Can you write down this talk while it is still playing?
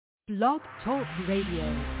Blog Talk Radio.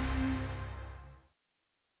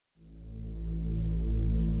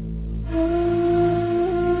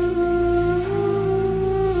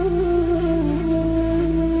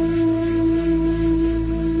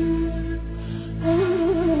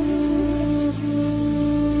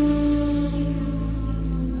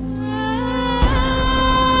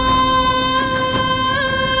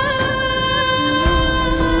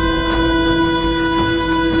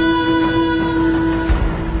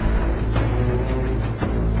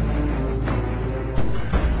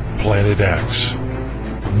 Planet X,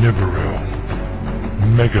 Nibiru,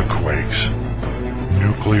 megaquakes,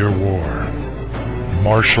 nuclear war,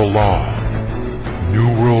 martial law, New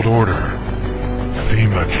World Order,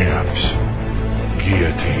 FEMA camps,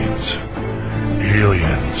 guillotines,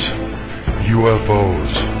 aliens,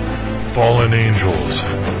 UFOs, fallen angels,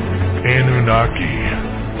 Anunnaki.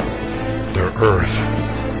 Their Earth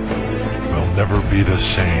will never be the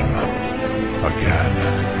same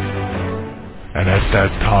again. And at that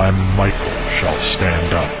time Michael shall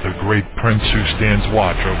stand up, the great prince who stands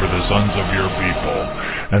watch over the sons of your people.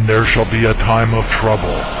 And there shall be a time of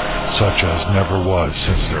trouble, such as never was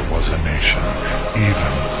since there was a nation,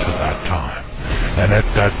 even to that time. And at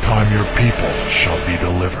that time your people shall be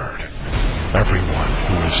delivered, everyone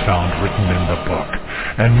who is found written in the book.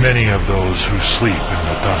 And many of those who sleep in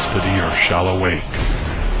the dust of the earth shall awake,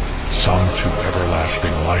 some to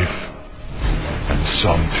everlasting life, and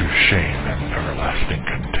some to shame and everlasting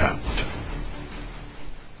contempt.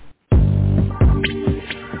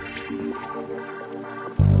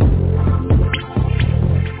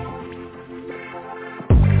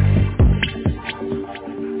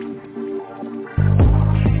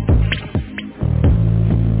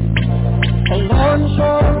 Alarms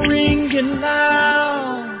are ringing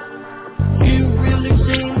now. You really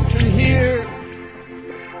seem to hear.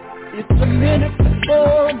 It's a minute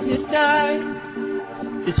before midnight.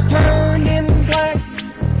 It's turning black.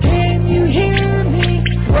 Can you hear me?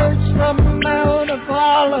 Words from the Mount of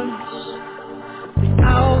Olives. The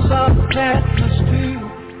owls of Patmos too.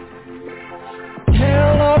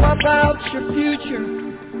 Tell all about your future.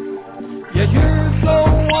 Yeah, you're the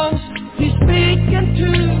ones he's speaking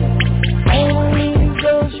to. Only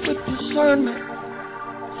those with discernment,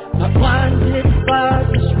 not blinded by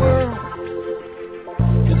this world,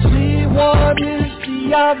 can see what is the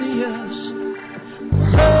obvious.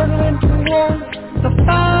 Hurtling toward the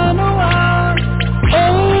final hour. Oh,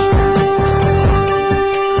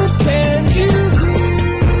 can you hear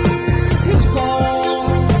his call?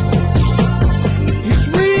 He's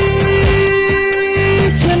reaching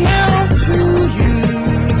out to you.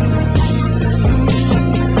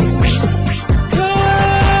 Come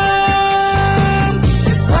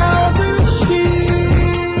while there's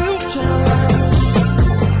still time.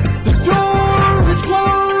 The door is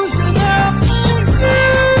closing up.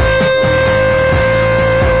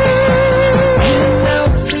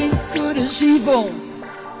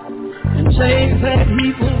 Say that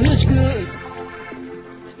evil is good.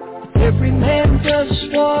 Every man does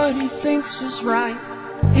what he thinks is right.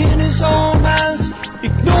 In his own eyes,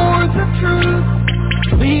 ignore the truth.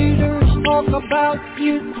 Leaders talk about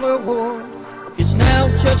nuclear war. It's now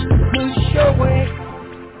just a push away.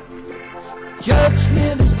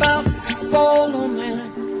 Judgment is about to fall on men.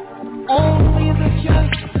 Only the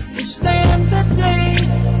just will stand the day.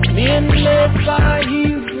 Men led by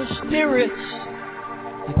evil spirits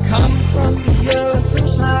that come from the other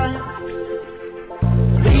side,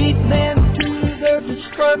 lead men to their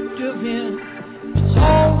destructive end. It's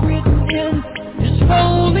all written in His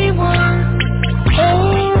holy word. Oh,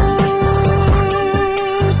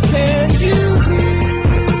 can you hear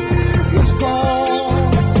His call?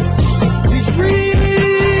 He's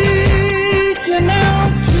reaching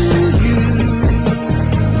out to you.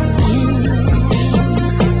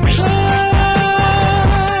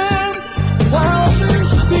 While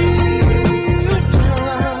there's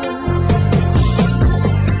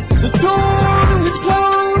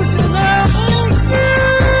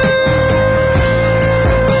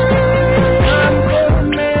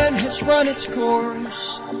its course,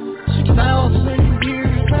 6,000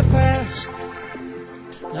 years have passed.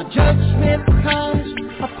 Now judgment comes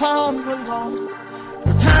upon the lost.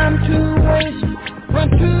 No time to waste, run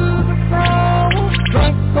to the cross.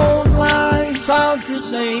 Drunk old lies of this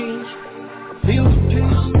age, feel too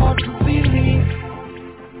smart to believe.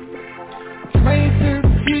 Trade their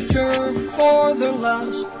future for their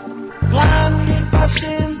lust. Blinded by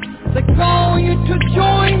sin, they call you to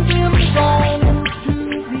join them. Fall into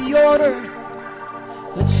the order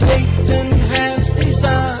that Satan has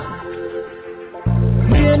designed.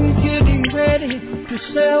 Men getting ready to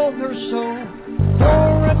sell their soul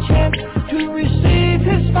for a chance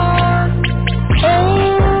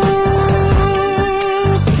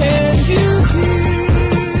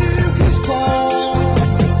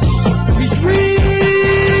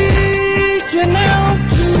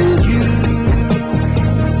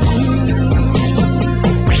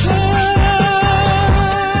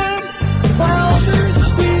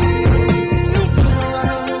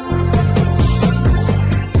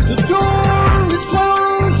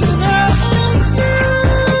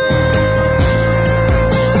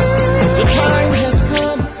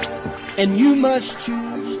and you must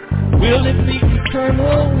choose. Will it be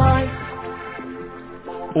eternal life,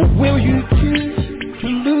 or will you choose to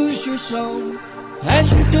lose your soul as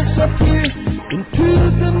you disappear into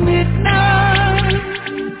the midnight?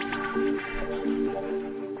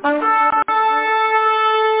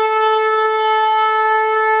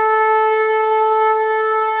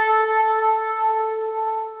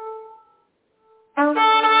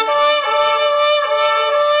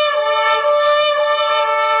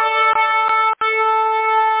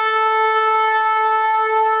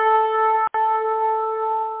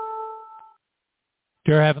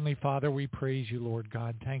 Dear Heavenly Father, we praise you, Lord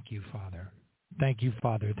God. Thank you, Father. Thank you,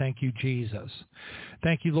 Father. Thank you, Jesus.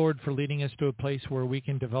 Thank you, Lord, for leading us to a place where we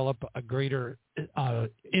can develop a greater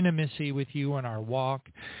intimacy with you in our walk.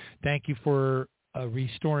 Thank you for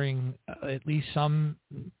restoring at least some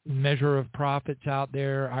measure of prophets out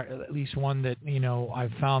there, at least one that,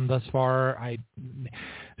 I've found thus far.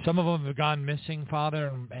 Some of them have gone missing,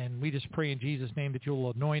 Father, and we just pray in Jesus' name that you'll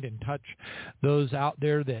anoint and touch those out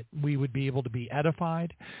there, that we would be able to be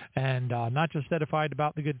edified, and not just edified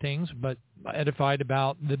about the good things, but edified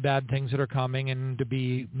about the bad things that are coming, and to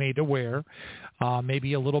be made aware.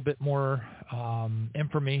 Maybe a little bit more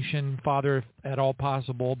information, Father, if at all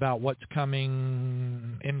possible, about what's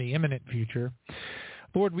coming in the imminent future.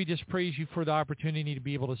 Lord, we just praise you for the opportunity to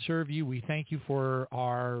be able to serve you. We thank you for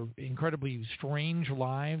our incredibly strange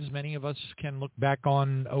lives. Many of us can look back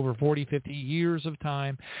on over 40, 50 years of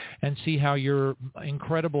time and see how your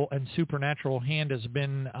incredible and supernatural hand has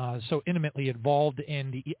been so intimately involved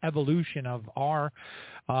in the evolution of our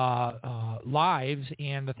lives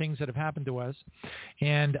and the things that have happened to us,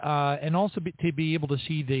 and also to be able to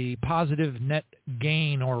see the positive net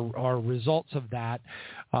gain or results of that,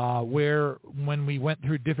 where when we went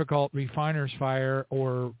through difficult refiner's fire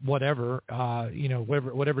or whatever,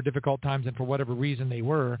 whatever difficult times, and for whatever reason they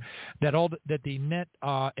were, that the net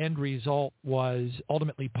end result was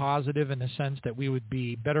ultimately positive, in the sense that we would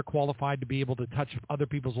be better qualified to be able to touch other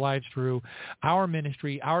people's lives through our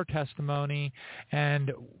ministry, our testimony,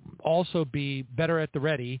 and also be better at the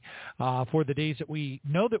ready for the days that we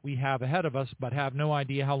know that we have ahead of us, but have no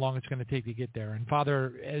idea how long it's going to take to get there. And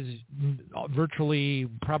Father, as virtually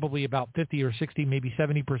probably about 50 or 60, maybe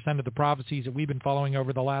 70% of the prophecies that we've been following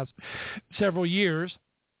over the last several years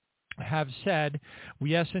have said,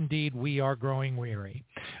 yes, indeed, we are growing weary.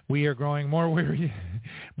 We are growing more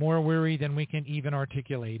weary than we can even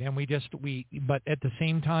articulate. And but at the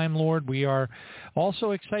same time, Lord, we are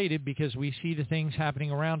also excited because we see the things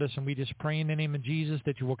happening around us, and we just pray in the name of Jesus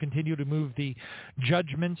that you will continue to move the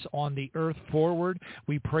judgments on the earth forward.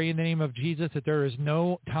 We pray in the name of Jesus that there is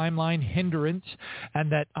no timeline hindrance, and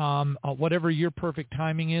that whatever your perfect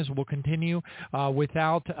timing is will continue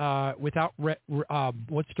without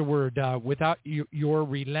without your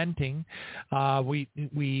relenting.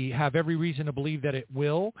 We have every reason to believe that it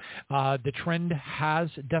will. The trend has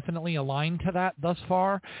definitely aligned to that thus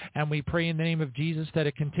far, and we pray in the name of Jesus that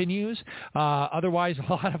it continues. Otherwise,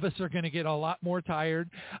 a lot of us are going to get a lot more tired,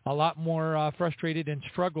 a lot more frustrated, and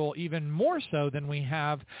struggle even more so than we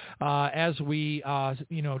have as we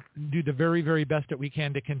do the very, very best that we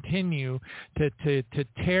can to continue to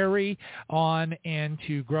tarry on and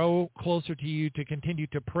to grow closer to you, to continue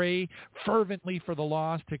to pray fervently for the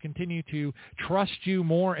lost, to continue to trust you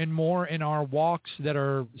more and more in our walks that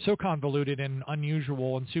are so convoluted and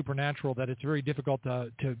unusual and supernatural that it's very difficult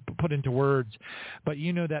to put into words. But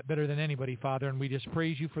you know that better than anybody, Father, and we just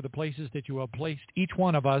praise you for the places that you have placed each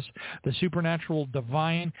one of us, the supernatural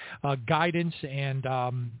divine guidance and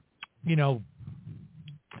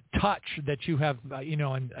touch that you have,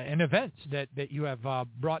 and events that you have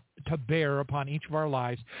brought to bear upon each of our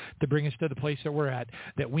lives to bring us to the place that we're at,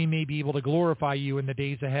 that we may be able to glorify you in the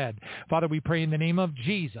days ahead. Father, we pray in the name of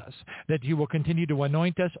Jesus that you will continue to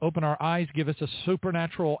anoint us, open our eyes, give us a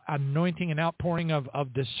supernatural anointing and outpouring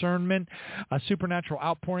of discernment, a supernatural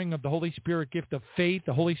outpouring of the Holy Spirit gift of faith,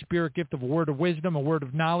 the Holy Spirit gift of a word of wisdom, a word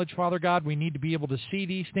of knowledge, Father God. We need to be able to see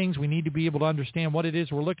these things. We need to be able to understand what it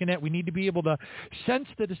is we're looking at. We need to be able to sense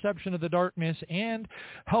the deception of the darkness, and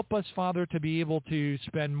help us, Father, to be able to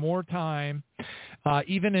spend more time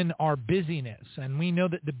even in our busyness. And we know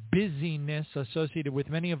that the busyness associated with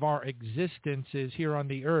many of our existences here on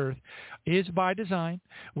the earth is by design.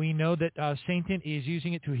 We know that Satan is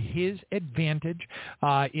using it to his advantage.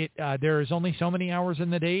 There is only so many hours in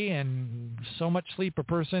the day, and so much sleep a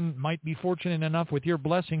person might be fortunate enough with your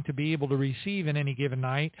blessing to be able to receive in any given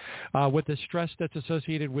night, with the stress that's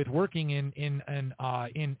associated with working in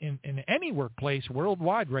any workplace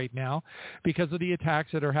worldwide right now, because of the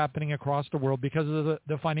attacks that are happening across the world, because of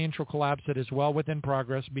the financial collapse that is well within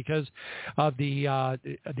progress, because of the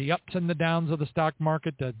ups and the downs of the stock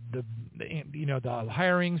market, the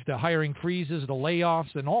hirings, the hiring freezes, the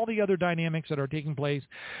layoffs, and all the other dynamics that are taking place,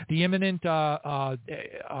 the imminent, I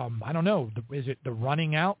don't know, is it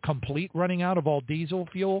the complete running out of all diesel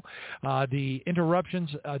fuel, the interruptions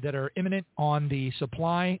that are imminent on the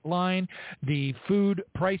supply line, the food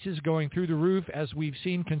prices going through the roof, as we've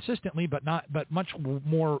seen consistently, but much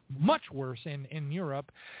worse in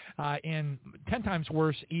Europe, and 10 times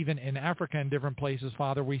worse even in Africa and different places,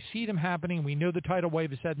 Father. We see them happening. We know the tidal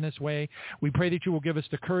wave is heading this way. We pray that you will give us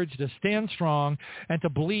the courage to stand strong and to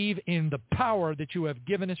believe in the power that you have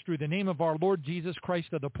given us through the name of our Lord Jesus Christ,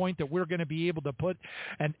 to the point that we're going to be able to put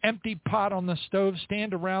an empty pot on the stove,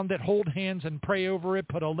 stand around it, hold hands and pray over it,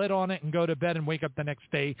 put a lid on it, and go to bed and wake up the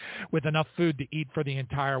next day with enough food to eat for the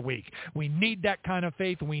entire week. We need that kind of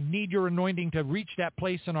faith, and we need your anointing to reach that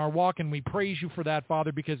place in our walk, and we praise you for that,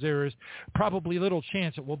 Father, because there is probably little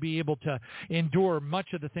chance that we'll be able to endure much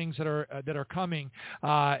of the things that are coming.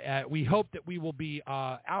 We hope that we will be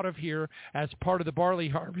out of here as part of the barley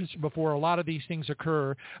harvest before a lot of these things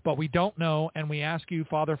occur, but we don't know, and we ask you,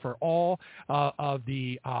 Father, for all of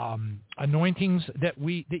the anointings that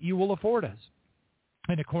you will afford us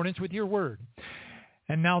in accordance with your word.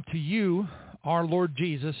 And now to you, our Lord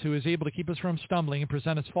Jesus, who is able to keep us from stumbling and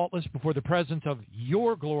present us faultless before the presence of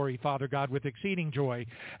your glory, Father God, with exceeding joy.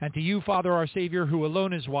 And to you, Father, our Savior, who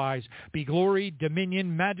alone is wise, be glory,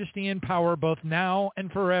 dominion, majesty, and power, both now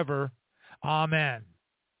and forever. Amen.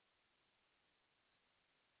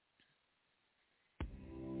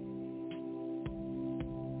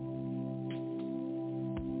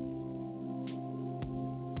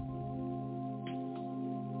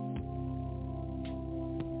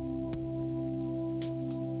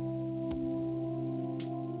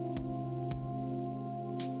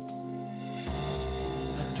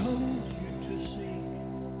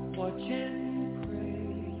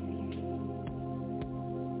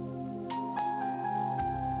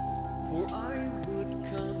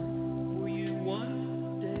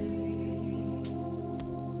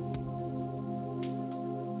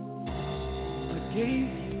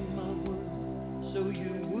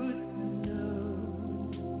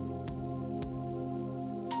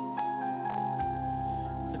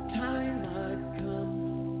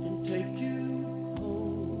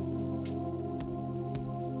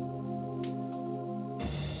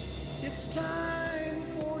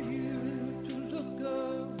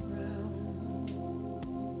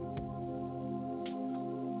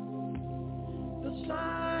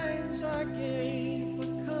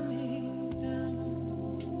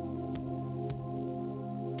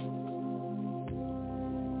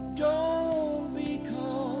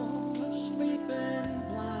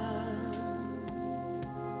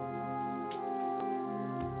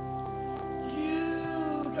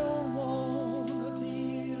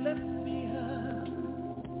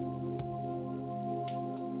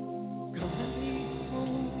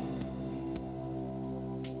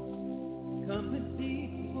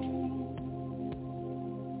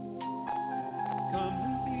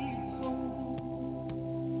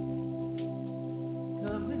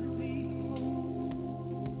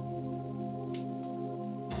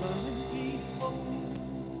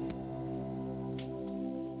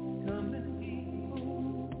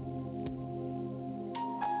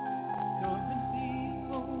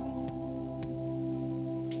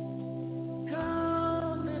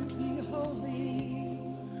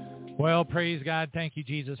 Well, praise God. Thank you,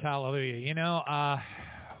 Jesus. Hallelujah.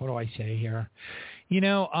 What do I say here?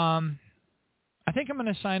 I think I'm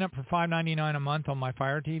going to sign up for $5.99 a month on my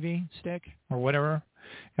Fire TV stick or whatever.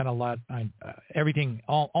 Got a lot. Everything,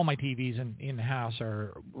 all my TVs in the house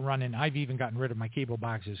are running. I've even gotten rid of my cable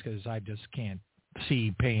boxes because I just can't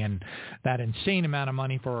see paying that insane amount of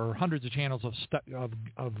money for hundreds of channels of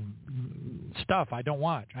stuff I don't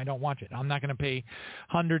watch. it. I'm not going to pay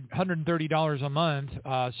 $130 a month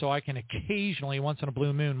so I can occasionally, once in a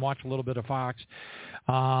blue moon, watch a little bit of Fox.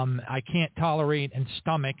 I can't tolerate and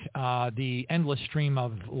stomach the endless stream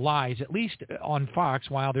of lies, at least on Fox.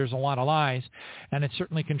 While there's a lot of lies, and it's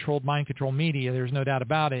certainly mind control media, there's no doubt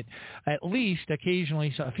about it, at least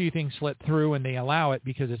occasionally a few things slip through and they allow it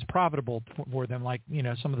because it's profitable for them like,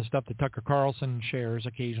 some of the stuff that Tucker Carlson shares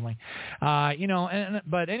occasionally.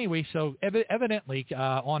 But anyway, so evidently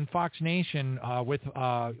on Fox Nation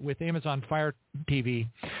with Amazon Fire TV,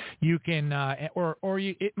 you can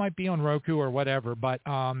it might be on Roku or whatever, but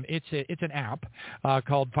it's an app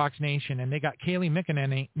called Fox Nation, and they got Kayleigh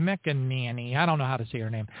McEnany. I don't know how to say her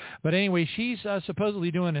name, but anyway, she's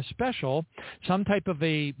supposedly doing a special, some type of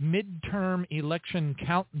a midterm election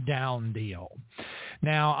countdown deal.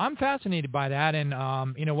 Now, I'm fascinated by that, and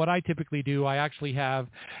what I typically do, I actually have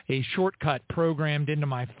a shortcut programmed into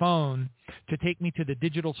my phone to take me to the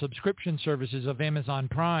digital subscription services of Amazon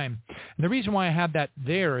Prime. And the reason why I have that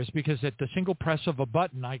there is because at the single press of a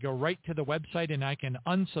button, I go right to the website and I can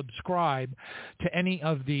unsubscribe to any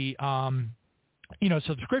of the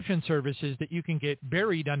subscription services that you can get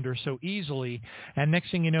buried under so easily. And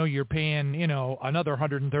next thing you know, you're paying, another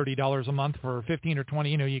 $130 a month for 15 or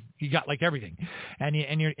 20, you got like everything, and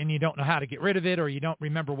you don't know how to get rid of it, or you don't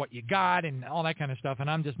remember what you got and all that kind of stuff.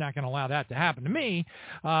 And I'm just not going to allow that to happen to me,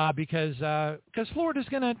 because Florida's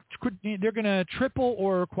they're going to triple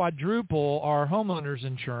or quadruple our homeowners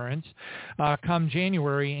insurance, come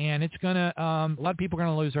January. And it's going to, a lot of people are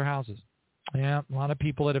going to lose their houses. Yeah, a lot of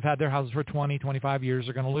people that have had their houses for 20, 25 years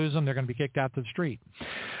are going to lose them. They're going to be kicked out to the street.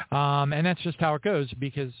 And that's just how it goes,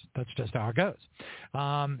 because that's just how it goes.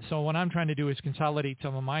 So what I'm trying to do is consolidate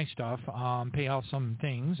some of my stuff, pay off some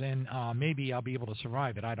things, and maybe I'll be able to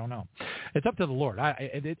survive it. I don't know. It's up to the Lord.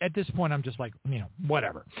 At this point, I'm just like,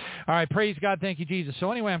 whatever. All right, praise God. Thank you, Jesus.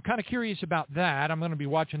 So anyway, I'm kind of curious about that. I'm going to be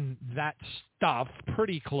watching that stuff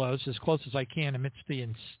pretty close as I can amidst the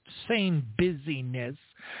insane busyness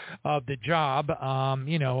of the job.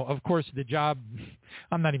 Of course, the job,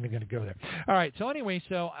 I'm not even going to go there. All right. So anyway,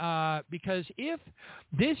 because if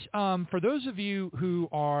this, for those of you who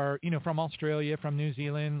are, from Australia, from New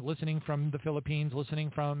Zealand, listening from the Philippines,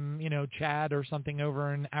 listening from, Chad or something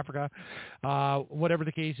over in Africa, whatever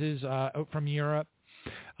the case is, from Europe,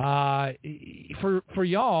 for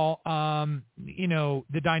y'all,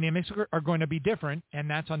 the dynamics are going to be different, and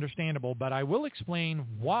that's understandable. But I will explain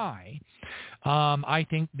why I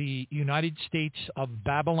think the United States of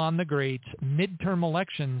Babylon the Great's midterm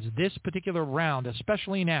elections, this particular round,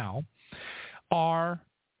 especially now, are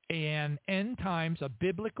a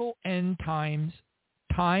biblical end times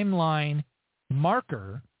timeline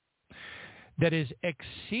marker that is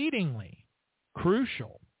exceedingly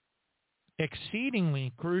crucial.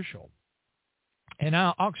 And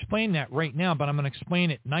I'll explain that right now, but I'm going to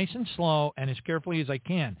explain it nice and slow and as carefully as I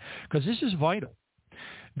can, because this is vital.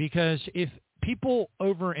 Because if people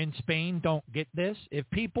over in Spain don't get this, if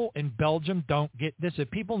people in Belgium don't get this,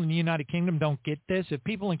 if people in the United Kingdom don't get this, if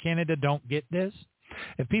people in Canada don't get this,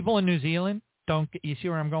 if people in New Zealand don't get, you see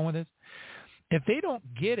where I'm going with this? If they don't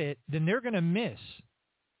get it, then they're going to miss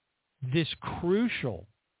this crucial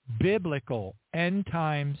biblical end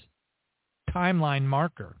times timeline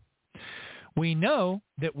marker. We know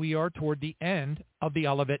that we are toward the end of the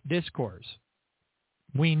Olivet Discourse.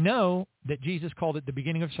 We know that Jesus called it the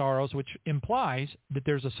beginning of sorrows, which implies that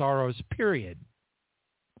there's a sorrows period.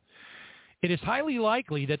 It is highly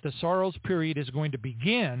likely that the sorrows period is going to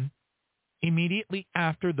begin immediately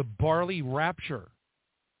after the barley rapture,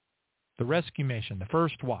 the rescue mission, the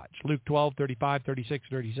first watch, Luke 12, 35, 36,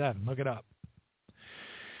 37. Look it up.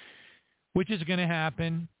 Which is going to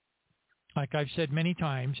happen, like I've said many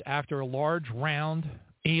times, after a large, round,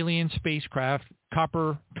 alien spacecraft,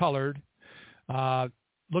 copper-colored,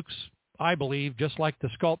 looks, I believe, just like the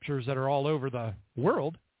sculptures that are all over the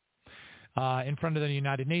world, in front of the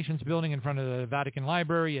United Nations building, in front of the Vatican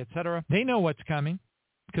Library, etc. They know what's coming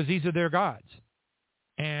because these are their gods.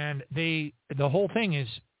 And the whole thing is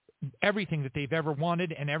everything that they've ever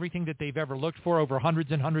wanted and everything that they've ever looked for over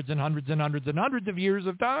hundreds and hundreds and hundreds and hundreds and hundreds of years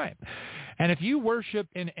of time. And if you worship,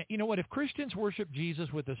 and you know what, if Christians worship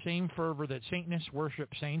Jesus with the same fervor that Satanists worship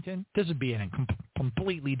Satan, this would be a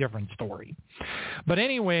completely different story. But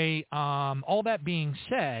anyway, all that being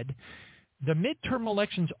said, the midterm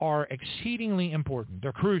elections are exceedingly important.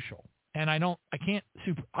 They're crucial. And I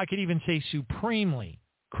could even say supremely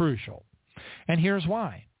crucial. And here's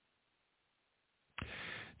why.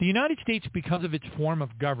 The United States, because of its form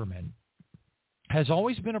of government, has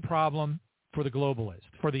always been a problem for the globalist,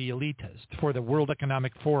 for the elitist, for the World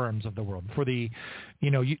Economic Forums of the world, for the,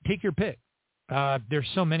 you take your pick. There's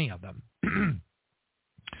so many of them.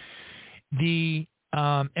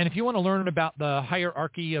 And if you want to learn about the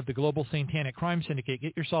hierarchy of the global satanic crime syndicate,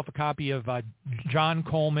 get yourself a copy of John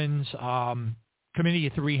Coleman's Committee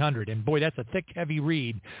of 300. And boy, that's a thick, heavy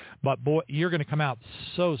read, but boy, you're going to come out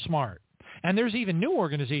so smart. And there's even new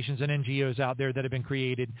organizations and NGOs out there that have been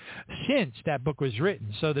created since that book was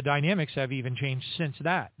written. So the dynamics have even changed since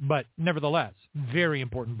that. But nevertheless, very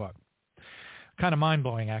important book. Kind of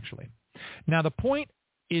mind-blowing, actually. Now, the point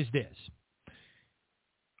is this.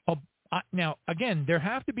 Now, again,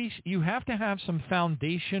 you have to have some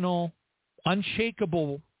foundational,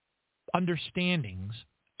 unshakable understandings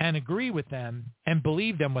and agree with them and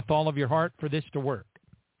believe them with all of your heart for this to work.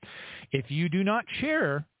 If you do not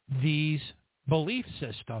share these belief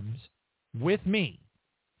systems with me,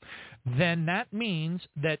 then that means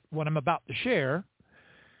that what I'm about to share,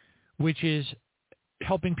 which is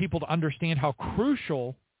helping people to understand how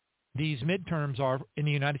crucial these midterms are in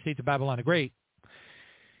the United States of Babylon the Great,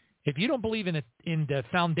 if you don't believe in the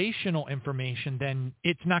foundational information, then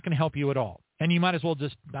it's not going to help you at all. And you might as well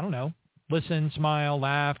just, I don't know, listen, smile,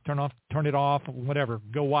 laugh, turn it off, whatever.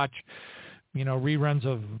 Go watch, reruns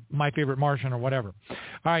of My Favorite Martian or whatever. All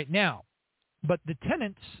right, now, but the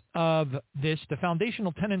tenets of this, the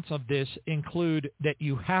foundational tenets of this include that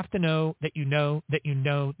you have to know that you know that you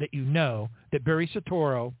know that you know that Barry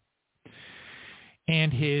Soetoro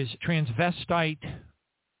and his transvestite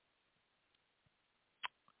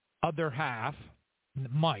other half,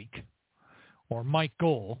 Mike, or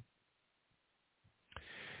Michael,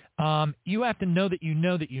 you have to know that you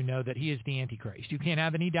know that you know that he is the Antichrist. You can't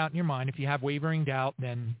have any doubt in your mind. If you have wavering doubt,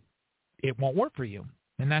 then it won't work for you.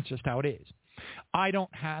 And that's just how it is. I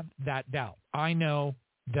don't have that doubt. I know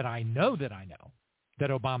that I know that I know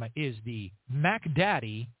that Obama is the Mac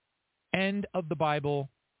Daddy, end of the Bible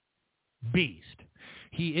beast.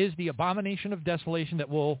 He is the abomination of desolation that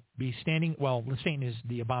will be standing, Satan is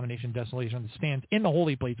the abomination of desolation that stands in the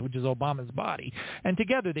holy place, which is Obama's body. And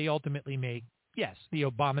together they ultimately make, yes, the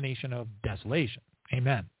abomination of desolation.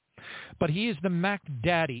 Amen. But he is the Mac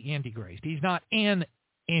Daddy Antichrist. He's not an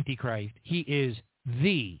Antichrist. He is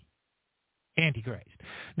the Antichrist.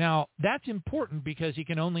 Now, that's important because he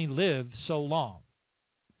can only live so long.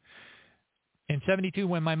 In 1972,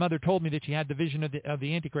 when my mother told me that she had the vision of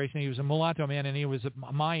the Antichrist, and he was a mulatto man, and he was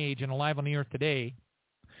my age and alive on the earth today,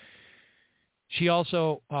 she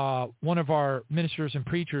also, one of our ministers and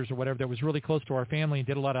preachers or whatever that was really close to our family and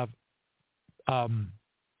did a lot of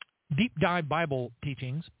deep dive Bible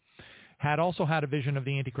teachings, had also had a vision of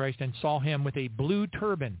the Antichrist and saw him with a blue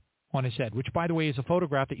turban on his head, which, by the way, is a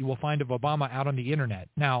photograph that you will find of Obama out on the internet.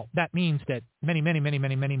 Now, that means that many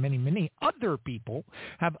other people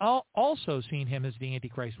have also seen him as the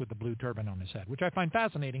Antichrist with the blue turban on his head, which I find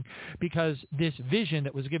fascinating because this vision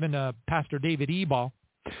that was given to Pastor David Ebal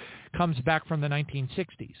comes back from the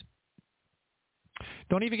 1960s.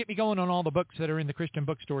 Don't even get me going on all the books that are in the Christian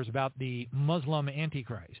bookstores about the Muslim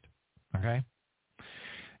Antichrist, okay?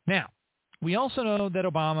 Now, we also know that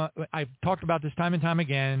Obama, I've talked about this time and time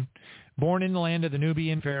again, born in the land of the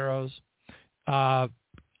Nubian pharaohs.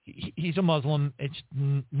 He's a Muslim. It's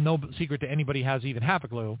no secret to anybody has even half a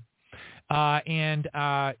clue.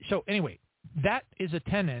 So anyway, that is a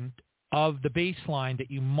tenet of the baseline that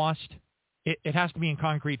you must, it has to be in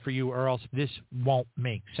concrete for you or else this won't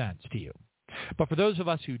make sense to you. But for those of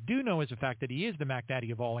us who do know as a fact that he is the Mac Daddy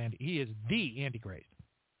of all, and he is the Antichrist.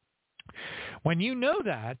 When you know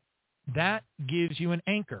that, that gives you an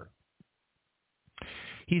anchor.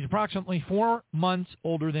 He's approximately 4 months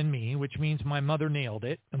older than me, which means my mother nailed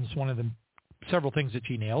it. And it's one of the several things that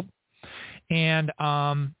she nailed. And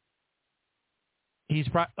he's,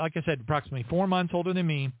 like I said, approximately 4 months older than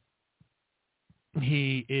me.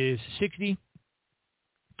 He is 60.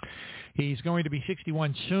 He's going to be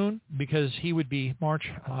 61 soon because he would be March.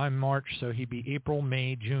 I'm March, so he'd be April,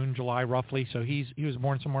 May, June, July, roughly. So he was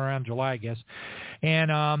born somewhere around July, I guess.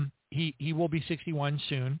 And he will be 61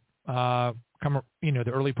 soon, the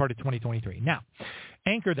early part of 2023. Now,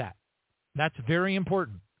 anchor that. That's very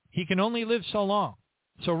important. He can only live so long.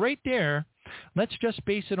 So right there, let's just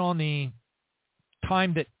base it on the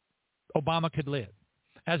time that Obama could live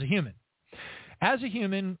as a human. As a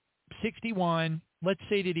human, 61, let's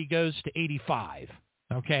say that he goes to 85.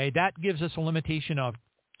 Okay, that gives us a limitation of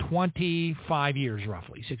 25 years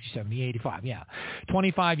roughly, 60, 70, 85,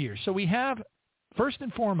 25 years. So we have, first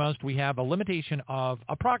and foremost, we have a limitation of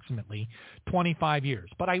approximately 25 years.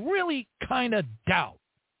 But I really kind of doubt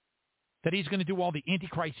that he's going to do all the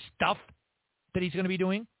Antichrist stuff that he's going to be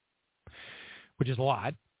doing, which is a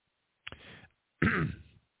lot,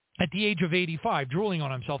 at the age of 85, drooling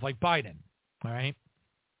on himself like Biden, all right?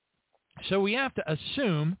 So we have to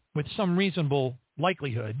assume, with some reasonable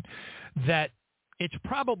likelihood, that it's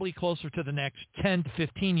probably closer to the next 10 to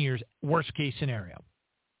 15 years, worst-case scenario.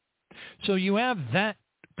 So you have that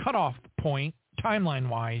cutoff point,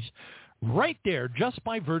 timeline-wise, right there, just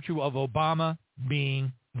by virtue of Obama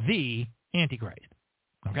being the Antichrist.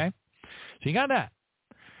 Okay? So you got that.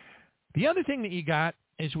 The other thing that you got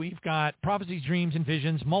is we've got prophecies, dreams, and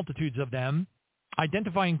visions, multitudes of them,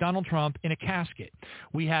 identifying Donald Trump in a casket.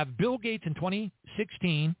 We have Bill Gates in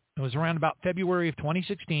 2016. It was around about February of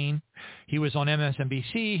 2016. He was on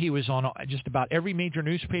MSNBC. He was on just about every major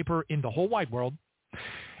newspaper in the whole wide world.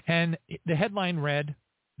 And the headline read,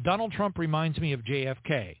 Donald Trump reminds me of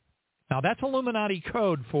JFK. Now, that's Illuminati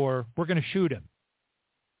code for we're going to shoot him.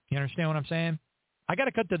 You understand what I'm saying? I got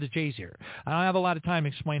to cut to the chase here. I don't have a lot of time to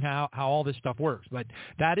explain how all this stuff works, but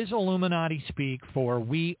that is Illuminati speak for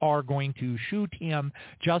we are going to shoot him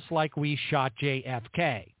just like we shot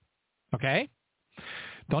JFK. Okay?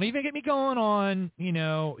 Don't even get me going on,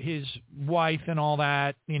 his wife and all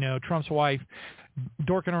that, Trump's wife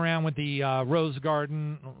dorking around with the Rose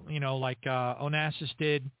Garden, like Onassis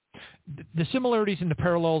did. The similarities and the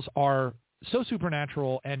parallels are so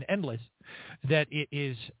supernatural and endless that it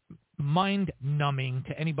is mind-numbing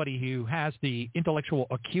to anybody who has the intellectual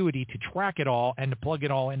acuity to track it all and to plug it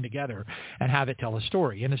all in together and have it tell a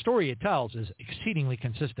story. And the story it tells is exceedingly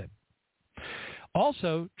consistent.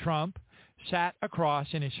 Also, Trump sat across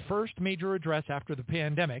in his first major address after the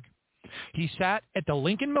pandemic. He sat at the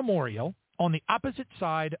Lincoln Memorial on the opposite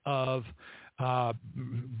side of, what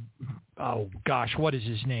is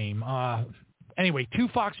his name? Anyway, two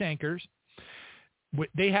Fox anchors.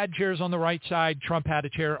 They had chairs on the right side. Trump had a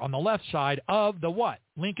chair on the left side of the what?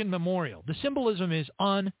 Lincoln Memorial. The symbolism is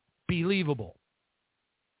unbelievable.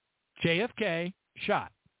 JFK,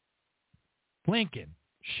 shot. Lincoln,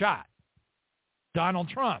 shot. Donald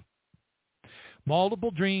Trump.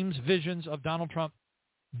 Multiple dreams, visions of Donald Trump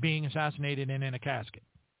being assassinated and in a casket.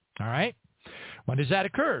 All right? When does that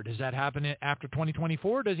occur? Does that happen after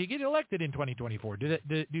 2024? Does he get elected in 2024? Does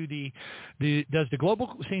the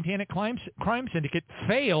global satanic crime syndicate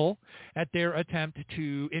fail at their attempt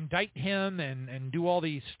to indict him and do all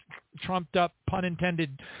these trumped up, pun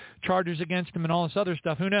intended, charges against him and all this other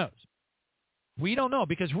stuff? Who knows? We don't know,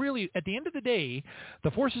 because really, at the end of the day, the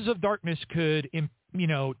forces of darkness could,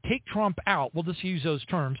 take Trump out. We'll just use those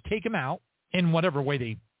terms. Take him out in whatever way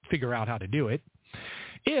they figure out how to do it.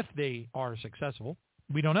 If they are successful,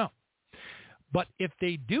 we don't know. But if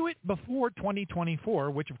they do it before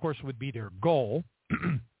 2024, which of course would be their goal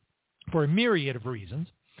for a myriad of reasons,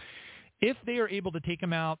 if they are able to take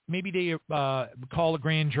him out, maybe they call a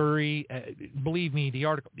grand jury. Believe me, the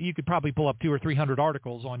article, you could probably pull up 200 or 300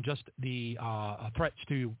 articles on just the threats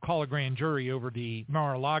to call a grand jury over the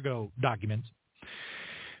Mar-a-Lago documents.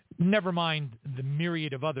 Never mind the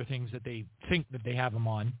myriad of other things that they think that they have him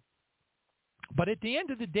on. But at the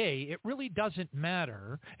end of the day, it really doesn't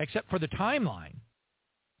matter, except for the timeline.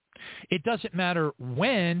 It doesn't matter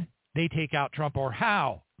when they take out Trump or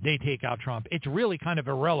how they take out Trump. It's really kind of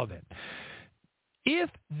irrelevant. If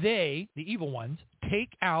they, the evil ones,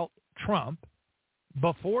 take out Trump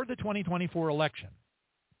before the 2024 election,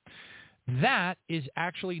 that is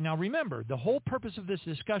actually, now remember, the whole purpose of this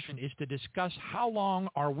discussion is to discuss how long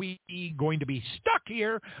are we going to be stuck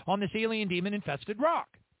here on this alien demon-infested rock.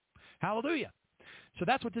 Hallelujah. So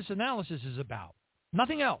that's what this analysis is about.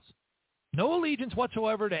 Nothing else. No allegiance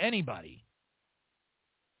whatsoever to anybody.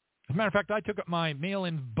 As a matter of fact, I took up my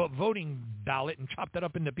mail-in voting ballot and chopped it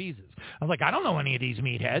up into pieces. I was like, I don't know any of these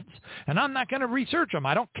meatheads, and I'm not going to research them.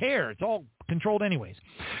 I don't care. It's all controlled anyways.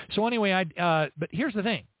 So anyway, but here's the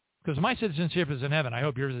thing, because my citizenship is in heaven. I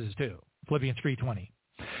hope yours is too. Philippians 3:20.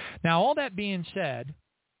 Now, all that being said,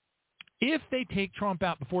 if they take Trump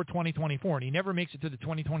out before 2024 and he never makes it to the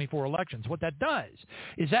 2024 elections, what that does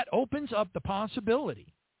is that opens up the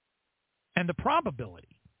possibility and the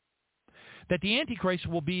probability that the Antichrist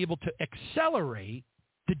will be able to accelerate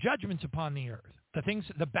the judgments upon the earth.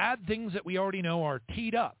 The bad things that we already know are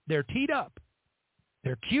teed up. They're teed up.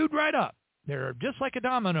 They're queued right up. They're just like a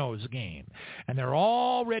dominoes game. And they're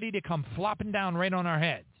all ready to come flopping down right on our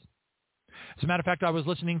heads. As a matter of fact, I was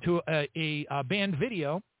listening to a band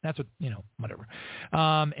video. That's what, whatever.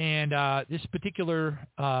 And this particular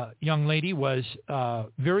young lady was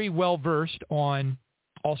very well versed on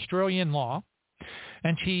Australian law.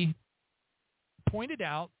 And she pointed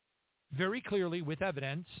out very clearly with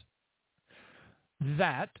evidence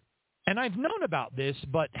that, and I've known about this,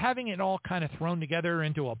 but having it all kind of thrown together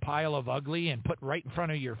into a pile of ugly and put right in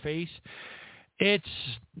front of your face, it's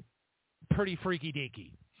pretty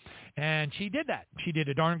freaky-deaky. And she did that. She did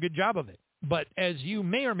a darn good job of it. But as you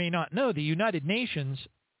may or may not know, the United Nations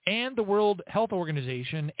and the World Health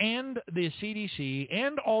Organization and the CDC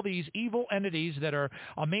and all these evil entities that are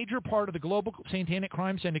a major part of the global satanic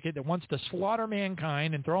crime syndicate that wants to slaughter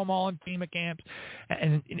mankind and throw them all in FEMA camps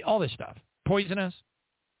and all this stuff, poison us,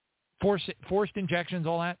 forced injections,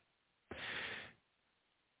 all that.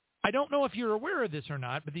 I don't know if you're aware of this or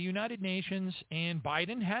not, but the United Nations and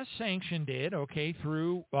Biden has sanctioned it, okay,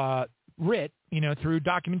 through writ, through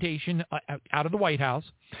documentation out of the White House,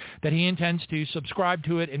 that he intends to subscribe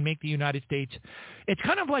to it and make the United States. It's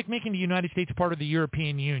kind of like making the United States part of the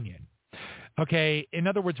European Union. Okay, in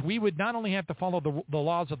other words, we would not only have to follow the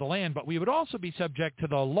laws of the land, but we would also be subject to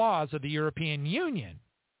the laws of the European Union,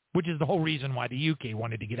 which is the whole reason why the UK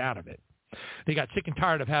wanted to get out of it. They got sick and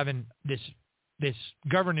tired of having this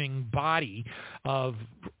governing body of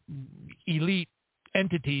elite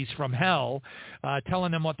entities from hell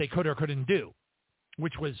telling them what they could or couldn't do,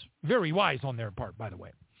 which was very wise on their part, by the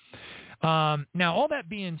way. Now, all that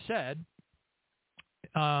being said,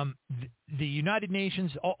 the United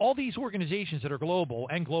Nations, all these organizations that are global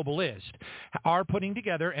and globalist are putting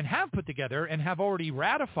together and have put together and have already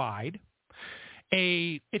ratified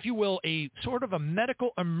if you will, a sort of a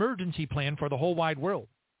medical emergency plan for the whole wide world,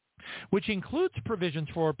 which includes provisions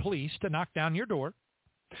for police to knock down your door,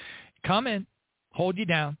 come in, hold you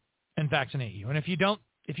down, and vaccinate you. And if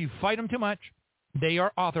you fight them too much, they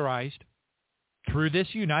are authorized through this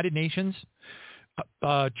United Nations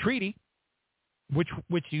treaty, which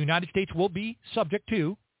the United States will be subject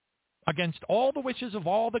to, against all the wishes of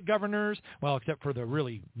all the governors, well, except for the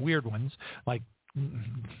really weird ones, like,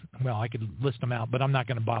 well, I could list them out, but I'm not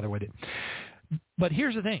going to bother with it. But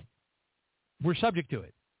here's the thing. We're subject to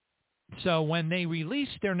it. So when they release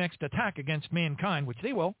their next attack against mankind, which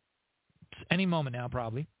they will, any moment now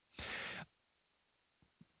probably,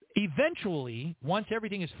 eventually, once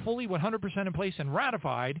everything is fully 100% in place and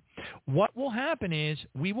ratified, what will happen is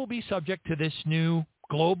we will be subject to this new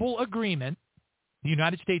global agreement, the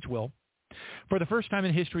United States will, for the first time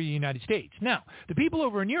in the history of the United States. Now, the people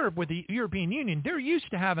over in Europe with the European Union, they're used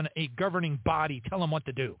to having a governing body tell them what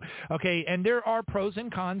to do, okay? And there are pros and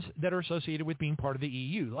cons that are associated with being part of the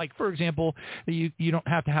EU. Like, for example, you don't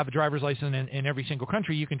have to have a driver's license in every single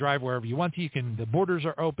country. You can drive wherever you want to. The borders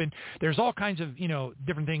are open. There's all kinds of,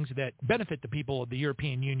 different things that benefit the people of the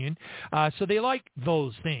European Union. So they like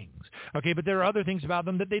those things, okay? But there are other things about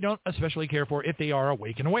them that they don't especially care for if they are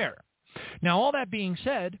awake and aware. Now, all that being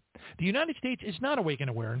said, the United States is not awake and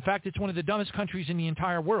aware. In fact, it's one of the dumbest countries in the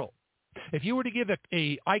entire world. If you were to give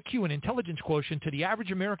a IQ and intelligence quotient to the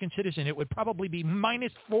average American citizen, it would probably be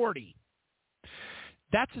minus 40.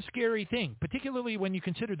 That's a scary thing, particularly when you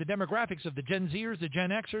consider the demographics of the Gen Zers, the Gen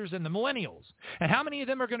Xers, and the Millennials. And how many of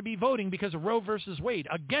them are going to be voting because of Roe versus Wade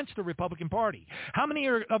against the Republican Party? How many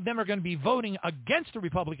of them are going to be voting against the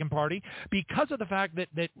Republican Party because of the fact that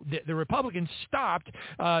the Republicans stopped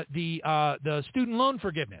the student loan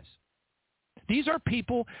forgiveness? These are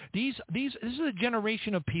people. This is a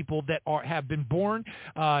generation of people that have been born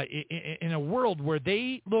in a world where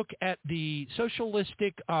they look at the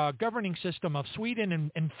socialistic governing system of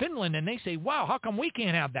Sweden and Finland, and they say, "Wow, how come we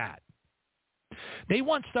can't have that?" They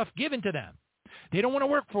want stuff given to them. They don't want to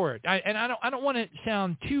work for it. I don't want to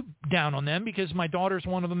sound too down on them because my daughter's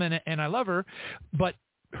one of them, and I love her, but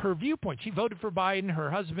her viewpoint. She voted for Biden. Her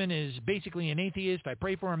husband is basically an atheist. I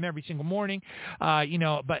pray for him every single morning.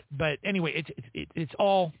 But anyway, it's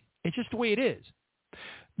just the way it is.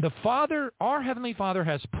 The Father, our Heavenly Father,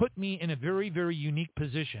 has put me in a very, very unique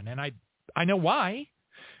position, and I know why,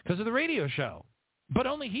 because of the radio show. But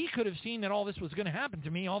only He could have seen that all this was going to happen to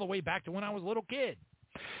me all the way back to when I was a little kid.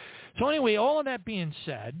 So anyway, all of that being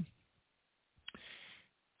said,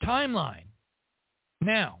 timeline.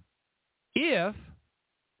 Now, if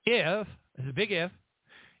there's a big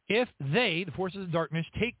if they, the forces of darkness,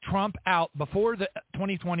 take Trump out before the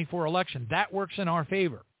 2024 election, that works in our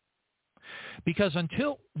favor. Because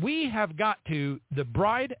until we have got to the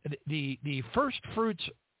bride, the first fruits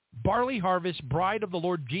barley harvest, bride of the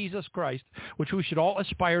Lord Jesus Christ, which we should all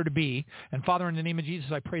aspire to be. And Father, in the name of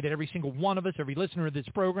Jesus, I pray that every single one of us, every listener of this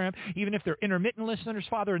program, even if they're intermittent listeners,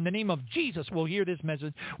 Father, in the name of Jesus, will hear this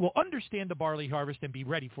message, will understand the barley harvest and be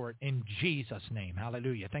ready for it in Jesus' name.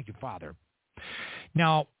 Hallelujah. Thank you, Father.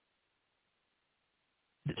 Now,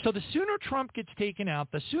 so the sooner Trump gets taken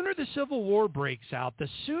out, the sooner the Civil War breaks out, the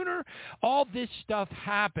sooner all this stuff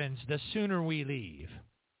happens, the sooner we leave.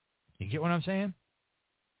 You get what I'm saying?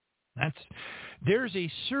 There's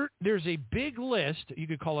a big list. You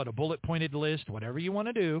could call it a bullet-pointed list, whatever you want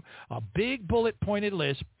to do. A big bullet-pointed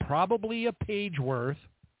list, probably a page worth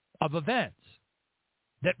of events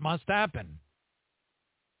that must happen.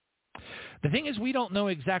 The thing is, we don't know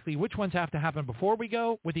exactly which ones have to happen before we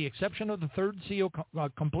go, with the exception of the third seal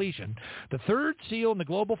completion. The third seal in the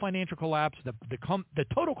global financial collapse, the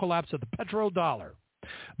total collapse of the petrodollar,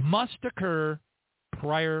 must occur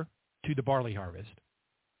prior to the barley harvest.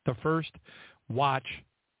 The first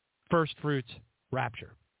fruits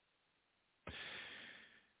rapture.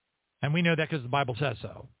 And we know that because the Bible says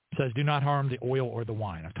so. It says, do not harm the oil or the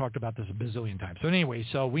wine. I've talked about this a bazillion times. So anyway,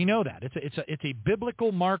 so we know that. It's a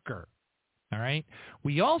biblical marker. All right?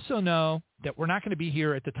 We also know that we're not going to be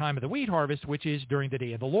here at the time of the wheat harvest, which is during the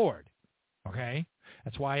day of the Lord. Okay?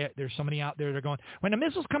 That's why there's somebody out there that are going, when the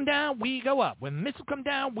missiles come down, we go up. When the missiles come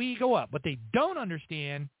down, we go up. What they don't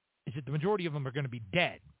understand is that the majority of them are going to be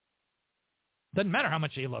dead. Doesn't matter how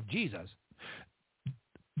much they love Jesus.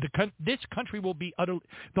 This country will be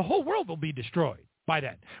the whole world will be destroyed by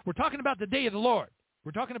then. We're talking about the day of the Lord.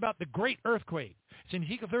 We're talking about the great earthquake. It's in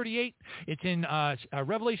Ezekiel 38. It's in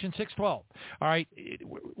Revelation 6:12. All right,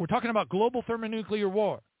 we're talking about global thermonuclear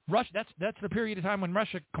war. Russia. That's the period of time when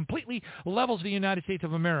Russia completely levels the United States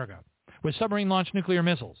of America with submarine-launched nuclear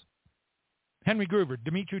missiles. Henry Gruver,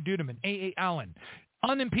 Dmitry Duduman, A.A. Allen,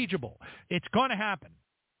 unimpeachable. It's going to happen.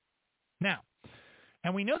 Now,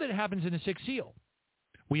 and we know that it happens in the sixth seal.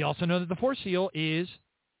 We also know that the fourth seal is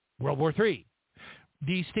World War III.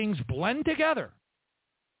 These things blend together.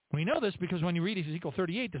 We know this because when you read Ezekiel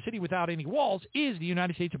 38, the city without any walls is the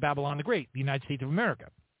United States of Babylon the Great, the United States of America.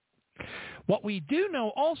 What we do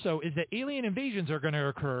know also is that alien invasions are going to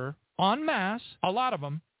occur en masse, a lot of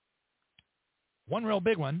them, one real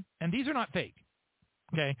big one, and these are not fake.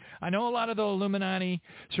 Okay, I know a lot of the Illuminati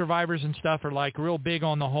survivors and stuff are like real big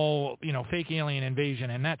on the whole, fake alien invasion,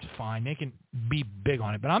 and that's fine. They can be big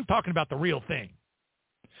on it, but I'm talking about the real thing.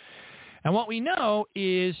 And what we know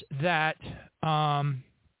is that because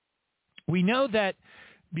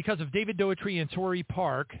of David Doetry and Torrey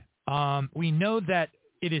Park, we know that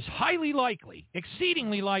it is highly likely,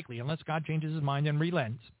 exceedingly likely, unless God changes his mind and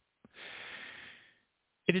relents,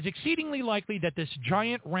 it is exceedingly likely that this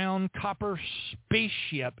giant round copper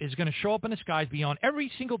spaceship is going to show up in the skies beyond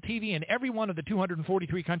every single TV in every one of the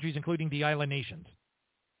 243 countries, including the island nations.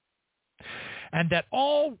 And that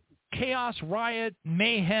all chaos, riot,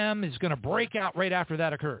 mayhem is going to break out right after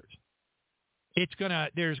that occurs.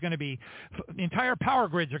 There's going to be, entire power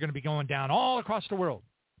grids are going to be going down all across the world.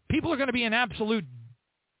 People are going to be in absolute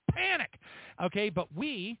panic. Okay, but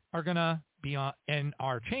we are going to be in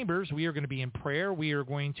our chambers. We are going to be in prayer. We are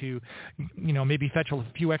going to, maybe fetch a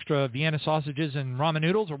few extra Vienna sausages and ramen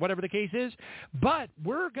noodles or whatever the case is. But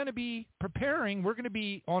we're going to be preparing. We're going to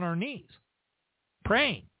be on our knees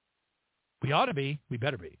praying. We ought to be. We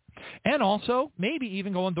better be. And also maybe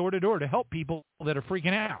even going door to door to help people that are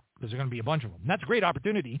freaking out, because there's going to be a bunch of them. And that's a great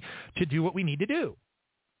opportunity to do what we need to do.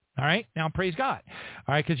 All right? Now, praise God.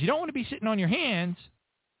 All right, because you don't want to be sitting on your hands.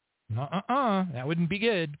 That wouldn't be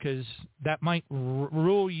good, because that might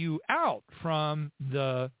rule you out from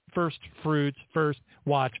the first fruits, first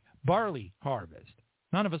watch barley harvest.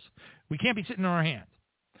 None of us, we can't be sitting on our hands.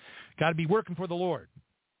 Got to be working for the Lord.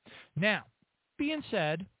 Now, being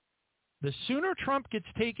said, the sooner Trump gets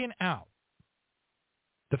taken out,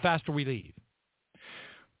 the faster we leave.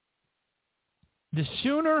 The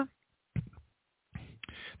sooner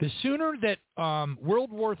that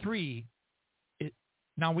World War III,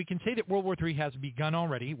 now we can say that World War III has begun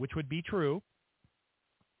already, which would be true,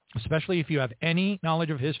 especially if you have any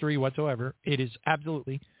knowledge of history whatsoever. It is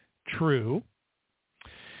absolutely true.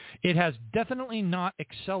 It has definitely not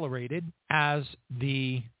accelerated as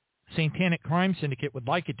the Satanic Crime Syndicate would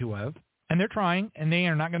like it to have. And they're trying, and they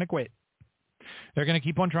are not going to quit. They're going to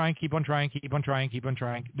keep on trying, keep on trying, keep on trying, keep on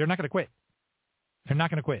trying. They're not going to quit. They're not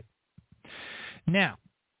going to quit. Now,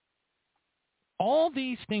 all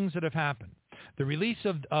these things that have happened, the release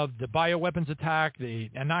of the bioweapons attack, the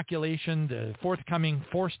inoculation, the forthcoming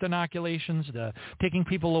forced inoculations, the taking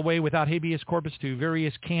people away without habeas corpus to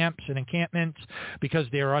various camps and encampments because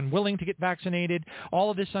they are unwilling to get vaccinated, all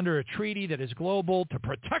of this under a treaty that is global to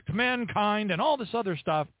protect mankind and all this other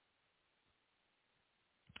stuff.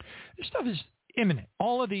 This stuff is imminent.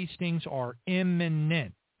 All of these things are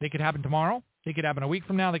imminent. They could happen tomorrow. They could happen a week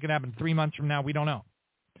from now. They could happen 3 months from now. We don't know.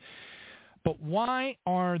 But why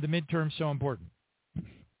are the midterms so important?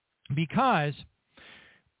 Because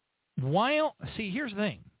here's the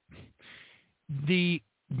thing.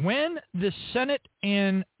 When the Senate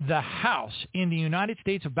and the House in the United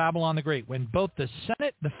States of Babylon the Great, when both the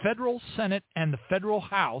Senate, the federal Senate, and the federal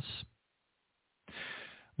House,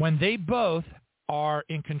 when they both are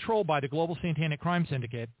in control by the global Satanic Crime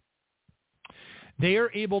Syndicate, they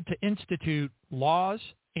are able to institute laws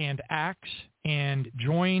and acts and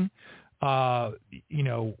join, elitist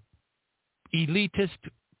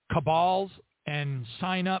cabals and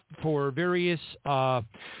sign up for various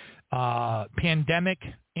anti-pandemic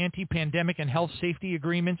and health safety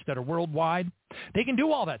agreements that are worldwide. They can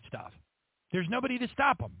do all that stuff. There's nobody to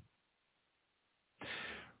stop them.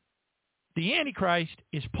 The Antichrist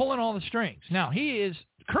is pulling all the strings. Now, he is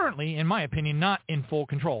currently, in my opinion, not in full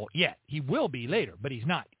control yet. He will be later, but he's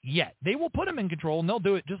not yet. They will put him in control, and they'll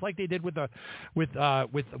do it just like they did with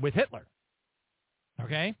Hitler.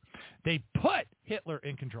 Okay? They put Hitler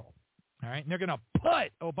in control. All right? And they're going to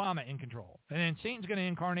put Obama in control. And then Satan's going to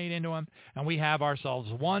incarnate into him, and we have ourselves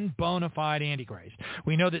one bona fide Antichrist.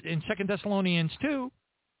 We know that in 2 Thessalonians 2,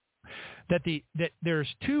 that there's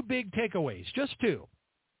two big takeaways, just two.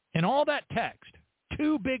 In all that text,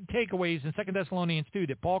 two big takeaways in 2 Thessalonians 2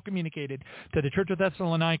 that Paul communicated to the church of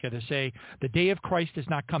Thessalonica to say the day of Christ has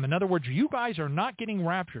not come. In other words, you guys are not getting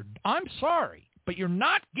raptured. I'm sorry, but you're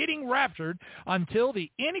not getting raptured until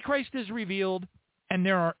the Antichrist is revealed and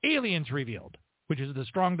there are aliens revealed, which is the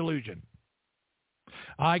strong delusion.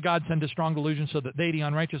 I, God, send a strong delusion so that they, the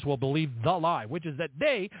unrighteous, will believe the lie, which is that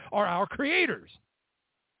they are our creators.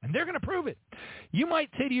 And they're going to prove it. You might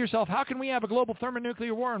say to yourself, how can we have a global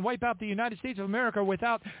thermonuclear war and wipe out the United States of America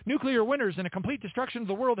without nuclear winters and a complete destruction of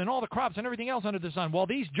the world and all the crops and everything else under the sun? Well,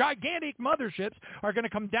 these gigantic motherships are going to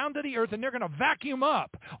come down to the earth and they're going to vacuum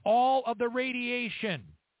up all of the radiation.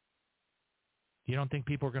 You don't think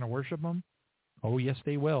people are going to worship them? Oh, yes,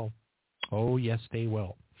 they will. Oh, yes, they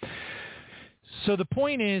will. So the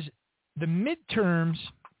point is, the midterms,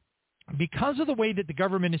 because of the way that the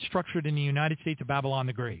government is structured in the United States of Babylon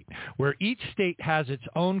the Great, where each state has its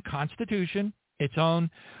own constitution, its own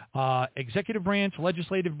executive branch,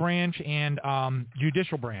 legislative branch, and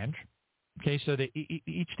judicial branch. Okay, so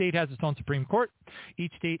each state has its own Supreme Court,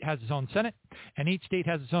 each state has its own Senate, and each state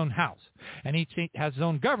has its own House, and each state has its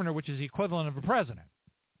own governor, which is the equivalent of a president.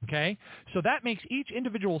 Okay, so that makes each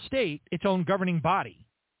individual state its own governing body.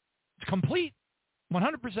 It's complete,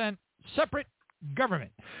 100% separate government.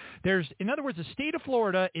 In other words, the state of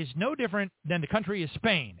Florida is no different than the country of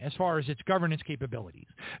Spain as far as its governance capabilities.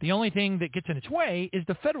 The only thing that gets in its way is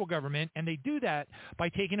the federal government, and they do that by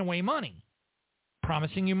taking away money.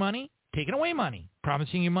 Promising you money, taking away money.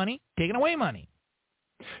 Promising you money, taking away money.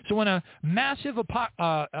 So when a massive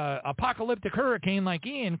apocalyptic hurricane like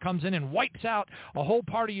Ian comes in and wipes out a whole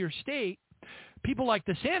part of your state, people like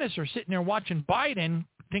DeSantis are sitting there watching Biden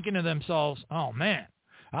thinking to themselves, oh, man,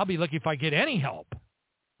 I'll be lucky if I get any help.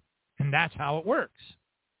 And that's how it works.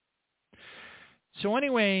 So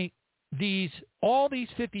anyway, all these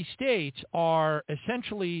 50 states are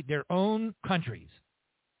essentially their own countries,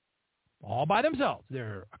 all by themselves.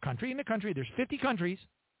 They're a country in a country. There's 50 countries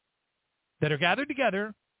that are gathered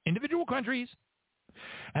together, individual countries,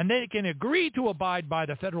 and they can agree to abide by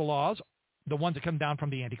the federal laws, the ones that come down from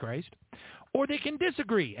the Antichrist, or they can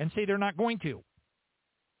disagree and say they're not going to.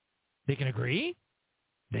 They can agree.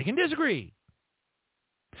 They can disagree.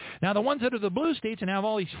 Now, the ones that are the blue states and have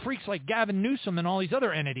all these freaks like Gavin Newsom and all these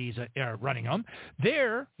other entities running them,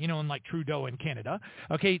 they're, in like Trudeau in Canada,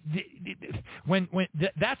 okay,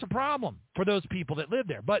 that's a problem for those people that live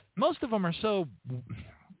there. But most of them are so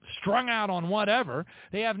strung out on whatever,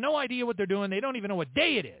 they have no idea what they're doing. They don't even know what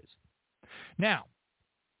day it is. Now,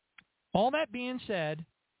 all that being said,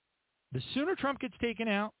 the sooner Trump gets taken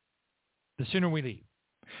out, the sooner we leave.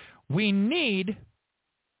 We need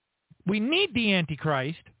the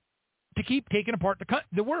Antichrist to keep taking apart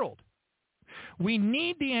the world. We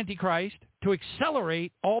need the Antichrist to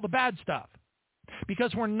accelerate all the bad stuff,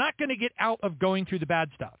 because we're not going to get out of going through the bad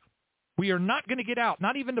stuff. We are not going to get out,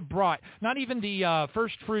 not even the bride, not even the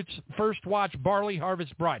first fruits, first watch barley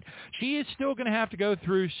harvest bride. She is still going to have to go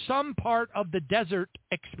through some part of the desert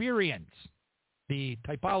experience, the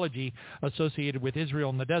typology associated with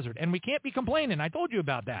Israel in the desert. And we can't be complaining. I told you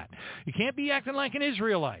about that. You can't be acting like an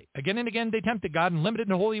Israelite. Again and again they tempted God and limited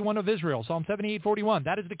the Holy One of Israel. Psalm 78:41.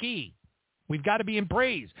 That is the key. We've got to be in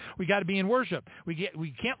praise. We've got to be in worship. We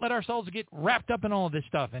can't let ourselves get wrapped up in all of this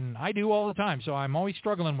stuff, and I do all the time, so I'm always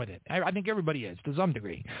struggling with it. I think everybody is to some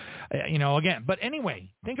degree, again. But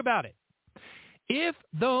anyway, think about it. If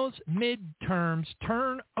those midterms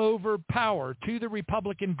turn over power to the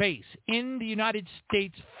Republican base in the United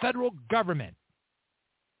States federal government,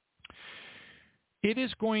 it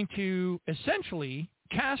is going to essentially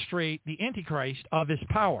castrate the Antichrist of his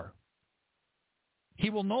power. He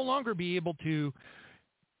will no longer be able to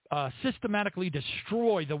systematically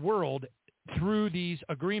destroy the world through these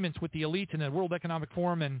agreements with the elites and the World Economic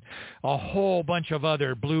Forum and a whole bunch of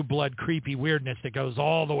other blue blood creepy weirdness that goes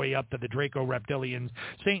all the way up to the Draco reptilians,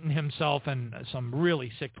 Satan himself, and some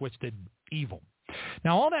really sick, twisted evil.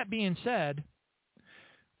 Now, all that being said,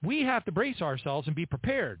 we have to brace ourselves and be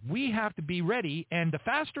prepared. We have to be ready, and the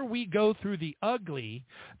faster we go through the ugly,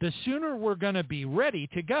 the sooner we're going to be ready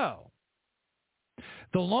to go.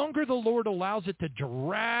 The longer the Lord allows it to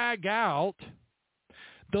drag out,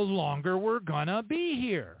 the longer we're going to be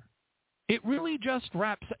here. It really just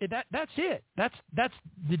wraps that's it. That's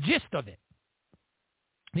the gist of it.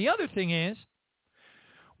 The other thing is,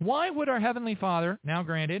 why would our Heavenly Father, now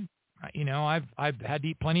granted, I've had to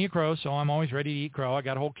eat plenty of crow, so I'm always ready to eat crow. I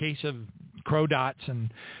got a whole case of crow dots,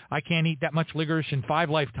 and I can't eat that much licorice in 5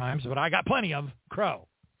 lifetimes, but I got plenty of crow.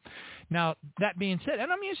 Now, that being said, and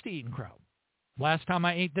I'm used to eating crow. Last time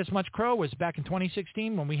I ate this much crow was back in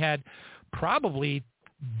 2016 when we had probably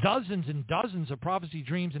dozens and dozens of prophecy,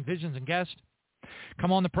 dreams, and visions and guests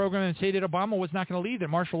come on the program and say that Obama was not going to leave, that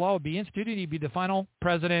martial law would be instituted, he'd be the final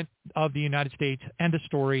president of the United States. End of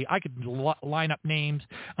story. I could line up names.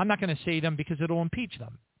 I'm not going to say them because it'll impeach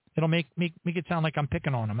them. It'll make it sound like I'm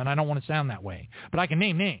picking on them, and I don't want to sound that way. But I can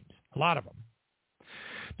name names, a lot of them.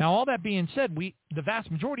 Now, all that being said, the vast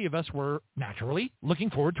majority of us were naturally looking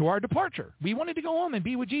forward to our departure. We wanted to go home and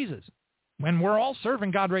be with Jesus when we're all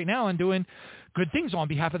serving God right now and doing good things on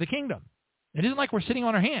behalf of the kingdom. It isn't like we're sitting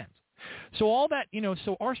on our hands. So all that,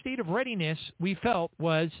 so our state of readiness, we felt,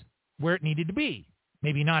 was where it needed to be.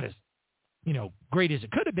 Maybe not as, great as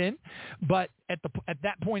it could have been, but at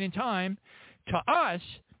that point in time, to us,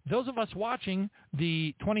 those of us watching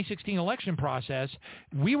the 2016 election process,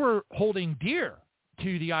 we were holding dear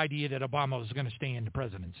to the idea that Obama was going to stay in the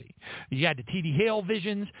presidency. You had the T.D. Hale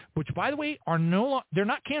visions, which, by the way, they're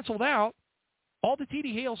not canceled out. All the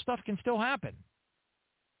T.D. Hale stuff can still happen.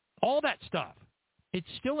 All that stuff. It's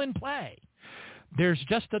still in play. There's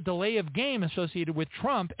just a delay of game associated with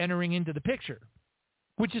Trump entering into the picture,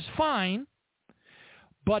 which is fine,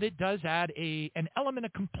 but it does add an element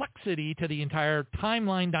of complexity to the entire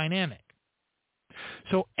timeline dynamic.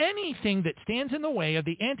 So anything that stands in the way of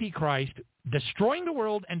the Antichrist destroying the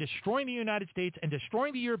world and destroying the United States and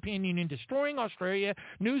destroying the European Union, destroying Australia,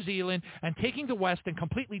 New Zealand, and taking the West and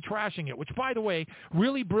completely trashing it, which, by the way,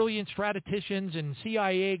 really brilliant statisticians and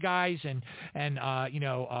CIA guys and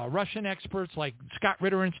Russian experts like Scott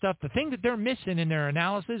Ritter and stuff, the thing that they're missing in their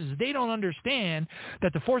analysis is they don't understand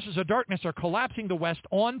that the forces of darkness are collapsing the West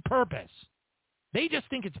on purpose. They just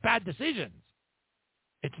think it's bad decisions.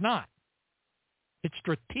 It's not. It's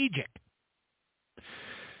strategic.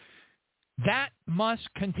 That must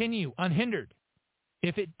continue unhindered.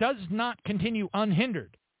 If it does not continue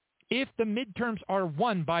unhindered, if the midterms are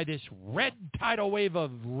won by this red tidal wave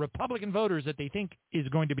of Republican voters that they think is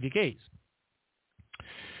going to be the case,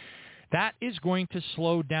 that is going to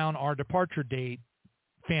slow down our departure date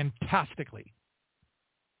fantastically,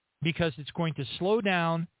 because it's going to slow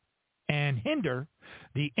down and hinder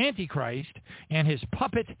the Antichrist and his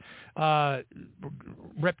puppet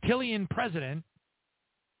reptilian president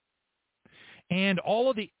and all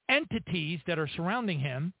of the entities that are surrounding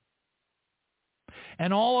him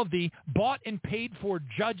and all of the bought and paid for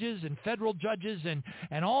judges and federal judges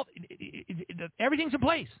and all, everything's in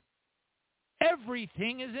place.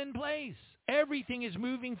 Everything is in place. Everything is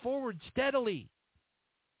moving forward steadily.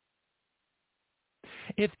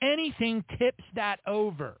 If anything tips that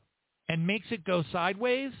over and makes it go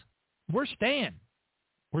sideways, we're staying.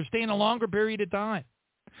 We're staying a longer period of time.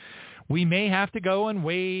 We may have to go and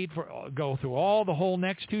go through all the whole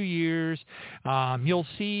next 2 years. You'll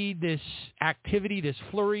see this activity, this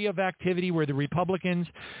flurry of activity where the Republicans,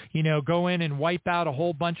 go in and wipe out a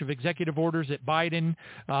whole bunch of executive orders that Biden,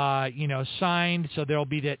 signed. So there'll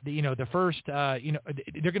be the first, they're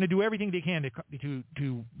going to do everything they can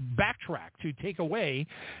to backtrack, to take away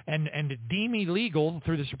and to deem illegal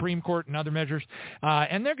through the Supreme Court and other measures.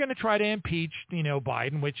 And they're going to try to impeach,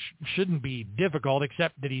 Biden, which shouldn't be difficult,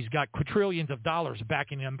 except that he's got quadrillions of dollars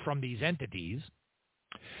backing him from these entities.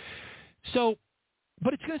 So,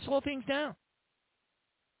 but it's going to slow things down.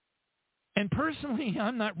 And personally,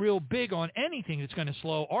 I'm not real big on anything that's going to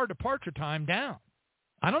slow our departure time down.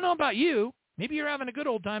 I don't know about you. Maybe you're having a good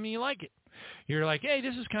old time and you like it. You're like, hey,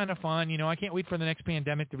 this is kind of fun. I can't wait for the next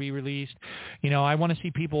pandemic to be released. I want to see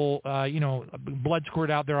people, blood squirt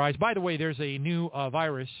out their eyes. By the way, there's a new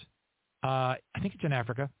virus. I think it's in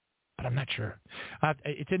Africa, but I'm not sure.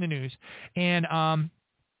 It's in the news. And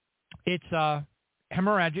it's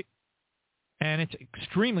hemorrhagic, and it's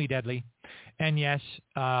extremely deadly. And yes,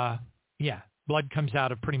 blood comes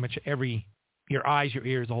out of pretty much your eyes, your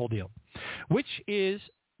ears, the whole deal, which is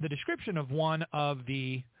the description of one of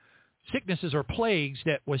the sicknesses or plagues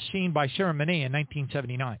that was seen by Sarah Monet in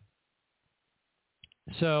 1979.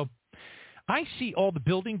 So I see all the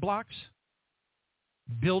building blocks,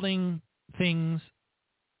 building things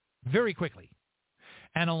very quickly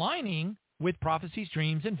and aligning with prophecies,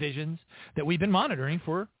 dreams, and visions that we've been monitoring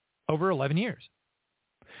for over 11 years.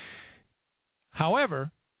 However,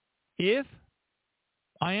 if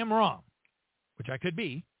I am wrong, which I could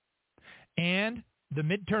be, and the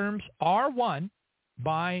midterms are won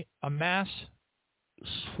by a mass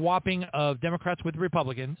swapping of Democrats with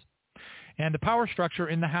Republicans, and the power structure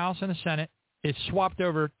in the House and the Senate is swapped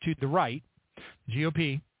over to the right,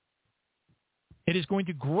 GOP, it is going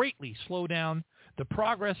to greatly slow down the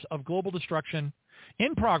progress of global destruction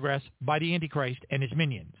in progress by the Antichrist and his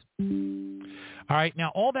minions. All right,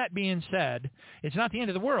 now all that being said, it's not the end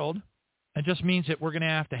of the world. It just means that we're going to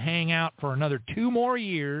have to hang out for another 2 more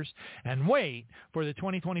years and wait for the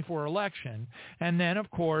 2024 election. And then, of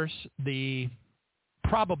course, the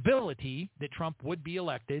probability that Trump would be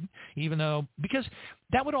elected, even though, because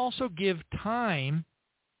that would also give time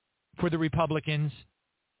for the Republicans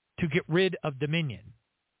to get rid of Dominion,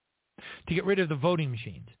 to get rid of the voting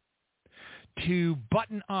machines, to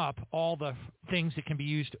button up all the things that can be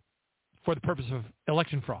used for the purpose of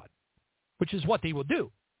election fraud, which is what they will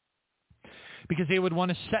do, because they would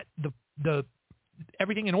want to set the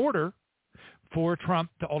everything in order for Trump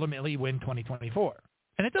to ultimately win 2024.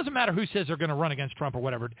 And it doesn't matter who says they're going to run against Trump or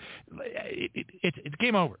whatever. It's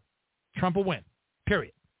game over. Trump will win,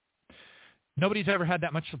 period. Nobody's ever had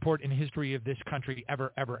that much support in the history of this country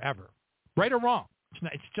ever, ever, ever. Right or wrong.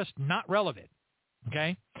 It's just not relevant.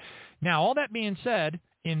 Okay? Now, all that being said,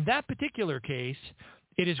 in that particular case,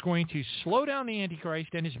 it is going to slow down the Antichrist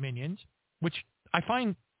and his minions, which I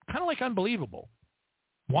find kind of like unbelievable.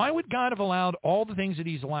 Why would God have allowed all the things that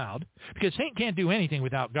he's allowed? Because Satan can't do anything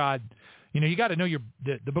without God. You know, you got to know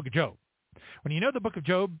the book of Job. When you know the book of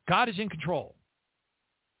Job, God is in control.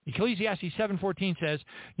 Ecclesiastes 7:14 says,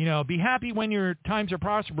 you know, be happy when your times are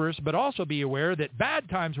prosperous, but also be aware that bad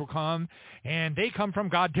times will come, and they come from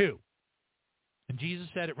God too. And Jesus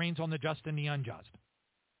said it rains on the just and the unjust.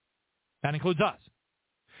 That includes us.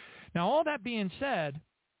 Now, all that being said,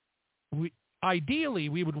 ideally,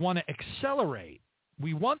 we would want to accelerate.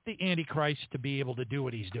 We want the Antichrist to be able to do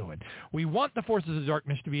what he's doing. We want the forces of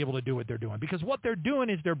darkness to be able to do what they're doing, because what they're doing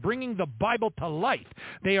is they're bringing the Bible to life.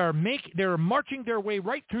 They're marching their way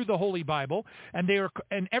right through the Holy Bible, and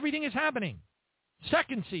everything is happening.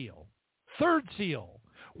 Second seal, third seal,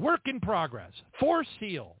 work in progress, fourth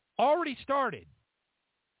seal, already started.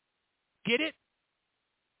 Get it?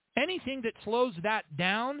 Anything that slows that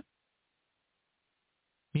down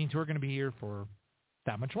means we're going to be here for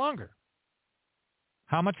that much longer.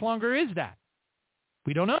 How much longer is that?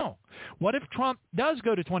 We don't know. What if Trump does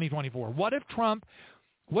go to 2024? What if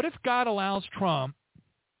God allows Trump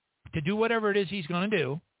to do whatever it is he's going to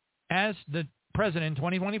do as the president in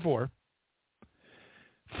 2024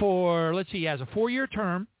 for, let's see, as a 4-year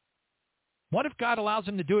term? What if God allows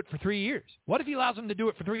him to do it for 3 years? What if he allows him to do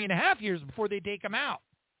it for 3.5 years before they take him out?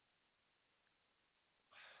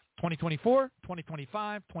 2024,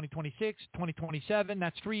 2025, 2026, 2027,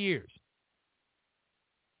 that's 3 years.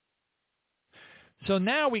 So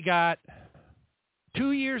now we got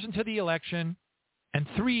 2 years into the election and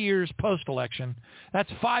 3 years post-election.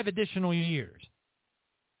 That's 5 additional years.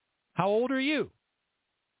 How old are you?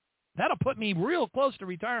 That'll put me real close to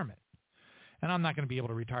retirement. And I'm not going to be able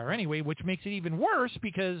to retire anyway, which makes it even worse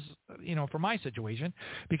because, you know, for my situation,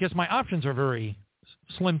 because my options are very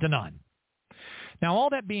slim to none. Now,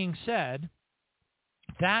 all that being said,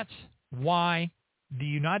 that's why the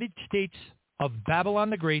United States of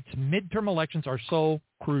Babylon the Great's midterm elections are so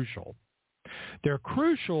crucial. They're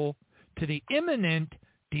crucial to the imminent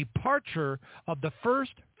departure of the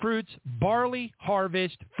first fruits barley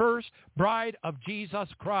harvest, first bride of Jesus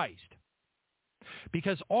Christ.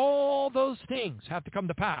 Because all those things have to come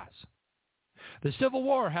to pass. The Civil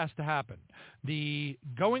War has to happen. The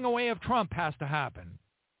going away of Trump has to happen.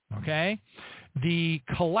 Okay? The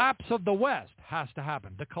collapse of the West has to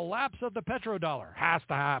happen. The collapse of the petrodollar has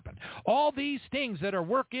to happen. All these things that are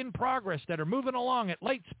work in progress, that are moving along at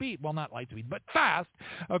light speed, well, not light speed, but fast,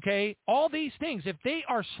 okay, all these things, if they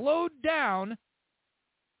are slowed down,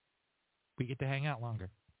 we get to hang out longer.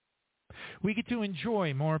 We get to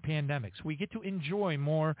enjoy more pandemics. We get to enjoy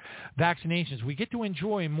more vaccinations. We get to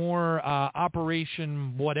enjoy more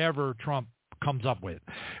Operation whatever Trump comes up with.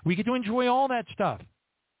 We get to enjoy all that stuff.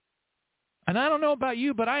 And I don't know about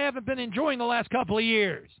you, but I haven't been enjoying the last couple of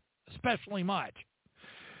years, especially much.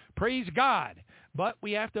 Praise God. But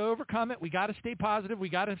we have to overcome it. We got to stay positive. We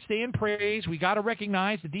got to stay in praise. We got to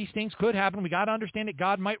recognize that these things could happen. We got to understand that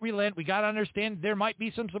God might relent. We got to understand there might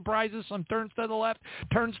be some surprises, some turns to the left,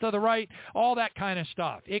 turns to the right, all that kind of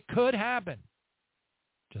stuff. It could happen,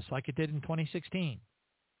 just like it did in 2016.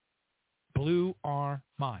 Blew our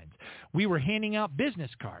minds. We were handing out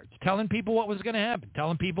business cards, telling people what was going to happen,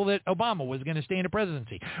 telling people that Obama was going to stay in the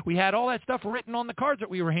presidency. We had all that stuff written on the cards that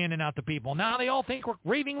we were handing out to people. Now they all think we're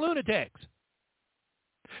raving lunatics.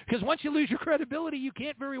 Because once you lose your credibility, you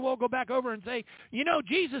can't very well go back over and say, you know,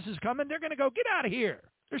 Jesus is coming. They're going to go, get out of here.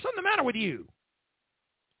 There's something the matter with you.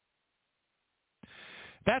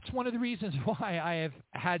 That's one of the reasons why I have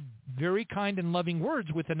had very kind and loving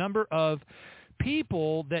words with a number of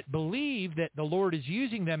people that believe that the Lord is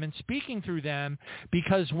using them and speaking through them,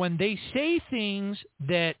 because when they say things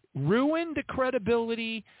that ruin the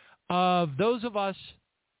credibility of those of us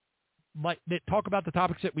like that talk about the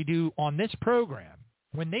topics that we do on this program,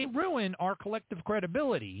 when they ruin our collective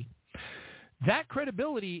credibility, that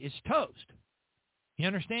credibility is toast. You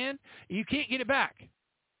understand? You can't get it back.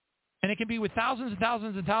 And it can be with thousands and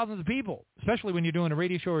thousands and thousands of people, especially when you're doing a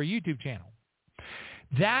radio show or a YouTube channel.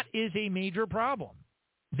 That is a major problem.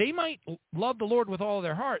 They might love the Lord with all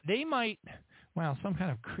their heart. They might, wow, some kind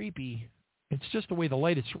of creepy, it's just the way the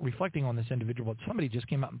light is reflecting on this individual. But somebody just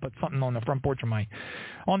came out and put something on the front porch of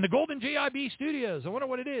on the Golden JIB Studios. I wonder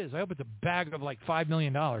what it is. I hope it's a bag of like $5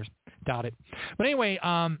 million. Doubt it. But anyway,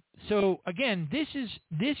 so again, this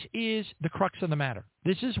is the crux of the matter.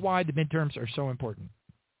 This is why the midterms are so important.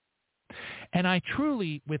 And I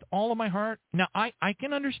truly, with all of my heart, now I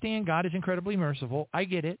can understand God is incredibly merciful. I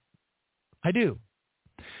get it. I do.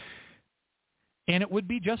 And it would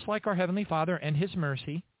be just like our Heavenly Father and His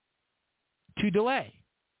mercy to delay,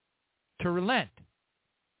 to relent,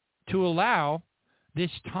 to allow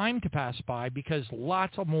this time to pass by because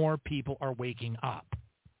lots of more people are waking up.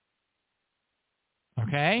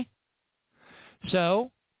 Okay?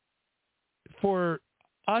 So, for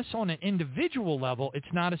us on an individual level, it's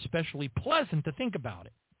not especially pleasant to think about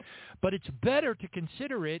it. But it's better to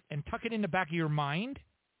consider it and tuck it in the back of your mind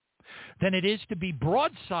than it is to be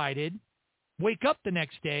broadsided, wake up the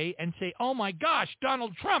next day and say, oh my gosh,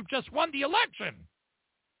 Donald Trump just won the election.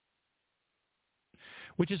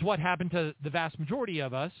 Which is what happened to the vast majority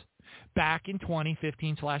of us back in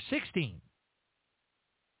 2015/16.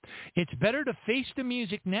 It's better to face the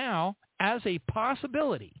music now as a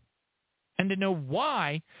possibility and to know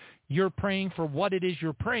why you're praying for what it is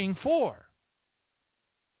you're praying for,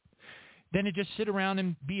 than to just sit around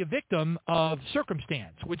and be a victim of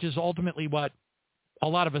circumstance, which is ultimately what a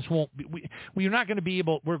lot of us won't be. We're not going to be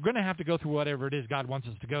able, we're going to have to go through whatever it is God wants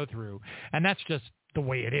us to go through, and that's just the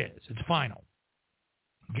way it is. It's final.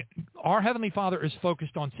 Our Heavenly Father is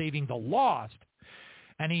focused on saving the lost,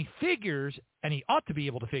 and He figures, and He ought to be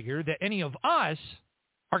able to figure, that any of us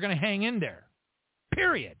are going to hang in there,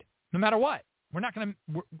 period. No matter what. We're not going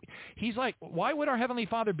to, He's like, why would our Heavenly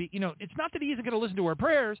Father be, it's not that He isn't going to listen to our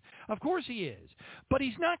prayers. Of course He is. But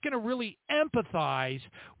He's not going to really empathize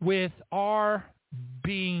with our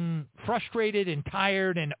being frustrated and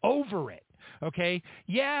tired and over it. Okay?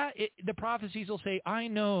 Yeah, the prophecies will say, I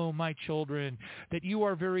know, my children, that you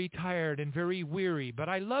are very tired and very weary, but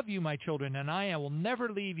I love you, my children, and I will never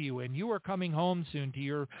leave you, and you are coming home soon to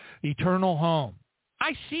your eternal home.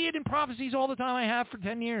 I see it in prophecies all the time. I have for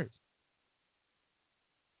 10 years.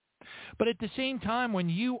 But at the same time, when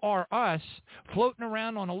you are us floating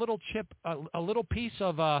around on a little chip, a little piece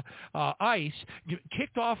of ice,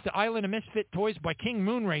 kicked off the island of misfit toys by King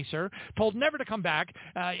Moonracer, told never to come back,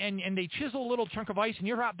 and they chisel a little chunk of ice, and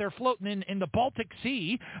you're out there floating in the Baltic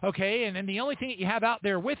Sea, okay, and the only thing that you have out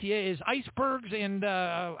there with you is icebergs and,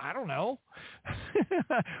 I don't know,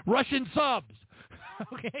 Russian subs,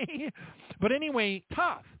 okay? But anyway,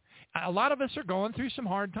 tough. A lot of us are going through some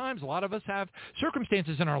hard times. A lot of us have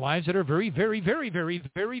circumstances in our lives that are very, very, very, very,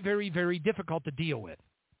 very, very, very difficult to deal with.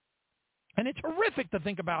 And it's horrific to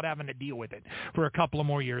think about having to deal with it for a couple of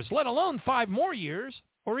more years, let alone 5 more years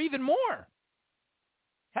or even more.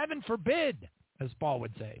 Heaven forbid, as Paul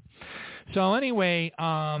would say. So anyway,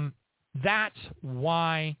 that's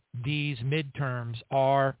why these midterms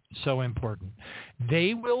are so important.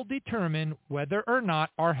 They will determine whether or not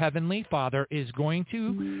our Heavenly Father is going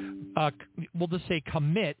to, we'll just say,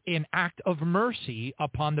 commit an act of mercy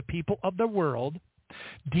upon the people of the world,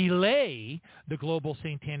 delay the global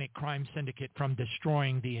satanic crime syndicate from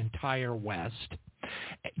destroying the entire West,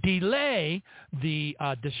 delay the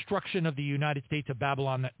destruction of the United States of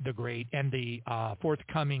Babylon the Great and the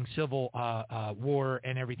forthcoming civil war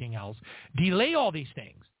and everything else. Delay all these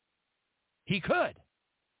things. He could,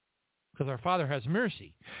 because our Father has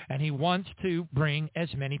mercy, and He wants to bring as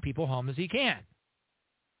many people home as He can.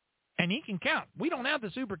 And He can count. We don't have the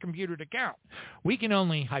supercomputer to count. We can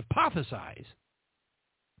only hypothesize.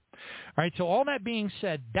 All right, so all that being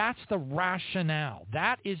said, that's the rationale.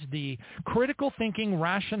 That is the critical thinking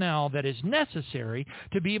rationale that is necessary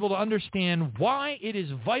to be able to understand why it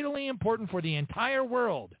is vitally important for the entire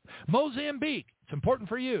world. Mozambique, it's important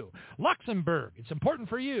for you. Luxembourg, it's important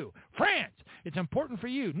for you. France, it's important for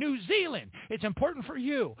you. New Zealand, it's important for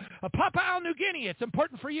you. Papua New Guinea, it's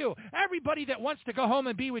important for you. Everybody that wants to go home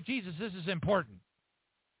and be with Jesus, this is important.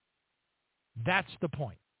 That's the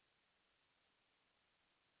point.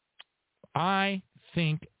 I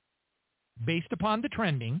think, based upon the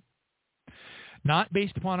trending, not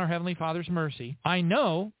based upon our Heavenly Father's mercy, I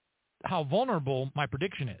know how vulnerable my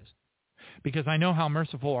prediction is because I know how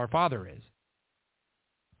merciful our Father is.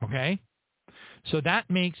 Okay? So that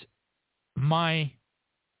makes my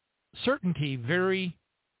certainty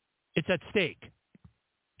it's at stake.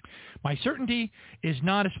 My certainty is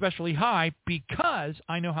not especially high because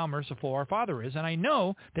I know how merciful our Father is, and I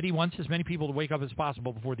know that He wants as many people to wake up as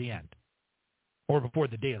possible before the end. Or before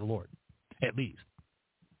the day of the Lord, at least.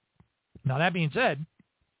 Now, that being said,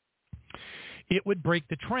 it would break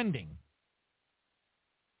the trending.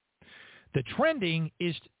 The trending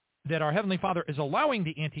is that our Heavenly Father is allowing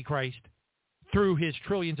the Antichrist through his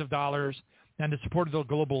trillions of dollars and the support of the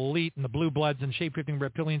global elite and the blue bloods and shape-shifting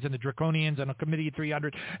reptilians and the draconians and a Committee of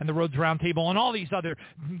 300 and the Rhodes Roundtable and all these other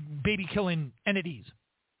baby-killing entities.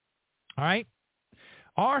 All right?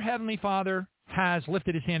 Our Heavenly Father has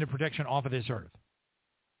lifted his hand of protection off of this earth.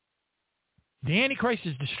 The Antichrist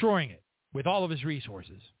is destroying it with all of his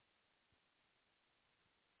resources.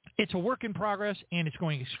 It's a work in progress, and it's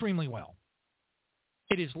going extremely well.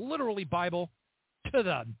 It is literally Bible to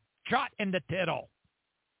the jot and the tittle.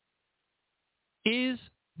 Is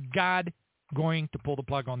God going to pull the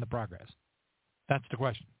plug on the progress? That's the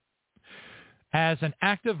question. As an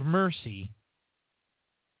act of mercy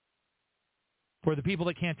for the people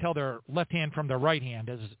that can't tell their left hand from their right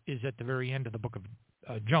hand, as is at the very end of the book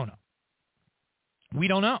of Jonah. We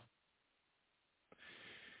don't know.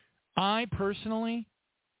 I personally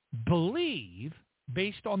believe,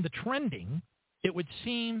 based on the trending, it would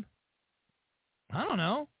seem, I don't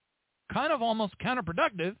know, kind of almost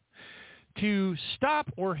counterproductive to stop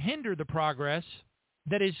or hinder the progress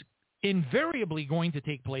that is invariably going to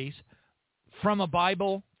take place from a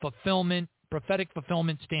Bible fulfillment, prophetic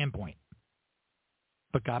fulfillment standpoint.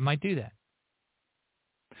 But God might do that.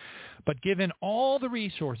 But given all the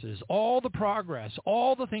resources, all the progress,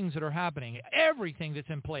 all the things that are happening, everything that's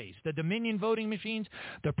in place, the Dominion voting machines,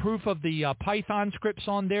 the proof of the Python scripts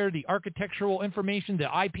on there, the architectural information, the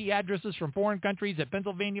IP addresses from foreign countries that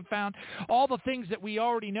Pennsylvania found, all the things that we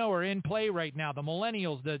already know are in play right now, the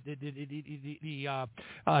millennials, the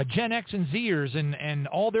Gen X and Zers, and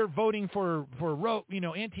all their voting for Roe,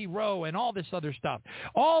 anti-Roe and all this other stuff.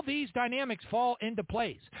 All these dynamics fall into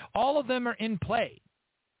place. All of them are in play.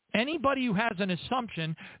 Anybody who has an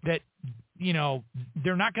assumption that,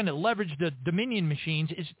 they're not going to leverage the Dominion machines,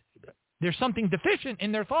 there's something deficient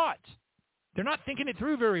in their thoughts. They're not thinking it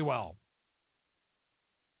through very well.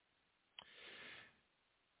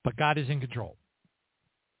 But God is in control.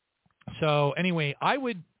 So anyway, I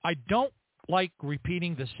don't like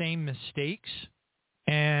repeating the same mistakes,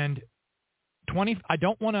 and I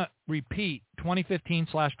don't want to repeat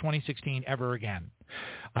 2015/2016 ever again.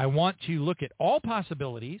 I want to look at all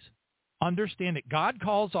possibilities, understand that God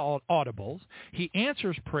calls all audibles. He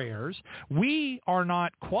answers prayers. We are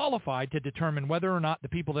not qualified to determine whether or not the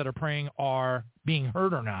people that are praying are being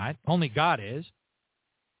heard or not. Only God is.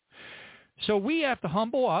 So we have to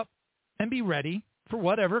humble up and be ready for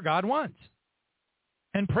whatever God wants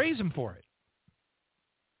and praise Him for it.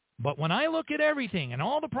 But when I look at everything and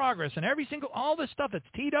all the progress and all the stuff that's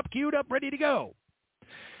teed up, queued up, ready to go,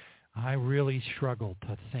 I really struggle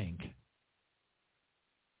to think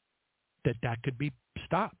that could be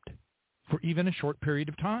stopped for even a short period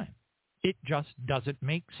of time. It just doesn't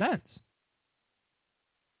make sense.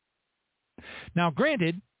 Now,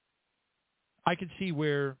 granted, I could see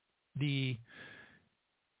where the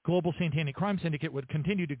global satanic crime syndicate would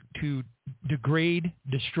continue to degrade,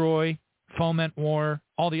 destroy, foment war,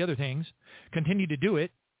 all the other things, continue to do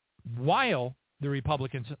it while the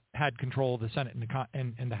Republicans had control of the Senate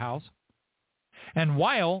and the House, and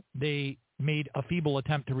while they made a feeble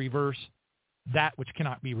attempt to reverse that which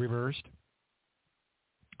cannot be reversed.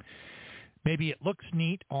 Maybe it looks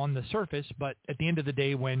neat on the surface, but at the end of the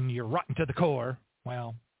day, when you're rotten to the core,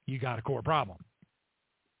 well, you got a core problem.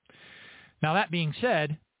 Now, that being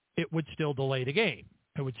said, it would still delay the game.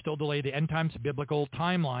 It would still delay the end times biblical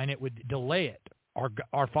timeline. It would delay it,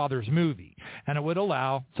 our Father's movie. And it would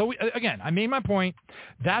allow... So, again, I made my point.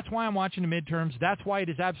 That's why I'm watching the midterms. That's why it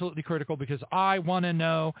is absolutely critical, because I want to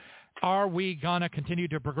know Are we going to continue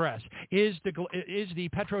to progress? Is the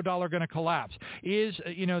petrodollar going to collapse? Is,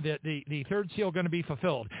 the third seal going to be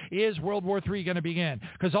fulfilled? Is World War III going to begin?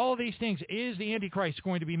 Because all of these things, is the Antichrist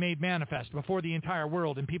going to be made manifest before the entire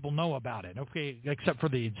world and people know about it? Okay, except for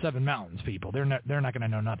the Seven Mountains people. They're not going to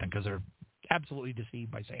know nothing because they're absolutely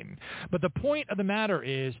deceived by Satan. But the point of the matter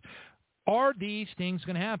is, are these things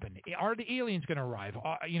going to happen? Are the aliens going to arrive?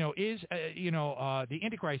 Is the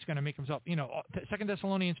Antichrist going to make himself? 2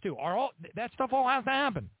 Thessalonians 2. Are all that stuff all has to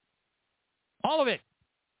happen? All of it.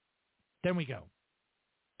 Then we go.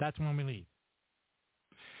 That's when we leave.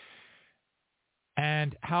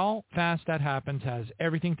 And how fast that happens has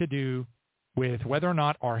everything to do with whether or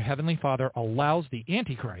not our Heavenly Father allows the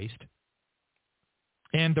Antichrist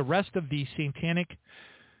and the rest of the satanic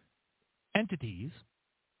entities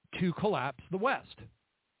to collapse the West,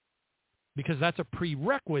 because that's a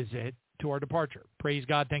prerequisite to our departure. Praise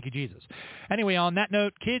God. Thank you, Jesus. Anyway, on that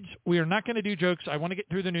note, kids, we are not going to do jokes. I want to get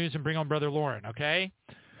through the news and bring on Brother Loren, okay?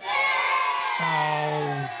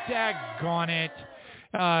 Oh, daggone it.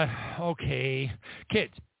 Okay.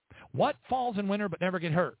 Kids, what falls in winter but never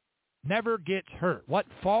get hurt? Never gets hurt. What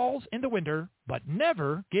falls in the winter but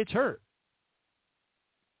never gets hurt?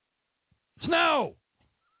 Snow!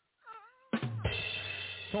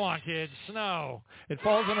 Come on, kids. Snow. It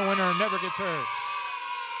falls in the winter and never gets hurt.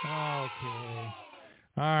 Okay.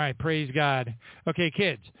 All right. Praise God. Okay,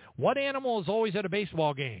 kids. What animal is always at a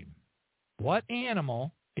baseball game? What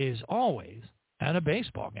animal is always at a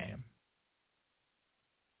baseball game?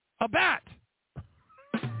 A bat.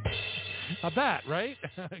 A bat, right?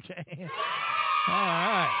 Okay. All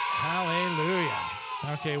right. Hallelujah.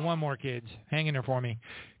 Okay, one more, kids. Hang in there for me.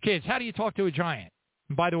 Kids, how do you talk to a giant?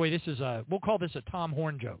 By the way, this is we'll call this a Tom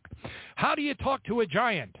Horn joke. How do you talk to a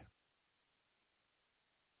giant?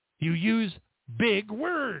 You use big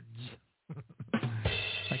words.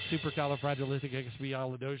 Like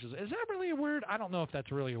supercalifragilisticexpialidocious. Is that really a word? I don't know if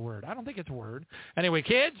that's really a word. I don't think it's a word. Anyway,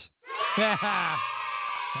 kids. All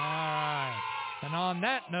right. And on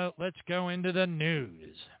that note, let's go into the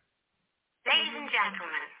news. Ladies and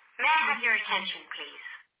gentlemen, may I have your attention, please?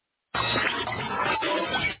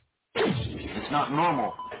 It's not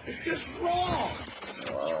normal. It's just wrong.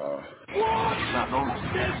 Wrong. It's not normal.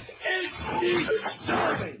 This is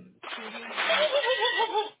disturbing.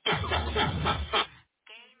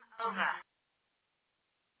 Game over.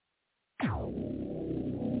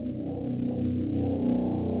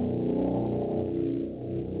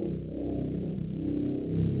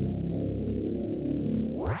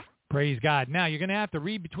 Praise God. Now, you're going to have to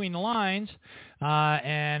read between the lines,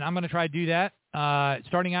 and I'm going to try to do that,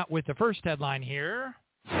 starting out with the first headline here.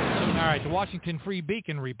 All right, the Washington Free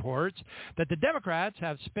Beacon reports that the Democrats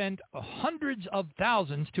have spent hundreds of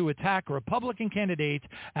thousands to attack Republican candidates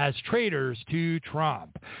as traitors to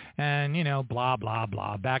Trump. And, blah, blah,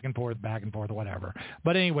 blah, back and forth, whatever.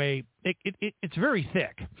 But anyway, it's very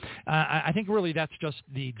thick. I think really that's just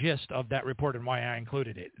the gist of that report and why I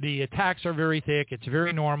included it. The attacks are very thick. It's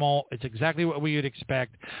very normal. It's exactly what we would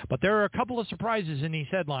expect. But there are a couple of surprises in these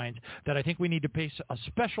headlines that I think we need to pay a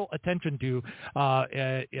special attention to,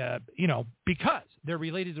 because they're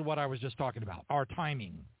related to what I was just talking about, our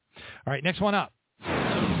timing. All right, next one up.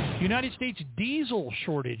 United States diesel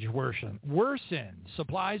shortage worsens.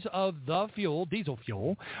 Supplies of the fuel, diesel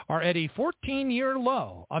fuel, are at a 14-year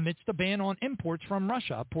low amidst a ban on imports from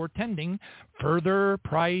Russia, portending further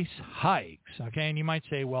price hikes. Okay, and you might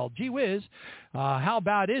say, well, gee whiz, how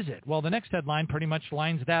bad is it? Well, the next headline pretty much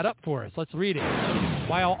lines that up for us. Let's read it.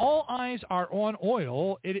 While all eyes are on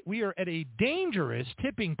oil, we are at a dangerous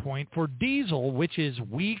tipping point for diesel, which is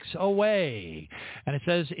weeks away. And it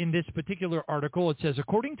says in this particular article, it says,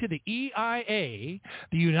 according to the EIA,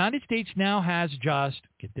 the United States now has just,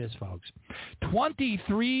 get this, folks,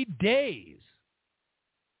 23 days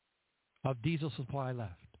of diesel supply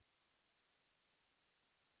left.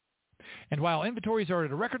 And while inventories are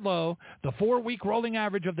at a record low, the 4-week rolling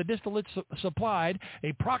average of the distillate supplied,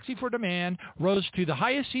 a proxy for demand, rose to the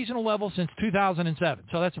highest seasonal level since 2007.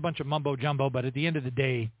 So that's a bunch of mumbo-jumbo, but at the end of the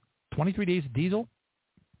day, 23 days of diesel,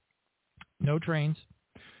 no trains,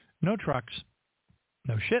 no trucks,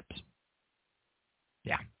 no ships.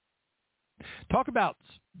 Yeah. Talk about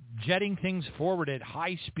jetting things forward at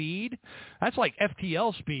high speed. That's like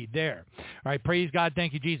FTL speed there. All right, praise God,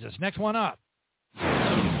 thank you, Jesus. Next one up.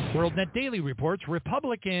 WorldNet Daily reports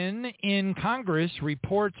Republican in Congress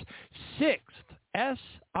reports sixth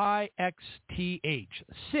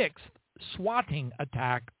swatting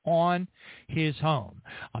attack on his home.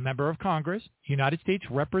 A member of Congress, United States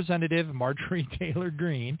Representative Marjorie Taylor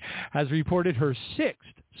Greene, has reported her sixth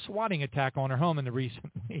swatting attack on her home in the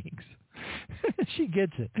recent weeks. She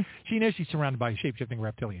gets it. She knows she's surrounded by a shape-shifting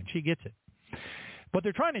reptilian. She gets it. What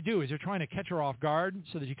they're trying to do is they're trying to catch her off guard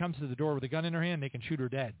so that she comes to the door with a gun in her hand, they can shoot her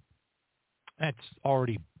dead. That's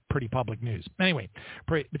already pretty public news. Anyway,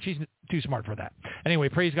 but she's too smart for that. Anyway,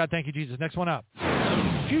 praise God. Thank you, Jesus. Next one up.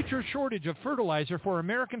 Future shortage of fertilizer for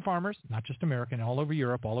American farmers, not just American, all over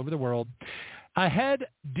Europe, all over the world, ahead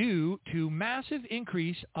due to massive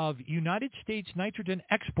increase of United States nitrogen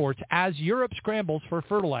exports as Europe scrambles for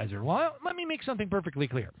fertilizer. Well, let me make something perfectly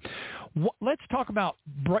clear. Let's talk about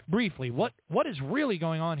briefly what is really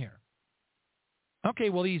going on here.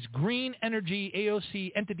 Okay, well, these green energy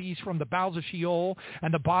AOC entities from the bowels of Sheol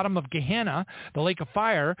and the bottom of Gehenna, the lake of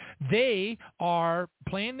fire, they are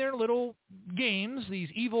playing their little games, these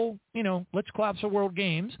evil, let's collapse the world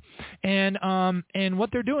games. And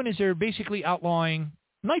what they're doing is they're basically outlawing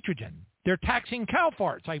nitrogen. They're taxing cow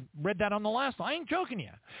farts. I read that on the last one. I ain't joking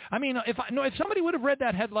you. I mean, if somebody would have read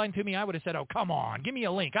that headline to me, I would have said, oh, come on, give me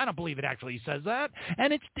a link. I don't believe it actually says that.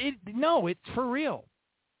 And it's for real.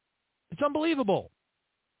 It's unbelievable.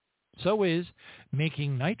 So is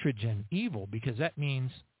making nitrogen evil, because that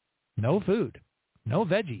means no food, no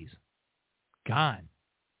veggies, gone.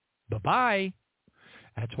 Bye-bye.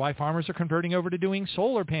 That's why farmers are converting over to doing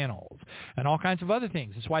solar panels and all kinds of other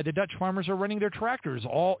things. That's why the Dutch farmers are running their tractors.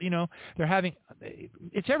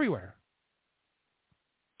 It's everywhere.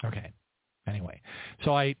 Okay. Anyway,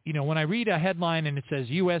 so when I read a headline and it says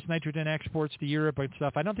U.S. nitrogen exports to Europe and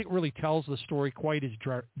stuff, I don't think it really tells the story quite as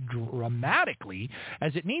dramatically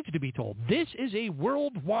as it needs to be told. This is a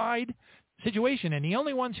worldwide situation, and the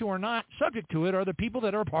only ones who are not subject to it are the people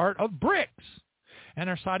that are part of BRICS and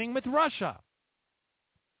are siding with Russia.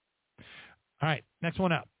 All right, next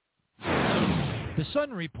one up. The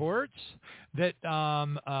Sun reports that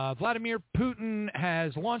Vladimir Putin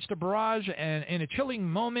has launched a barrage, and in a chilling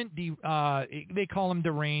moment, they call him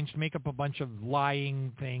deranged, make up a bunch of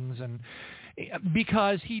lying things, and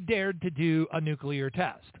because he dared to do a nuclear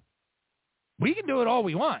test. We can do it all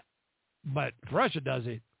we want, but if Russia does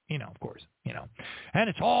it, of course, and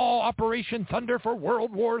it's all Operation Thunder for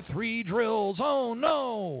World War III drills. Oh,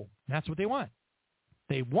 no. That's what they want.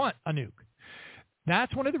 They want a nuke.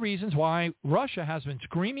 That's one of the reasons why Russia has been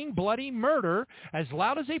screaming bloody murder as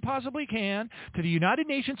loud as they possibly can to the United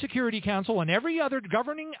Nations Security Council and every other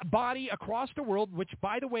governing body across the world, which,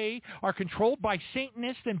 by the way, are controlled by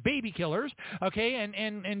Satanists and baby killers, okay?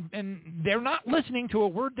 And they're not listening to a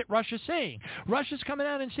word that Russia's saying. Russia's coming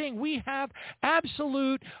out and saying we have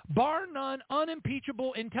absolute, bar none,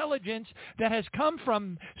 unimpeachable intelligence that has come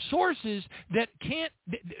from sources that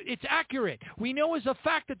it's accurate. We know as a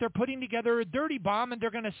fact that they're putting together a dirty bomb, and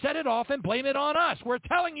they're going to set it off and blame it on us. We're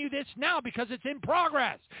telling you this now because it's in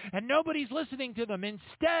progress, and nobody's listening to them.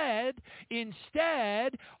 Instead,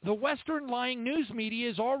 the Western lying news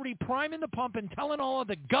media is already priming the pump and telling all of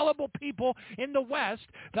the gullible people in the West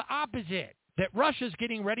the opposite, that Russia's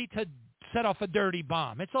getting ready to set off a dirty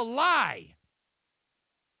bomb. It's a lie.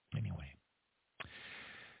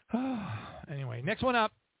 Anyway, next one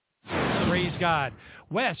up. Praise God.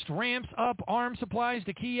 West ramps up arms supplies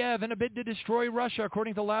to Kiev in a bid to destroy Russia,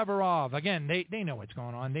 according to Lavrov. Again, they know what's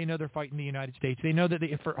going on. They know they're fighting the United States. They know that the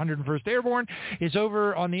 101st Airborne is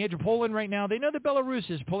over on the edge of Poland right now. They know that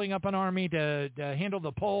Belarus is pulling up an army to handle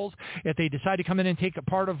the Poles if they decide to come in and take a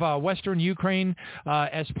part of Western Ukraine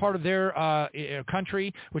as part of their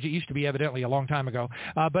country, which it used to be evidently a long time ago.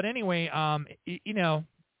 But anyway,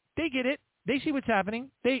 they get it. They see what's happening.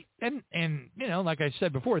 And like I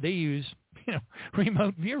said before, they use,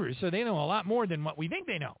 remote viewers, so they know a lot more than what we think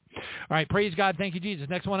they know. All right, praise God. Thank you, Jesus.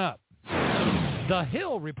 Next one up. The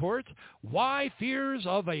Hill reports why fears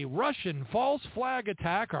of a Russian false flag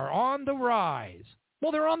attack are on the rise.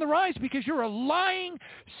 Well, they're on the rise because you're a lying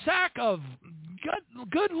sack of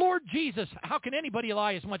good Lord Jesus. How can anybody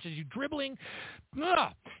lie as much as you dribbling?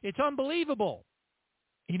 Ugh, it's unbelievable.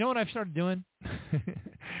 You know what I've started doing?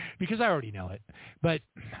 Because I already know it. But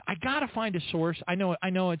I got to find a source. I know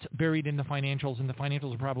it's buried in the financials, and the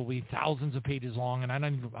financials are probably thousands of pages long,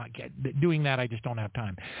 and doing that, I just don't have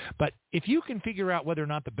time. But if you can figure out whether or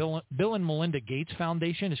not the Bill and Melinda Gates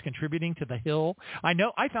Foundation is contributing to the Hill,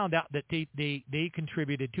 I found out that they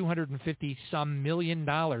contributed $250-some million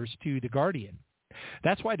to The Guardian.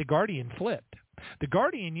 That's why The Guardian flipped. The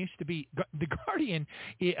Guardian used to be – The Guardian,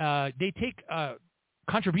 they take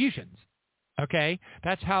contributions. Okay,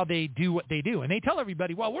 that's how they do what they do. And they tell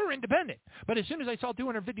everybody, well, we're independent. But as soon as I saw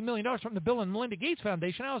 $250 million from the Bill and Melinda Gates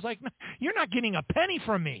Foundation, I was like, you're not getting a penny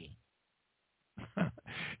from me.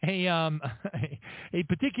 A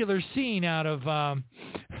particular scene out of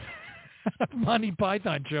Monty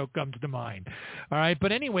Python joke comes to mind. All right,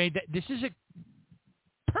 but anyway, this is a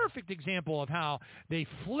perfect example of how they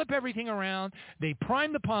flip everything around. They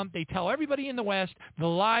prime the pump. They tell everybody in the West the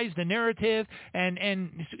lies, the narrative, and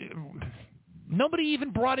nobody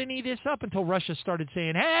even brought any of this up until Russia started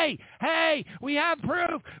saying, hey, we have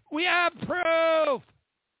proof. We have proof.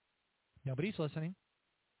 Nobody's listening.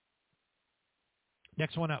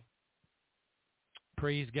 Next one up.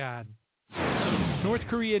 Praise God. North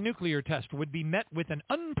Korea nuclear test would be met with an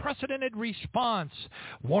unprecedented response,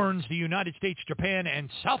 warns the United States, Japan, and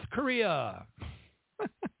South Korea.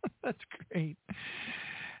 That's great.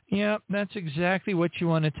 Yeah, that's exactly what you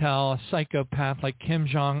want to tell a psychopath like Kim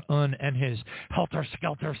Jong-un and his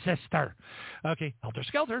helter-skelter sister. Okay,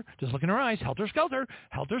 helter-skelter, just look in her eyes, helter-skelter,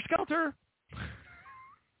 helter-skelter.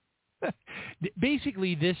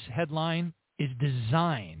 Basically, this headline is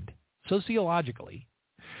designed sociologically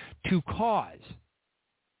to cause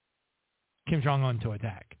Kim Jong-un to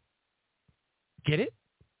attack. Get it?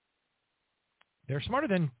 They're smarter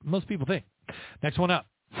than most people think. Next one up.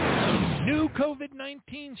 New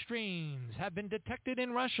COVID-19 strains have been detected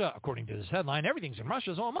in Russia. According to this headline, everything's in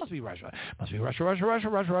Russia, so it must be Russia. Must be Russia, Russia, Russia,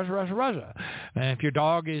 Russia, Russia, Russia, Russia. And if your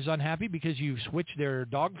dog is unhappy because you switched their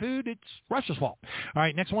dog food, it's Russia's fault. All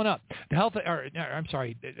right, next one up. I'm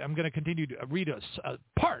going to continue to read a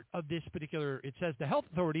part of this particular. It says the health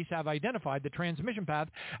authorities have identified the transmission path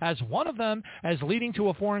as one of them as leading to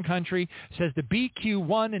a foreign country. It says the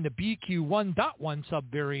BQ1 and the BQ1.1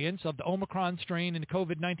 subvariants of the Omicron strain in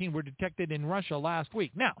COVID-19 were detected in Russia last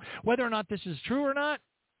week. Now, whether or not this is true or not,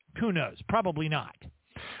 who knows? Probably not.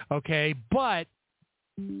 Okay, but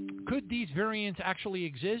could these variants actually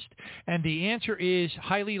exist? And the answer is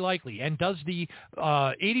highly likely. And does the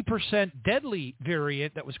 80% deadly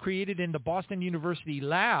variant that was created in the Boston University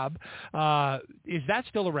lab, is that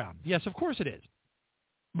still around? Yes, of course it is.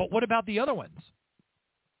 But what about the other ones?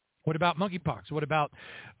 What about monkeypox? What about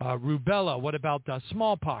rubella? What about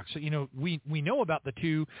smallpox? You know, we know about the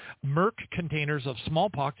 2 Merck containers of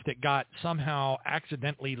smallpox that got somehow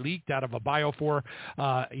accidentally leaked out of a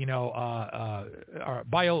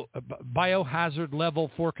biohazard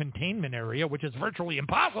level 4 containment area, which is virtually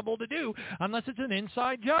impossible to do unless it's an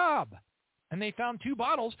inside job. And they found 2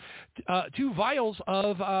 vials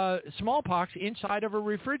of smallpox inside of a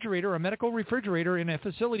refrigerator, a medical refrigerator in a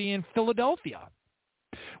facility in Philadelphia,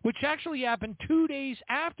 which actually happened 2 days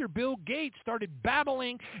after Bill Gates started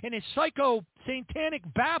babbling in his psycho-satanic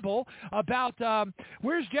babble about,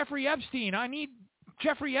 where's Jeffrey Epstein? I need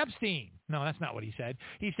Jeffrey Epstein. No, that's not what he said.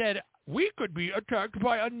 He said, we could be attacked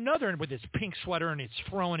by another, with his pink sweater and it's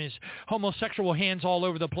throwing his homosexual hands all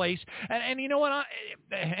over the place. And you know what?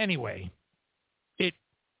 Anyway, it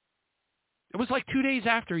was like 2 days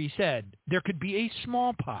after he said there could be a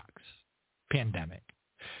smallpox pandemic.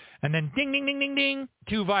 And then ding, ding, ding, ding, ding,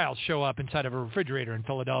 2 vials show up inside of a refrigerator in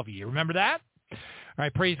Philadelphia. You remember that? All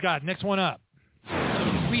right, praise God. Next one up.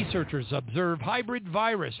 Researchers observe hybrid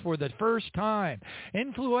virus for the first time.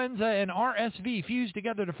 Influenza and RSV fused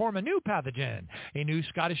together to form a new pathogen. A new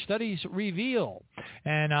Scottish studies reveal.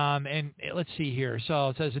 And let's see here. So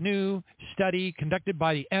it says a new study conducted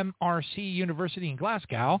by the MRC University in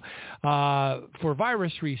Glasgow for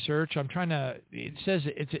virus research. It says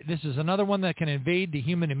this is another one that can invade the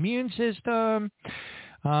human immune system.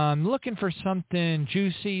 Looking for something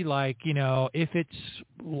juicy, like, if it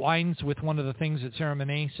lines with one of the things that Sarah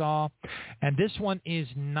Monet saw. And this one is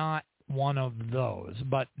not one of those,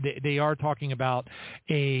 but they are talking about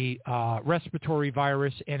a respiratory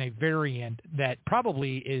virus and a variant that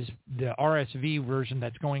probably is the RSV version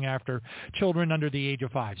that's going after children under the age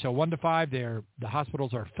of 5. So 1 to 5, the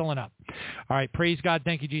hospitals are filling up. All right, praise God.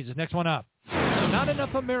 Thank you, Jesus. Next one up. Not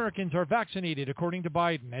enough Americans are vaccinated, according to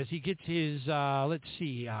Biden, as he gets his,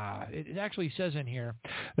 it actually says in here,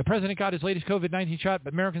 the president got his latest COVID-19 shot,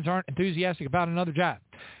 but Americans aren't enthusiastic about another jab.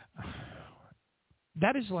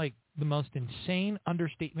 That is like the most insane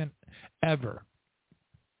understatement ever.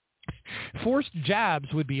 Forced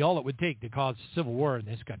jabs would be all it would take to cause civil war in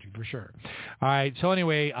this country, for sure. All right, so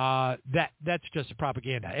anyway, that's just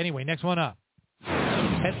propaganda. Anyway, next one up.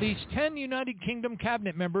 At least 10 United Kingdom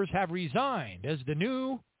cabinet members have resigned as the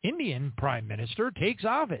new Indian Prime Minister takes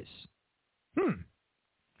office.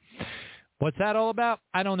 What's that all about?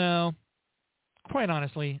 I don't know. Quite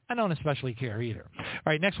honestly, I don't especially care either. All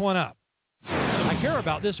right, next one up. I care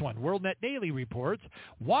about this one. WorldNet Daily reports,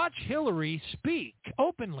 watch Hillary speak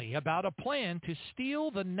openly about a plan to steal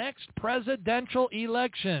the next presidential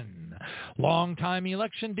election. Longtime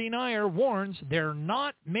election denier warns they're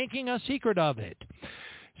not making a secret of it.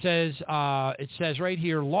 It says right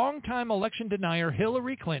here, longtime election denier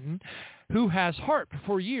Hillary Clinton who has harped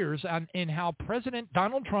for years in how President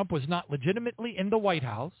Donald Trump was not legitimately in the White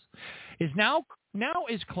House, is now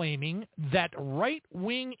is claiming that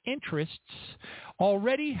right-wing interests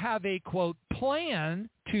already have a, quote, plan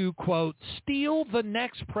to, quote, steal the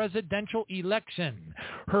next presidential election.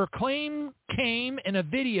 Her claim came in a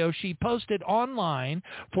video she posted online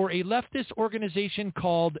for a leftist organization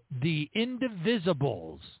called The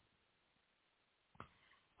Indivisibles.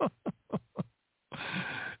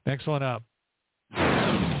 Next one up.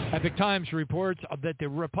 Epoch Times reports that the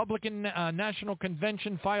Republican National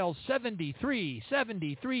Convention files 73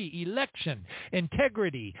 election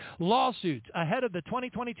integrity lawsuits ahead of the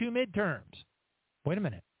 2022 midterms. Wait a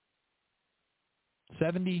minute.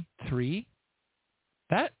 73?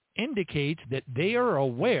 That indicates that they are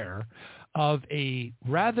aware of a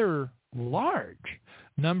rather large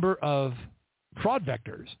number of fraud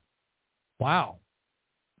vectors. Wow.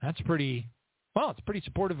 That's pretty... Well, it's pretty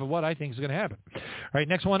supportive of what I think is going to happen. All right,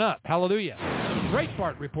 next one up. Hallelujah.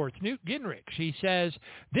 Breitbart reports Newt Gingrich. He says,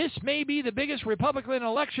 this may be the biggest Republican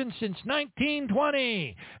election since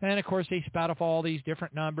 1920. And, of course, they spout off all these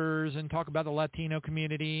different numbers and talk about the Latino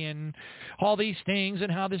community and all these things and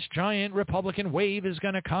how this giant Republican wave is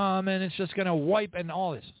going to come and it's just going to wipe and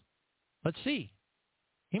all this. Let's see.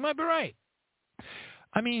 He might be right.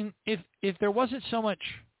 I mean, if there wasn't so much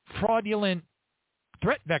fraudulent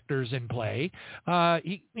threat vectors in play, of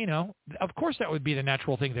course that would be the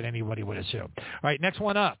natural thing that anybody would assume. All right, next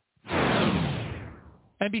one up.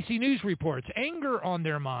 NBC News reports anger on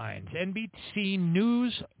their minds. NBC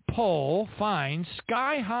News poll finds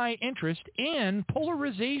sky-high interest and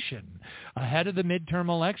polarization ahead of the midterm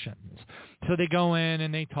elections. So they go in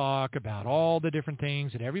and they talk about all the different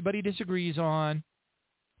things that everybody disagrees on.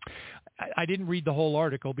 I didn't read the whole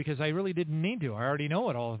article because I really didn't need to. I already know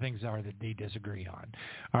what all the things are that they disagree on.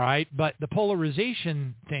 All right. But the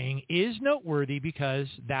polarization thing is noteworthy because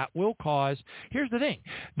that will cause, here's the thing.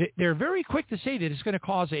 They're very quick to say that it's going to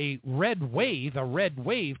cause a red wave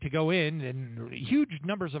to go in and huge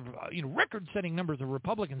numbers of, record-setting numbers of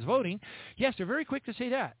Republicans voting. Yes, they're very quick to say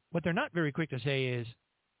that. What they're not very quick to say is,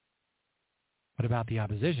 what about the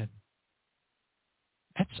opposition?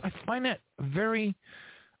 I find that very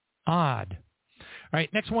odd. All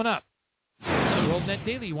right, next one up. WorldNet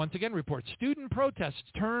Daily once again reports student protests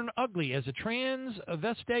turn ugly as a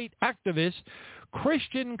transvestite activist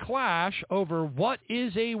Christian clash over what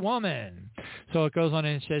is a woman. So it goes on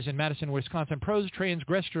and it says in Madison, Wisconsin,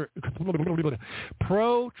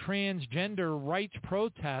 pro-transgender rights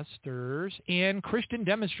protesters and Christian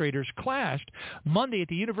demonstrators clashed Monday at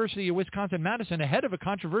the University of Wisconsin-Madison ahead of a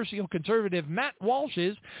controversial conservative Matt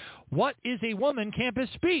Walsh's What is a Woman campus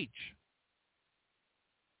speech.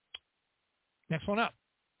 Next one up.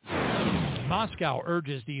 Moscow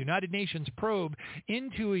urges the United Nations probe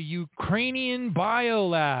into a Ukrainian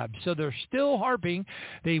biolab. So they're still harping.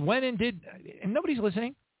 They went and did, and nobody's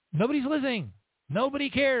listening. Nobody's listening. Nobody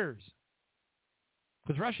cares.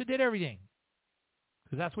 Because Russia did everything.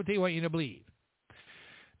 Because that's what they want you to believe.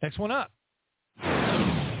 Next one up.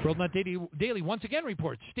 WorldNet Daily once again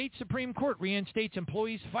reports state Supreme Court reinstates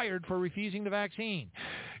employees fired for refusing the vaccine.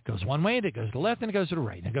 It goes one way, it goes to the left, and it goes to the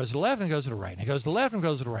right. And it goes to the left, and it goes to the right. And it goes to the left, and it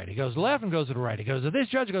goes to the right. It goes to the left, and goes to the right. It goes to this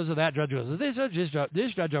judge, goes to that judge, goes to this judge.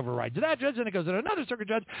 This judge overrides that judge, and it goes to another circuit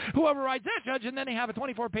judge who overrides that judge, and then they have a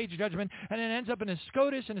 24-page judgment, and it ends up in a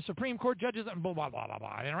SCOTUS and a Supreme Court judges, and blah, blah, blah, blah,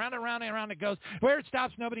 blah. And around and around and around it goes. Where it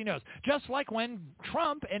stops, nobody knows. Just like when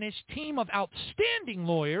Trump and his team of outstanding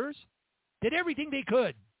lawyers did everything they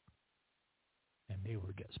could. And they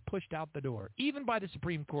were just pushed out the door, even by the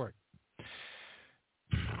Supreme Court.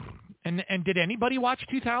 And did anybody watch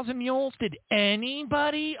 2,000 Mules? Did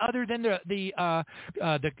anybody other than the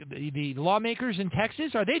lawmakers in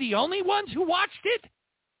Texas? Are they the only ones who watched it?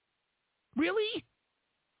 Really?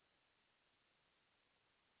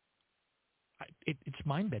 It's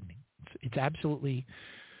mind-bending. It's absolutely...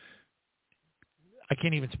 I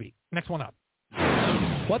can't even speak. Next one up.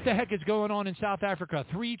 What the heck is going on in South Africa?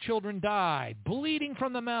 3 children died, bleeding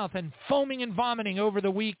from the mouth and foaming and vomiting over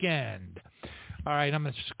the weekend. All right, I'm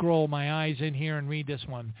going to scroll my eyes in here and read this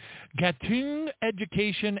one. Gatung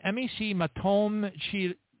Education MEC Matom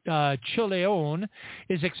Chileon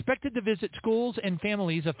is expected to visit schools and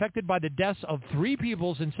families affected by the deaths of 3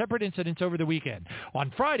 pupils in separate incidents over the weekend. On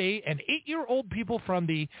Friday, an 8-year-old pupil from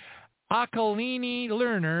the Akalini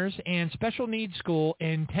Learners and Special Needs School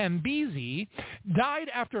in Tembezi died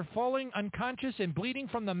after falling unconscious and bleeding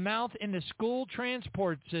from the mouth in the school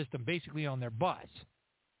transport system, basically on their bus.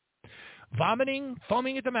 Vomiting,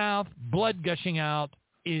 foaming at the mouth, blood gushing out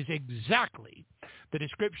is exactly the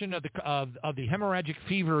description of the hemorrhagic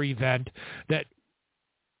fever event that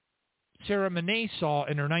Sarah Monet saw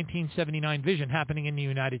in her 1979 vision happening in the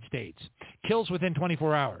United States. Kills within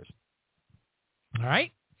 24 hours. All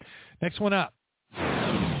right? Next one up.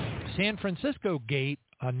 San Francisco Gate,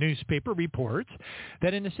 a newspaper, reports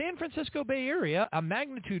that in the San Francisco Bay Area, a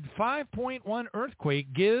magnitude 5.1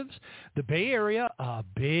 earthquake gives the Bay Area a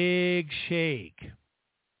big shake.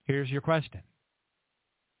 Here's your question.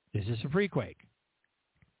 Is this a pre-quake?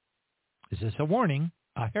 Is this a warning,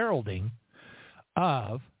 a heralding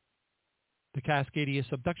of the Cascadia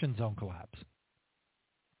subduction zone collapse?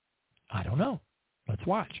 I don't know. Let's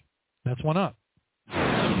watch. That's one up.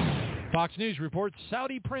 Fox News reports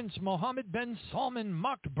Saudi Prince Mohammed bin Salman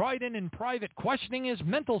mocked Biden in private, questioning his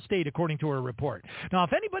mental state, according to her report. Now,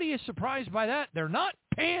 if anybody is surprised by that, they're not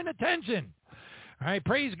paying attention. All right,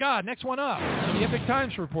 praise God. Next one up. The Epic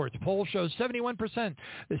Times reports. Poll shows 71%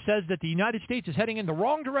 that says that the United States is heading in the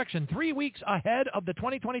wrong direction 3 weeks ahead of the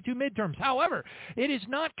 2022 midterms. However, it is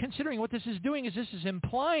not considering what this is doing is this is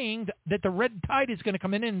implying that the red tide is going to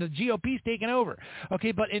come in and the GOP is taking over.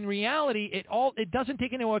 Okay, but in reality, it doesn't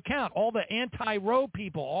take into account all the anti-Roe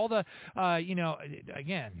people, all the,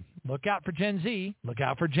 again, look out for Gen Z, look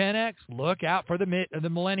out for Gen X, look out for the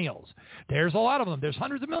millennials. There's a lot of them. There's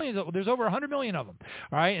hundreds of millions. There's over 100 million of them.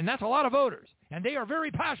 All right, and that's a lot of voters, and they are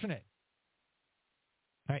very passionate.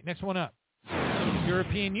 All right, next one up.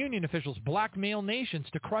 European Union officials blackmail nations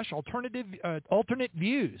to crush alternate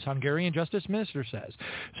views, Hungarian Justice Minister says.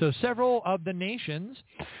 So several of the nations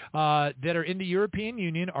that are in the European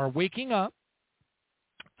Union are waking up,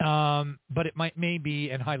 but it may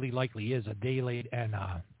be and highly likely is a day late and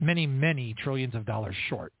many, many trillions of dollars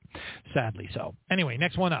short, sadly so. Anyway,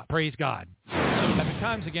 next one up. Praise God. Epic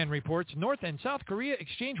Times again reports North and South Korea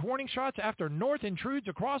exchange warning shots after North intrudes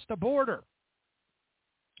across the border.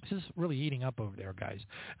 This is really eating up over there, guys,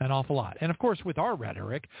 an awful lot. And, of course, with our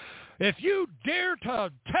rhetoric, if you dare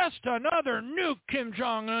to test another nuke, Kim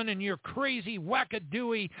Jong-un, and your crazy,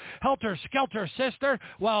 wackadooey, helter-skelter sister,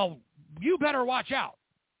 well, you better watch out,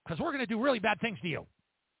 because we're going to do really bad things to you.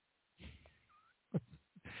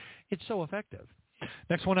 It's so effective.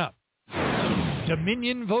 Next one up.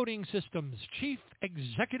 Dominion Voting Systems Chief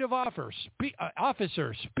Executive Officer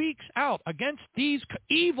speaks out against these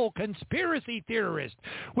evil conspiracy theorists.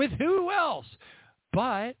 With who else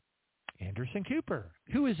but Anderson Cooper,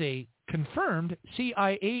 who is a confirmed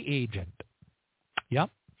CIA agent. Yep.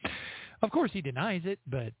 Of course, he denies it,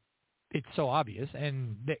 but it's so obvious.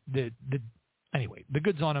 And anyway, the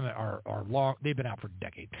goods on him are long. They've been out for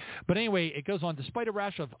decades. But anyway, it goes on. Despite a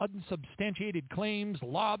rash of unsubstantiated claims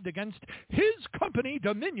lobbed against his company,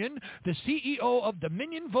 Dominion, the CEO of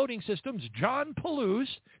Dominion Voting Systems, John Palouse,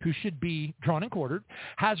 who should be drawn and quartered,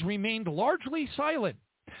 has remained largely silent.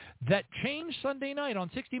 That changed Sunday night on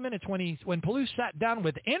 60 Minutes when Palouse sat down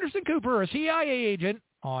with Anderson Cooper, a CIA agent.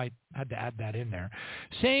 Oh, I had to add that in there.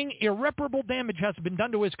 Saying irreparable damage has been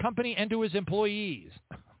done to his company and to his employees.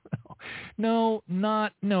 No.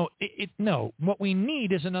 What we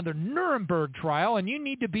need is another Nuremberg trial, and you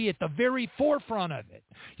need to be at the very forefront of it.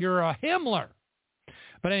 You're a Himmler.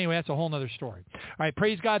 But anyway, that's a whole other story. All right,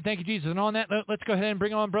 praise God. Thank you, Jesus. And on that, let's go ahead and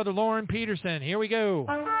bring on Brother Loren Pedersen. Here we go.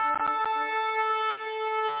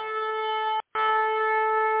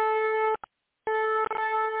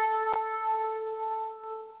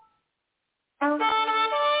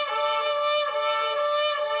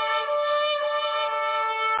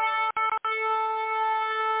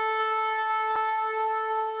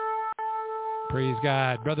 Praise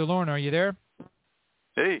God. Brother Loren, are you there?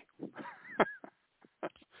 Hey.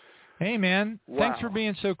 Hey, man. Wow. Thanks for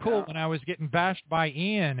being so cool when I was getting bashed by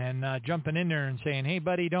Ian and jumping in there and saying, hey,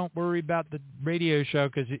 buddy, don't worry about the radio show,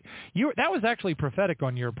 because that was actually prophetic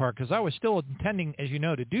on your part, because I was still intending, as you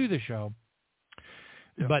know, to do the show.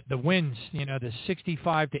 Yeah. But the winds, the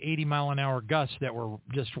 65 to 80 mile an hour gusts that were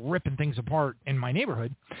just ripping things apart in my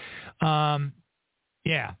neighborhood,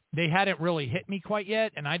 yeah, they hadn't really hit me quite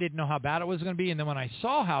yet, and I didn't know how bad it was going to be. And then when I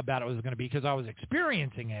saw how bad it was going to be, because I was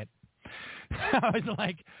experiencing it, I was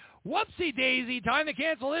like, whoopsie daisy, time to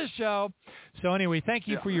cancel this show. So anyway, thank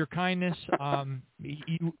you for your kindness.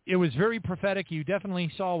 It was very prophetic. You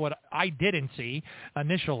definitely saw what I didn't see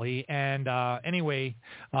initially. And anyway,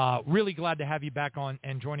 really glad to have you back on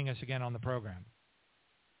and joining us again on the program.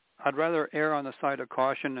 I'd rather err on the side of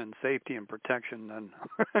caution and safety and protection than,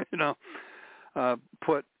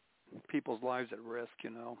 put people's lives at risk,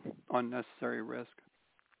 unnecessary risk.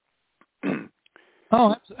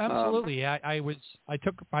 Oh, absolutely. I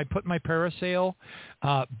put my parasail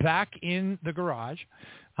back in the garage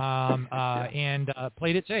and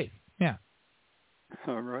played it safe. Yeah.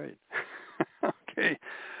 All right. Okay.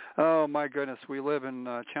 Oh my goodness, we live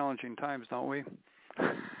in challenging times, don't we?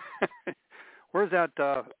 Where's that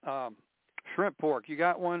shrimp pork? You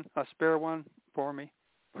got one? A spare one for me?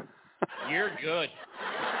 You're good.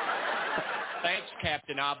 Thanks,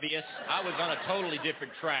 Captain Obvious. I was on a totally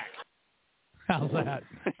different track. How's that?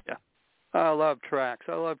 Yeah. I love tracks.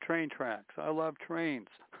 I love train tracks. I love trains.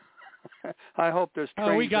 I hope there's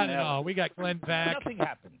trains. Oh, we got it all. We got Glenn back. Nothing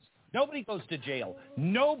happens. Nobody goes to jail.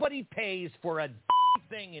 Nobody pays for a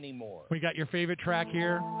thing anymore. We got your favorite track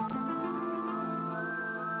here.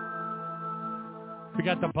 We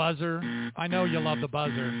got the buzzer. I know you love the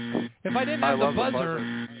buzzer. If I didn't have the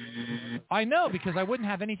buzzer, I know, because I wouldn't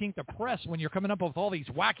have anything to press when you're coming up with all these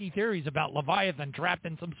wacky theories about Leviathan trapped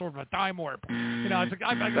in some sort of a time warp. You know, it's like,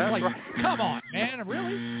 I'm like, right. Come on, man,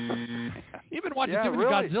 really? You've been watching too many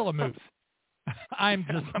Godzilla movies. I'm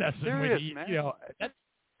just messing with you. Man. You know,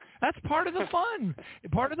 that's part of the fun.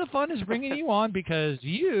 Part of the fun is bringing you on because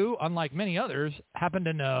you, unlike many others, happen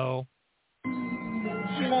to know.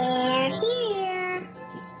 They're here.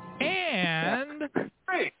 And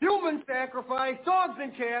hey, human sacrifice, dogs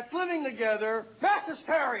and cats living together, mass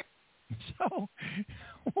hysteria. So,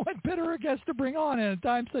 what better a guest to bring on in a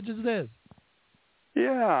time such as this?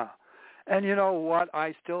 Yeah. And you know what?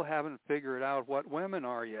 I still haven't figured out what women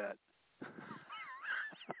are yet.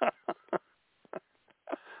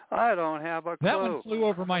 I don't have a clue. That one flew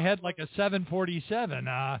over my head like a 747.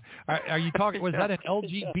 Are you talking? Was that an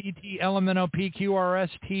LGBT, LMNOP,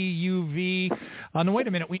 no, wait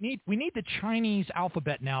a minute. We need the Chinese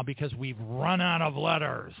alphabet now because we've run out of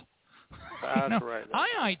letters. That's right. I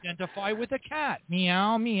identify with a cat.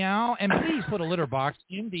 Meow, meow. And please put a litter box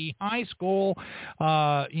in the high school,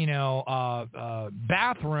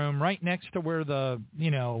 bathroom right next to where the,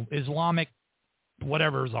 Islamic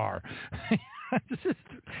whatevers are.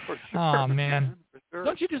 Oh, man. Sure.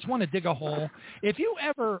 Don't you just want to dig a hole? If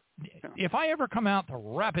I ever come out to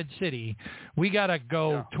Rapid City, we got to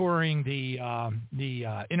go touring the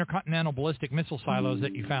intercontinental ballistic missile silos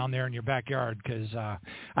that you found there in your backyard because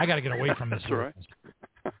I got to get away from this. That's right.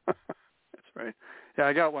 That's right. Yeah,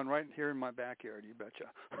 I got one right here in my backyard, you betcha.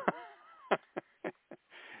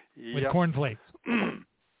 With cornflakes.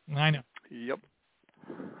 I know. Yep.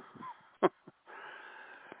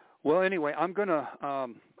 Well, anyway, I'm gonna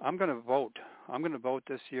vote. I'm gonna vote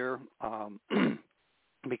this year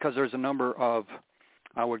because there's a number of,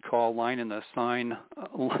 I would call line in the sign.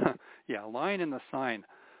 Line in the sign.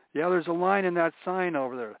 Yeah, there's a line in that sign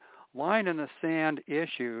over there. Line in the sand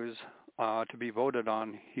issues to be voted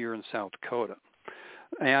on here in South Dakota,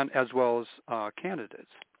 and as well as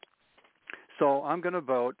candidates. So I'm going to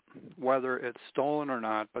vote whether it's stolen or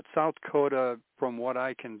not. But South Dakota, from what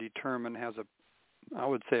I can determine, has I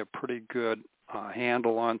would say a pretty good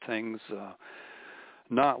handle on things.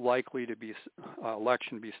 Not likely to be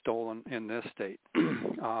election be stolen in this state.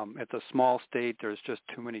 It's a small state. There's just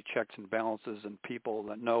too many checks and balances and people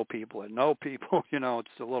that know people that know people.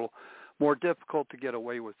 It's a little more difficult to get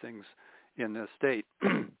away with things in this state.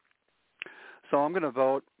 So I'm going to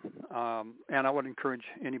vote, and I would encourage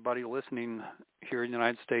anybody listening here in the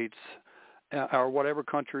United States or whatever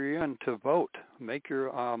country you're in to vote. Make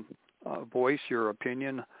your voice, your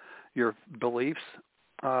opinion, your beliefs.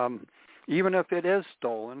 Even if it is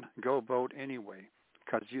stolen, go vote anyway,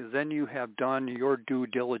 because then you have done your due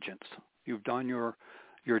diligence. You've done your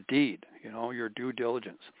deed, your due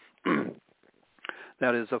diligence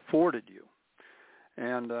that is afforded you.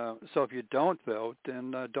 And so if you don't vote,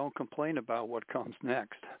 then don't complain about what comes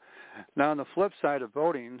next. Now, on the flip side of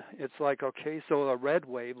voting, it's like, okay, so a red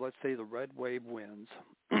wave, let's say the red wave wins,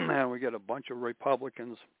 and we get a bunch of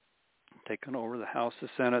Republicans taking over the House, the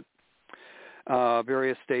Senate,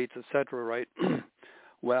 various states, etc., right?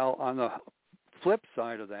 Well, on the flip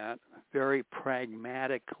side of that, very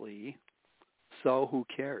pragmatically, so who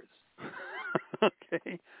cares?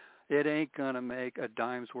 Okay? It ain't going to make a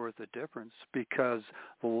dime's worth of difference because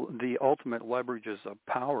the ultimate leverages of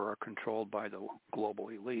power are controlled by the global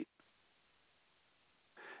elite.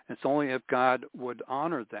 It's only if God would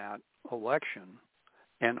honor that election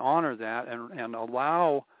and honor that and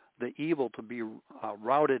allow the evil to be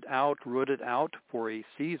rooted out for a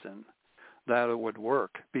season that it would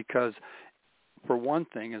work. Because for one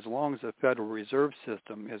thing, as long as the Federal Reserve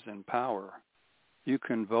System is in power, you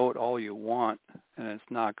can vote all you want, and it's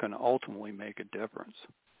not going to ultimately make a difference.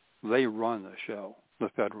 They run the show, the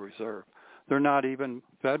Federal Reserve. They're not even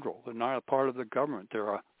federal. They're not a part of the government.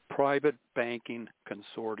 They're a private banking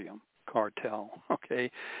consortium, cartel,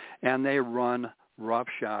 okay? And they run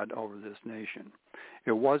roughshod over this nation.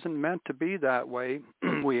 It wasn't meant to be that way.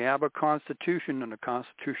 We have a constitution and a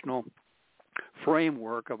constitutional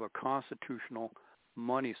framework of a constitutional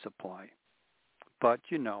money supply. But,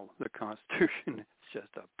 you know, the Constitution is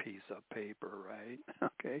just a piece of paper, right?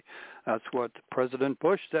 Okay. That's what President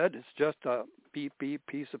Bush said. It's just a beep, beep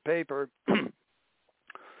piece of paper.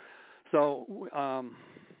 So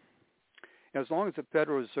as long as the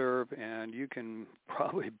Federal Reserve, and you can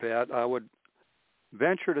probably bet, I would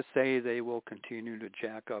venture to say they will continue to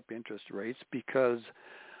jack up interest rates because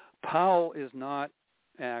Powell is not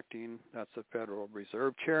acting, that's the Federal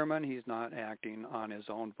Reserve Chairman, he's not acting on his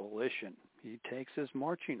own volition. He takes his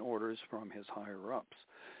marching orders from his higher-ups.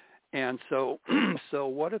 And so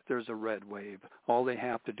what if there's a red wave? All they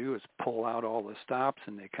have to do is pull out all the stops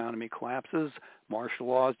and the economy collapses, martial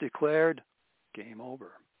law is declared, game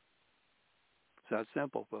over. It's that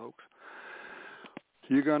simple, folks.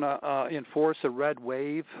 You're going to enforce a red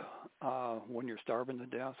wave when you're starving to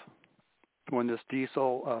death? When this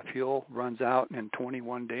diesel fuel runs out in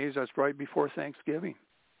 21 days, that's right before Thanksgiving.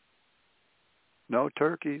 No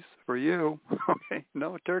turkeys for you. Okay,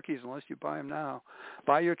 no turkeys unless you buy them now.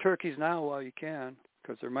 Buy your turkeys now while you can,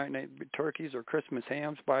 because there might not be turkeys or Christmas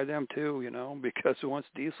hams. Buy them too, you know, because once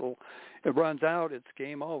diesel it runs out, it's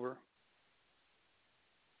game over.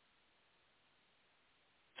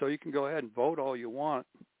 So you can go ahead and vote all you want.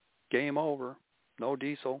 Game over. No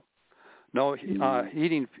diesel. No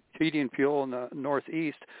heating fuel in the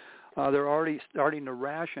Northeast. They're already starting to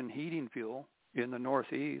ration heating fuel in the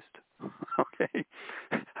Northeast. Okay,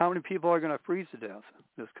 how many people are going to freeze to death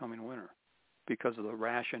this coming winter because of the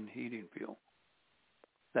ration heating fuel?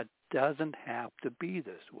 That doesn't have to be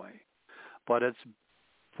this way, but it's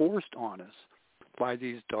forced on us by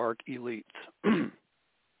these dark elites.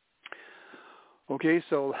 Okay,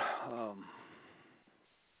 so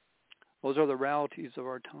those are the realities of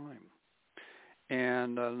our time.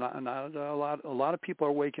 And not a lot of people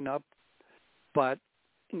are waking up, but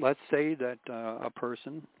let's say that a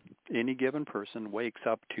person, any given person, wakes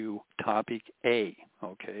up to topic A,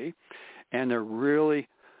 okay, and they're really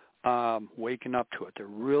waking up to it. They're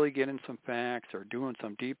really getting some facts. They're doing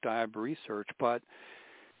some deep dive research. But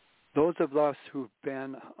those of us who've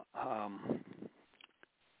been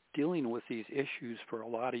dealing with these issues for a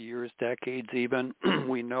lot of years, decades even,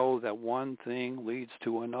 we know that one thing leads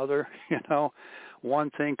to another, you know, one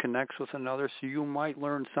thing connects with another. So you might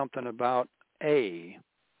learn something about A,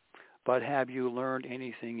 but have you learned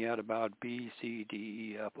anything yet about B, C, D,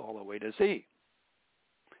 E, F, all the way to Z?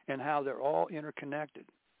 And how they're all interconnected.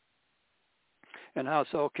 And how,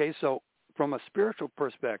 so from a spiritual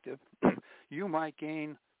perspective, you might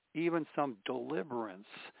gain even some deliverance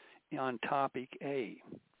on topic A.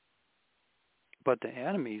 But the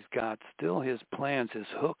enemy's got still his plans, his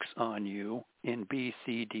hooks on you in B,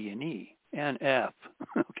 C, D, and E, and F,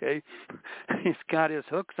 okay? He's got his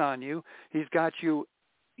hooks on you. He's got you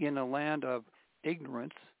in a land of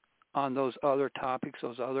ignorance on those other topics,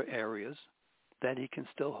 those other areas that he can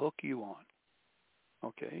still hook you on,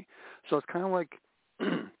 okay? So it's kind of like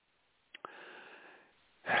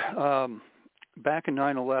back in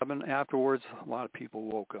 9/11, afterwards, a lot of people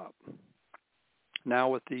woke up. Now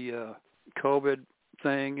with the COVID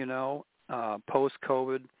thing, you know,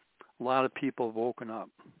 post-COVID, a lot of people have woken up.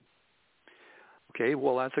 Okay,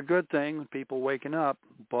 well, that's a good thing, people waking up,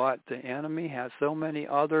 but the enemy has so many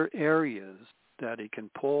other areas that he can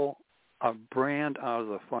pull a brand out of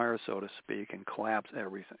the fire, so to speak, and collapse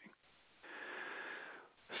everything.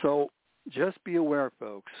 So just be aware,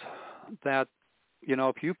 folks, that, you know,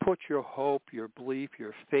 if you put your hope, your belief,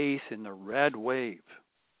 your faith in the red wave,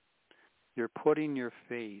 you're putting your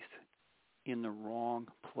faith in the wrong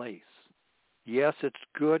place. Yes, it's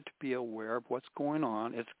good to be aware of what's going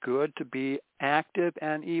on. It's good to be active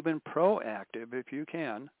and even proactive, if you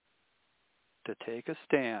can, to take a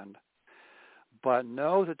stand. But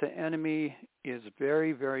know that the enemy is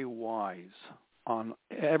very, very wise on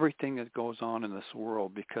everything that goes on in this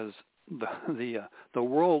world, because the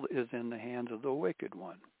world is in the hands of the wicked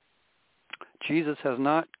one. Jesus has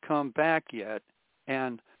not come back yet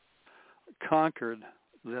and conquered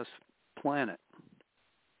this planet.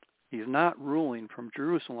 He's not ruling from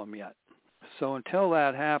Jerusalem yet. So until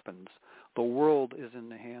that happens, the world is in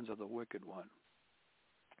the hands of the wicked one.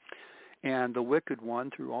 And the wicked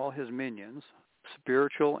one, through all his minions,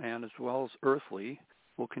 spiritual and as well as earthly,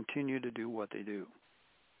 will continue to do what they do.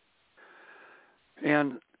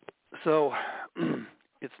 And so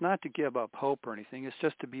it's not to give up hope or anything. It's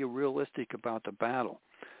just to be realistic about the battle.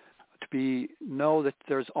 Know that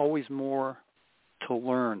there's always more to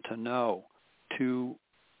learn, to know, to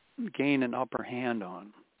gain an upper hand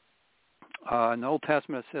on. In the Old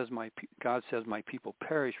Testament, it says, God says, my people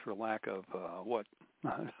perish for lack of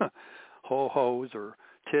ho-hos or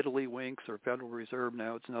tiddlywinks or Federal Reserve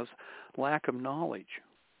notes, and those lack of knowledge.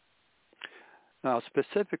 Now,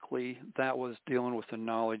 specifically, that was dealing with the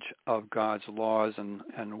knowledge of God's laws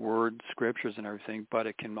and word scriptures and everything, but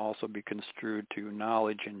it can also be construed to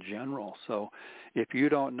knowledge in general. So if you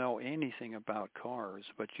don't know anything about cars,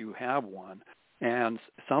 but you have one, and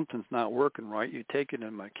something's not working right, you take it to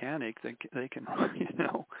a mechanic, they can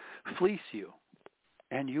fleece you.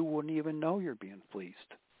 And you wouldn't even know you're being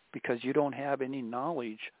fleeced because you don't have any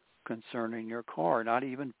knowledge concerning your car, not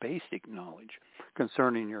even basic knowledge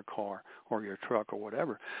concerning your car or your truck or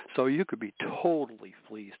whatever. So you could be totally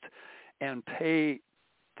fleeced and pay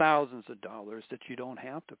thousands of dollars that you don't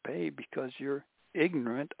have to pay because you're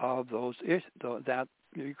ignorant of that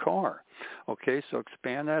your car. Okay, so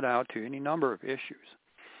expand that out to any number of issues.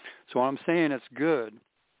 So I'm saying it's good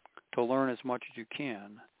to learn as much as you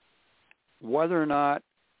can. Whether or not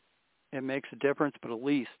it makes a difference, but at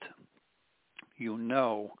least you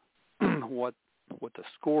know what the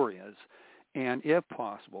score is, and if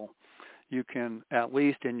possible, you can at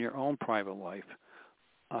least in your own private life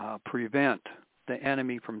prevent the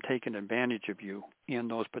enemy from taking advantage of you in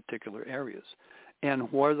those particular areas.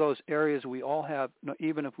 And where those areas we all have,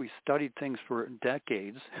 even if we studied things for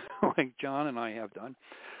decades, like John and I have done,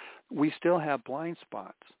 we still have blind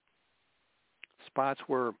spots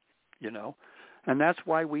where, and that's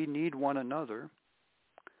why we need one another.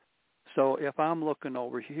 So if I'm looking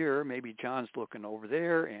over here, maybe John's looking over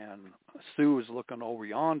there, and Sue is looking over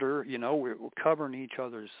yonder, we're covering each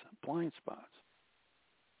other's blind spots.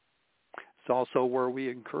 It's also where we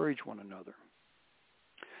encourage one another.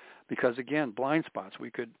 Because, again, blind spots, we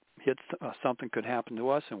could hit something could happen to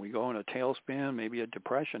us, and we go in a tailspin, maybe a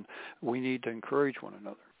depression. We need to encourage one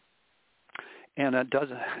another. And it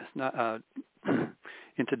doesn't, it's not,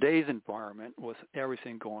 in today's environment with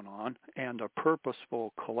everything going on and a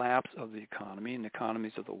purposeful collapse of the economy and the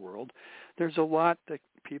economies of the world, there's a lot that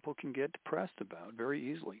people can get depressed about very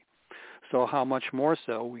easily. So how much more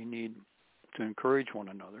so we need to encourage one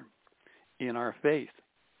another in our faith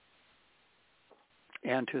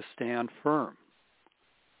and to stand firm.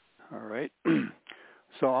 All right.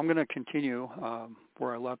 So I'm going to continue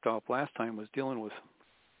where I left off last time, was dealing with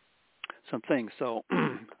some things. So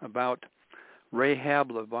about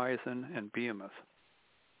Rahab, Leviathan, and Behemoth.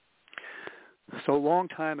 So a long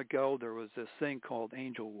time ago, there was this thing called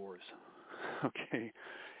angel wars. Okay.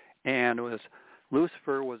 And it was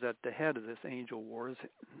Lucifer was at the head of this angel wars,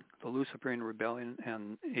 the Luciferian rebellion,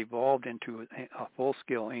 and evolved into a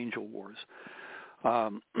full-scale angel wars.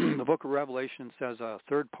 The book of Revelation says a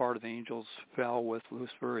third part of the angels fell with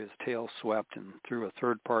Lucifer, his tail swept, and threw a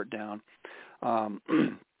third part down.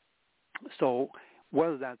 So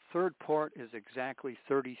whether that third part is exactly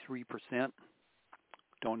 33%,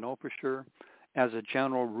 don't know for sure. As a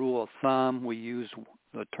general rule of thumb, we use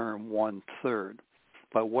the term 1/3.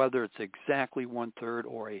 But whether it's exactly 1/3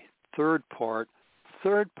 or a third part,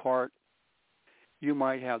 you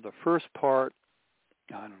might have the first part,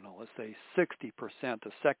 I don't know, let's say 60%,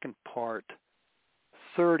 the second part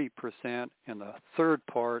 30%, and the third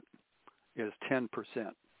part is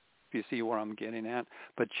 10%. If you see what I'm getting at.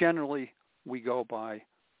 But generally, we go by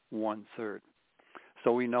 1/3.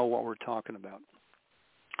 So we know what we're talking about.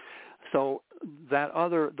 So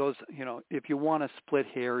if you want to split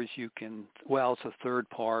hairs, you can, it's a third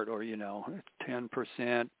part, or,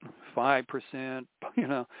 10%, 5%,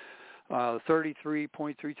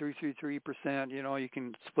 33.3333%, you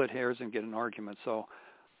can split hairs and get an argument. So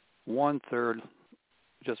 1/3,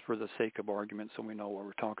 just for the sake of argument, so we know what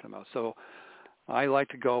we're talking about. So I like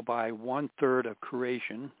to go by 1/3 of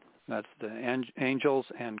creation. That's the angels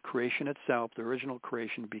and creation itself. The original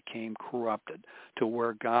creation became corrupted to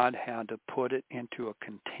where God had to put it into a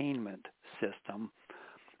containment system,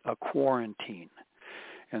 a quarantine.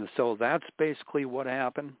 And so that's basically what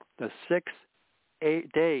happened. The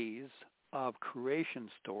 8 days of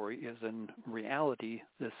creation story is in reality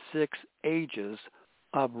the 6 ages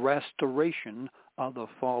of restoration of the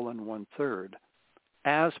fallen 1/3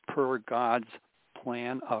 as per God's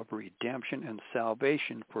plan of redemption and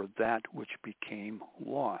salvation for that which became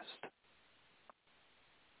lost.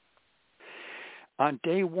 On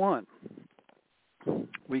day 1,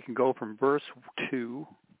 we can go from verse 2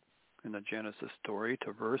 in the Genesis story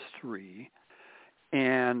to verse 3,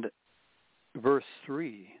 and verse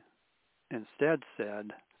 3 instead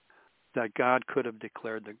said that God could have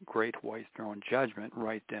declared the great white throne judgment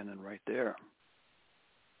right then and right there.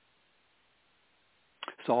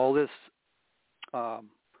 So all this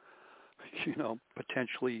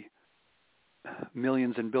potentially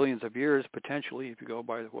millions and billions of years, potentially, if you go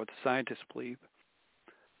by what the scientists believe,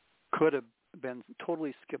 could have been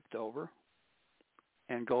totally skipped over,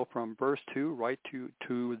 and go from verse 2 right to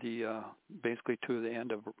the basically to the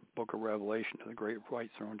end of the book of Revelation, to the great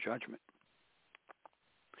white throne judgment.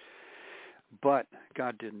 But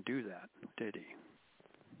God didn't do that, did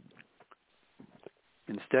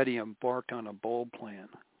he? Instead, he embarked on a bold plan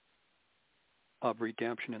of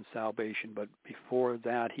redemption and salvation. But before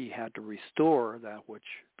that, he had to restore that which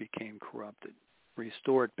became corrupted,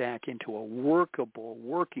 restore it back into a workable,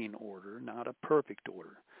 working order, not a perfect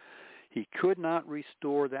order. He could not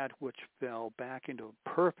restore that which fell back into a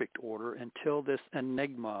perfect order until this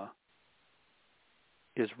enigma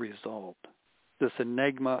is resolved, this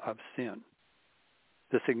enigma of sin,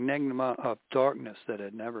 this enigma of darkness that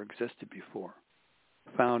had never existed before,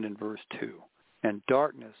 found in verse 2. And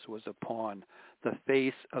darkness was upon the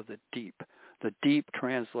face of the deep. The deep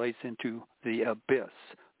translates into the abyss.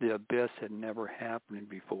 The abyss had never happened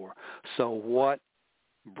before. So what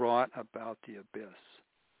brought about the abyss?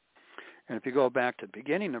 And if you go back to the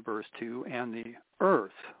beginning of verse 2, and the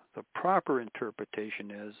earth, the proper interpretation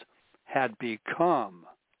is, had become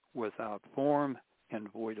without form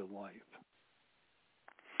and void of life.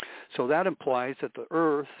 So that implies that the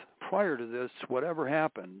earth, prior to this, whatever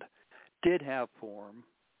happened, did have form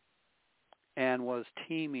and was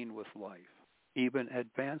teeming with life, even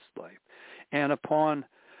advanced life. And upon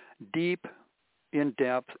deep,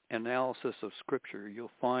 in-depth analysis of Scripture,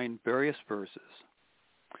 you'll find various verses.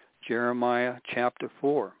 Jeremiah chapter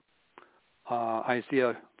 4,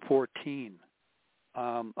 Isaiah 14,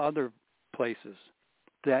 other places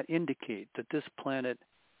that indicate that this planet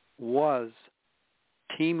was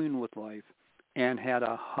teeming with life and had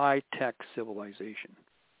a high-tech civilization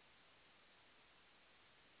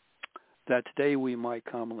that today we might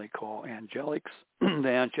commonly call angelics, the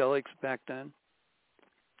angelics back then.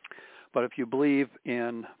 But if you believe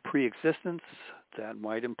in pre-existence, that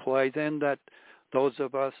might imply then that those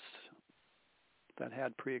of us that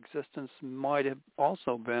had pre-existence might have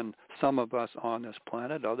also been some of us on this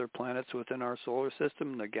planet, other planets within our solar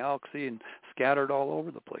system, the galaxy, and scattered all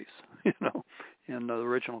over the place, in the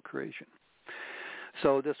original creation.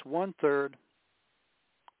 So this 1/3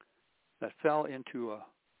 that fell into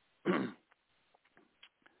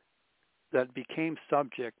that became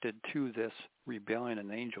subjected to this rebellion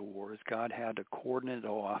and angel wars, God had to coordinate it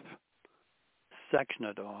off, section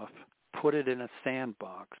it off, put it in a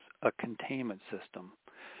sandbox, a containment system.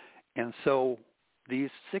 And so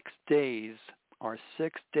these 6 days are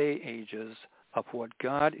 6-day ages of what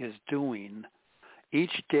God is doing.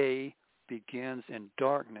 Each day begins in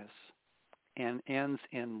darkness and ends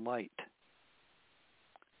in light.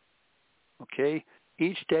 Okay?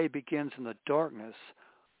 Each day begins in the darkness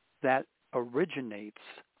that originates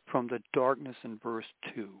from the darkness in verse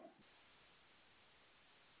 2.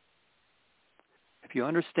 If you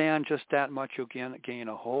understand just that much, you'll gain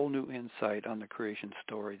a whole new insight on the creation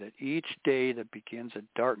story, that each day that begins in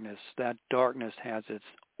darkness, that darkness has its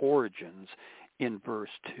origins in verse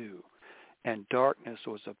 2. And darkness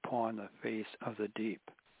was upon the face of the deep.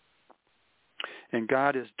 And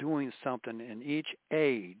God is doing something in each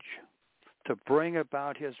age to bring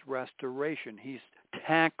about his restoration. He's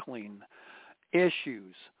tackling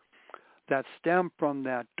issues that stem from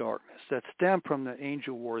that darkness, that stem from the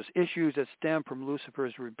angel wars, issues that stem from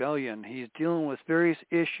Lucifer's rebellion. He's dealing with various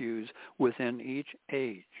issues within each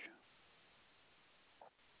age.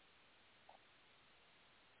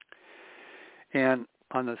 And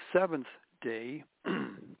on the 7th day,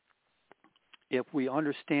 if we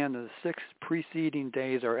understand the 6 preceding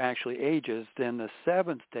days are actually ages, then the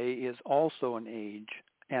 7th day is also an age,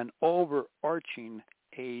 an overarching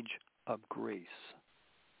age of grace,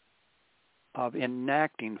 of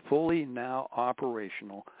enacting fully now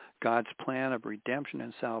operational God's plan of redemption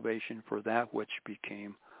and salvation for that which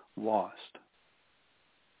became lost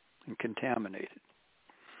and contaminated.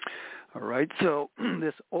 All right, so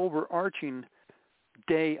this overarching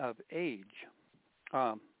day of age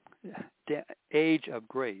of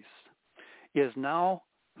grace is now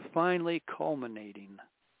finally culminating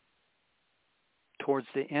towards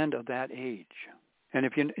the end of that age. And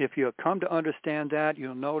if you come to understand that,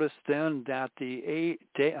 you'll notice then that the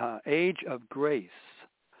age of grace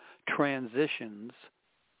transitions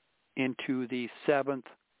into the 7th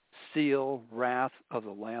seal, wrath of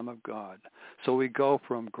the Lamb of God. So we go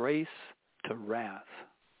from grace to wrath.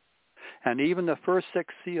 And even the first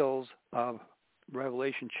 6 seals of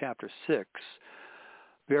Revelation chapter 6,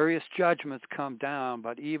 various judgments come down,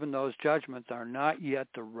 but even those judgments are not yet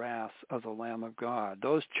the wrath of the Lamb of God.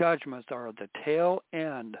 Those judgments are the tail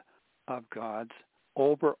end of God's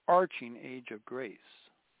overarching age of grace.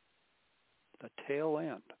 The tail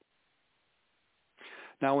end.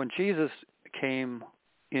 Now, when Jesus came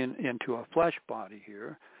into a flesh body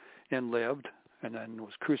here and lived, and then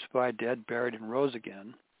was crucified, dead, buried, and rose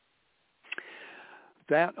again.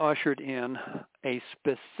 That ushered in a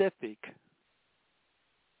specific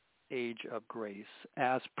age of grace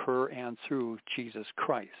as per and through Jesus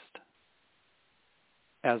Christ,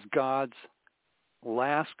 as God's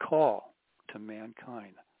last call to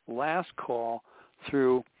mankind, last call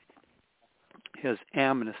through his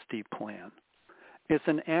amnesty plan. It's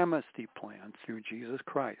an amnesty plan through Jesus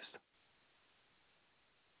Christ.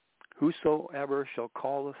 Whosoever shall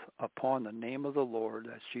call upon the name of the Lord,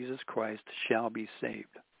 that's Jesus Christ, shall be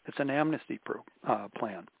saved. It's an amnesty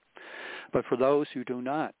plan. But for those who do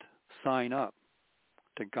not sign up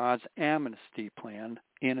to God's amnesty plan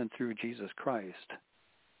in and through Jesus Christ,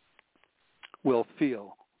 will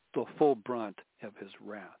feel the full brunt of his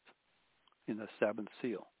wrath in the seventh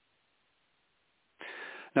seal.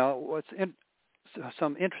 Now,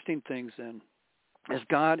 some interesting things then is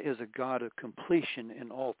God is a God of completion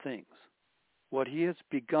in all things. What he has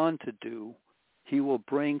begun to do, he will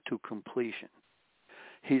bring to completion.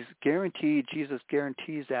 Jesus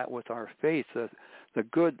guarantees that with our faith, the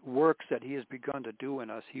good works that he has begun to do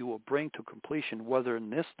in us, he will bring to completion, whether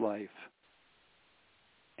in this life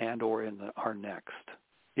and or in our next,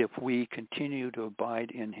 if we continue to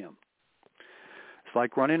abide in him. It's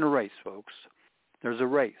like running a race, folks. There's a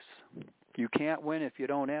race. You can't win if you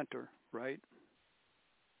don't enter, right?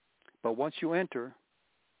 But once you enter,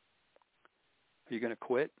 are you going to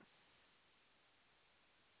quit?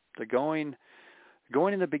 The going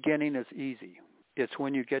in the beginning is easy. It's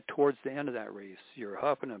when you get towards the end of that race. You're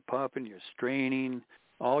huffing and puffing, you're straining,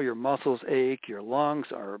 all your muscles ache, your lungs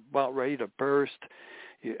are about ready to burst,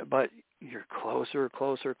 but you're closer.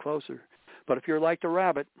 But if you're like the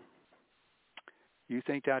rabbit, you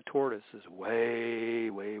think that tortoise is way,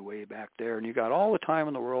 way, way back there, and you got all the time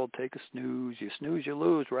in the world. Take a snooze. You snooze, you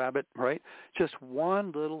lose, rabbit, right? Just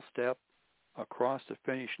one little step across the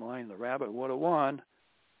finish line. The rabbit would have won,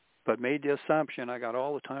 but made the assumption, I got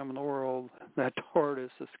all the time in the world. That tortoise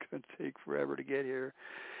is going to take forever to get here.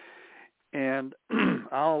 And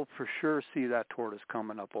I'll for sure see that tortoise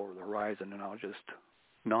coming up over the horizon, and I'll just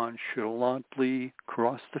nonchalantly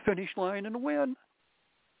cross the finish line and win.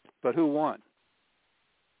 But who won?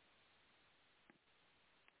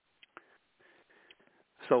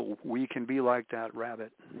 So we can be like that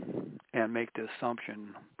rabbit and make the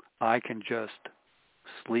assumption, I can just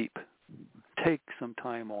sleep, take some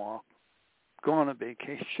time off, go on a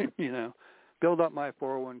vacation, build up my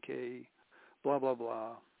 401k, blah, blah,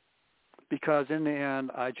 blah. Because in the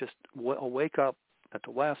end, I just wake up at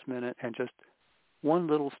the last minute and just one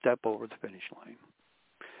little step over the finish line.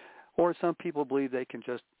 Or some people believe they can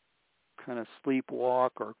just kind of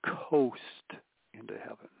sleepwalk or coast into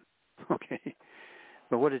heaven. Okay?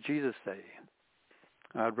 But what did Jesus say?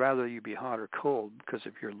 I'd rather you be hot or cold, because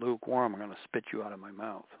if you're lukewarm, I'm going to spit you out of my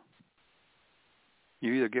mouth.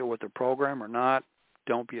 You either get with the program or not.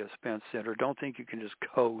 Don't be a fence sitter. Don't think you can just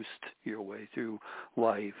coast your way through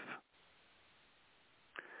life.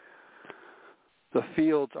 The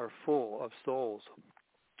fields are full of souls,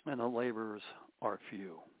 and the laborers are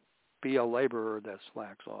few. Be a laborer that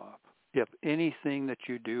slacks off. If anything that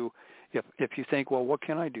you do, if you think, well, what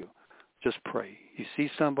can I do? Just pray. You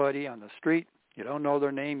see somebody on the street, you don't know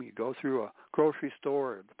their name, you go through a grocery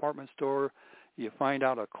store or a department store, you find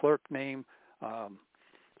out a clerk name,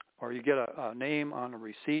 or you get a name on a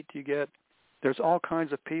receipt you get. There's all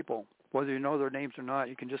kinds of people. Whether you know their names or not,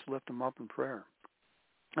 you can just lift them up in prayer.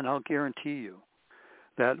 And I'll guarantee you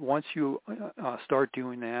that once you start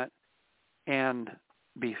doing that and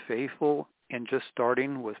be faithful in just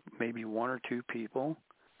starting with maybe one or two people,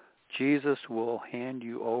 Jesus will hand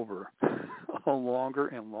you over a longer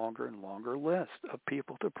and longer and longer list of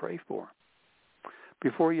people to pray for.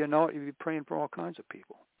 Before you know it, you'll be praying for all kinds of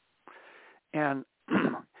people. And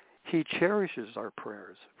he cherishes our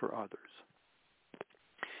prayers for others.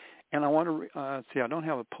 And I want to I don't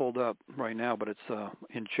have it pulled up right now, but it's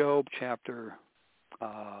in Job chapter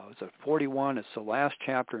 41. It's the last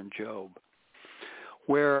chapter in Job,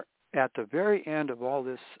 where at the very end of all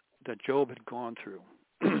this that Job had gone through,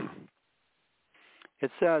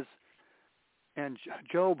 it says, and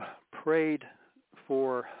Job prayed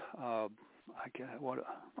for,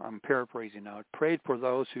 I'm paraphrasing now, prayed for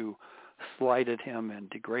those who slighted him and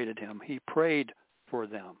degraded him. He prayed for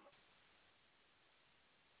them.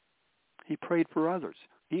 He prayed for others.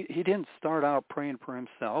 He didn't start out praying for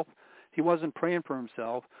himself. He wasn't praying for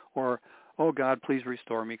himself or, oh, God, please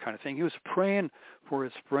restore me kind of thing. He was praying for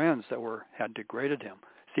his friends that had degraded him.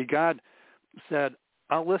 See, God said,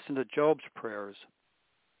 I'll listen to Job's prayers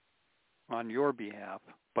on your behalf,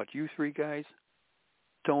 but you three guys,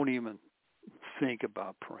 don't even think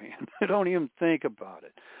about praying. Don't even think about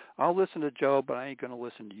it. I'll listen to Job, but I ain't going to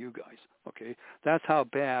listen to you guys. Okay, that's how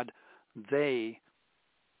bad they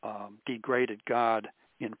degraded God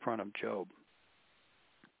in front of Job.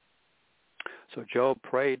 So Job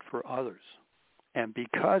prayed for others, and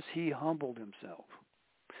because he humbled himself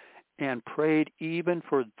and prayed even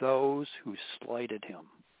for those who slighted him,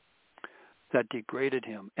 that degraded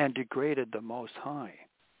him and degraded the Most High,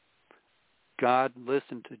 God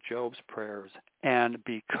listened to Job's prayers, and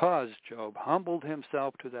because Job humbled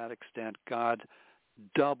himself to that extent, God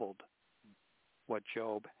doubled what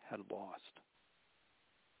Job had lost.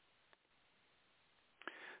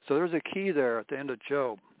 So there's a key there at the end of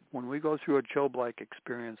Job. When we go through a Job-like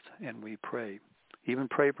experience and we pray, even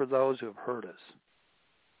pray for those who have hurt us,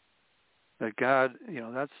 that God,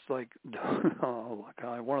 that's like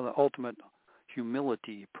one of the ultimate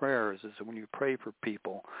humility prayers is when you pray for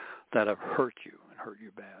people that have hurt you and hurt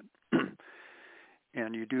you bad.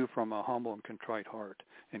 And you do from a humble and contrite heart,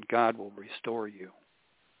 and God will restore you.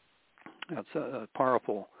 That's a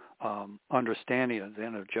powerful understanding at the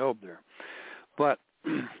end of Job there. But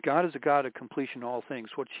God is a God of completion of all things.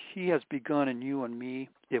 What he has begun in you and me,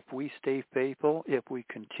 if we stay faithful, if we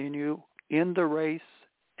continue in the race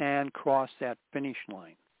and cross that finish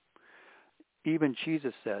line. Even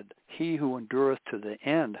Jesus said, he who endureth to the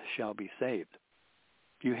end shall be saved.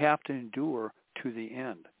 You have to endure to the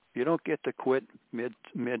end. You don't get to quit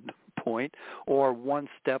mid-point or one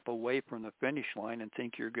step away from the finish line and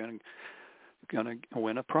think you're going to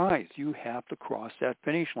win a prize. You have to cross that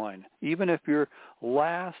finish line. Even if you're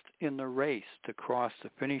last in the race to cross the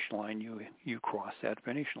finish line, you cross that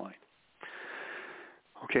finish line.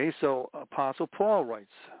 Okay, so Apostle Paul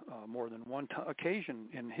writes more than one occasion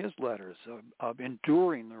in his letters of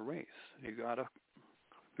enduring the race. You got to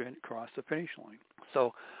cross the finish line.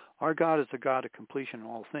 So our God is a God of completion in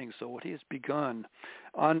all things. So what he has begun,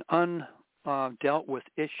 dealt with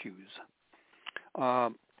issues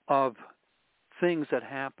of things that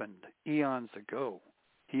happened eons ago,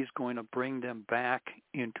 he's going to bring them back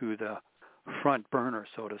into the front burner,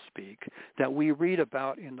 so to speak, that we read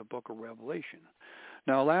about in the book of Revelation.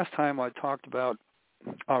 Now, last time I talked about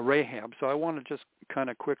Rahab, so I want to just kind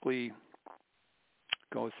of quickly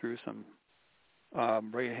go through some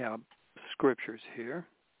Rahab scriptures here.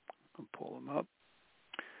 I'll pull them up.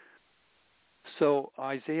 So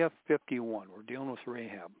Isaiah 51, we're dealing with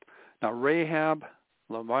Rahab. Now, Rahab,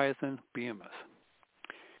 Leviathan, Behemoth.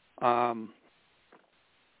 On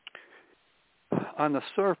the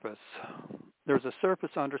surface, there's a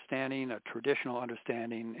surface understanding, a traditional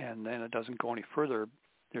understanding, and then it doesn't go any further.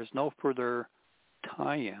 There's no further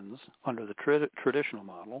tie-ins under the traditional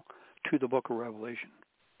model to the book of Revelation.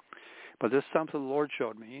 But this is something the Lord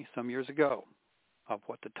showed me some years ago of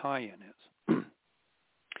what the tie-in is.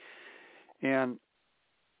 And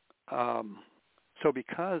so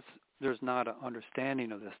because there's not an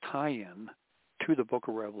understanding of this tie-in to the book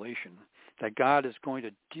of Revelation, that God is going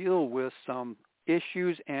to deal with some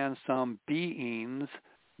issues and some beings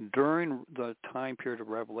during the time period of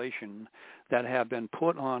Revelation that have been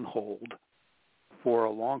put on hold for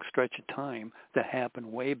a long stretch of time that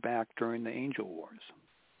happened way back during the angel wars.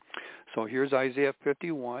 So here's Isaiah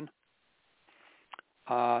 51,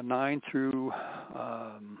 9 through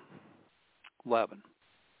 11.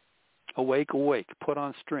 Awake, awake, put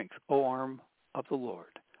on strength, O arm of the Lord.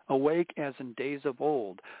 Awake as in days of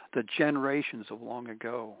old, the generations of long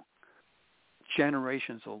ago.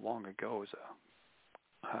 Generations of long ago is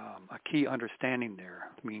a key understanding there.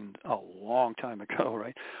 I mean, a long time ago,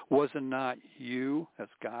 right? Was it not you, as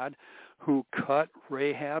God, who cut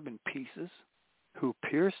Rahab in pieces, who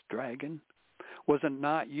pierced dragon? Was it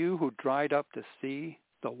not you who dried up the sea,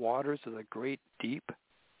 the waters of the great deep?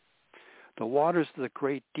 The waters of the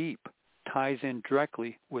great deep ties in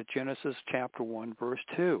directly with Genesis chapter 1, verse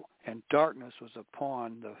 2. And darkness was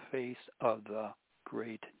upon the face of the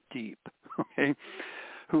great deep. Okay?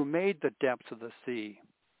 Who made the depths of the sea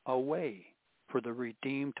a way for the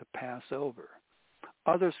redeemed to pass over.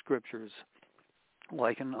 Other scriptures,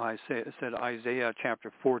 like in Isaiah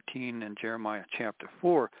chapter 14 and Jeremiah chapter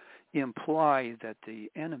 4, imply that the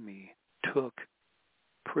enemy took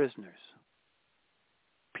prisoners,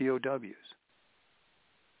 POWs.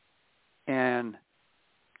 And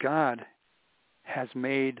God has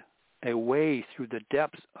made a way through the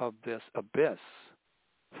depths of this abyss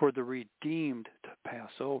for the redeemed to pass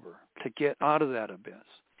over, to get out of that abyss.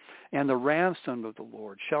 And the ransomed of the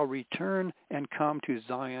Lord shall return and come to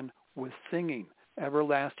Zion with singing.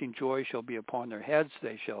 Everlasting joy shall be upon their heads.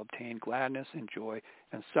 They shall obtain gladness and joy,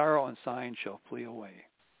 and sorrow and sighing shall flee away.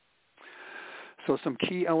 So some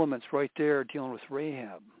key elements right there dealing with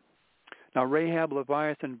Rahab. Now, Rahab,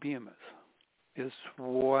 Leviathan, Behemoth is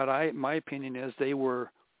what my opinion is they were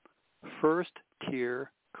first-tier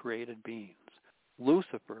created beings.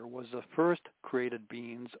 Lucifer was the first created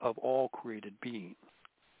beings of all created beings.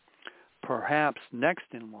 Perhaps next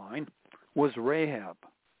in line was Rahab,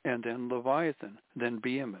 and then Leviathan, then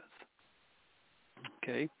Behemoth.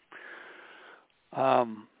 Okay?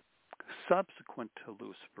 Subsequent to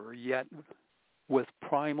Lucifer, yet with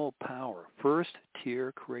primal power,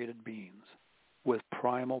 first-tier created beings with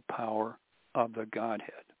primal power of the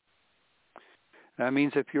Godhead. That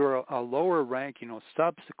means if you're a lower rank,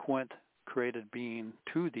 subsequent created being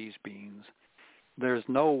to these beings, there's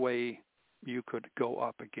no way you could go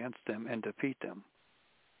up against them and defeat them.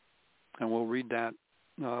 And we'll read that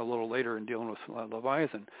a little later in dealing with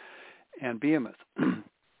Leviathan and Behemoth.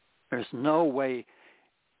 There's no way.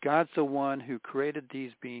 God's the one who created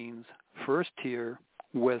these beings first tier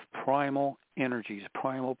with primal energies,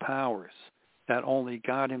 primal powers that only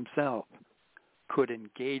God himself could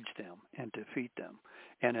engage them and defeat them.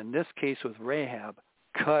 And in this case with Rahab,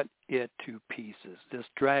 cut it to pieces. This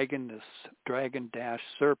dragon dash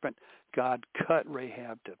serpent, God cut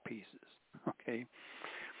Rahab to pieces. Okay.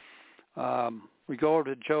 We go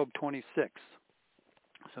over to Job 26.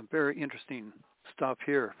 Some very interesting stuff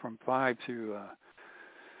here from 5 to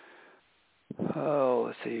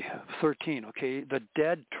 13. Okay, the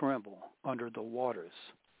dead tremble under the waters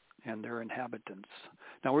and their inhabitants.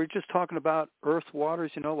 Now, we're just talking about earth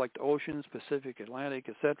waters, like the oceans, Pacific, Atlantic,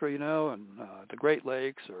 etc., and the Great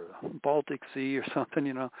Lakes or Baltic Sea or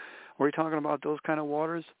something, Are we talking about those kind of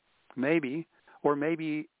waters? Maybe. Or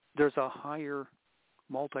maybe there's a higher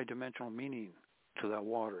multidimensional meaning to that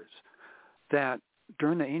waters. That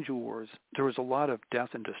during the angel wars, there was a lot of death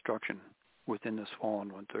and destruction within this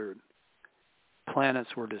fallen one-third.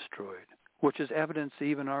 Planets were destroyed, which is evidence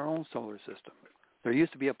even in our own solar system. There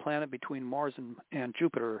used to be a planet between Mars and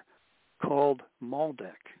Jupiter called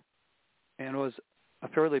Maldek, and it was a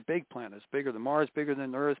fairly big planet. It's bigger than Mars, bigger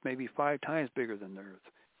than Earth, maybe 5 times bigger than the Earth.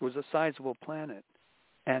 It was a sizable planet,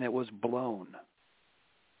 and it was blown.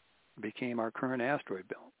 It became our current asteroid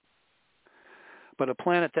belt. But a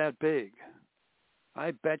planet that big,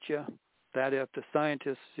 I bet you that if the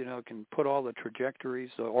scientists, can put all the trajectories,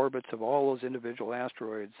 the orbits of all those individual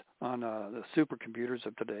asteroids on the supercomputers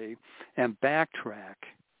of today and backtrack.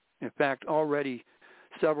 In fact, already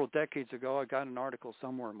several decades ago, I got an article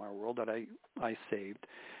somewhere in my world that I saved,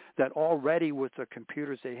 that already with the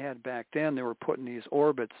computers they had back then, they were putting these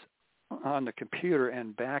orbits on the computer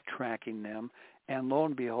and backtracking them, and lo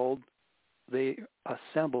and behold, they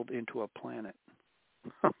assembled into a planet.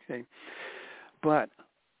 Okay. But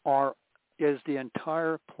is the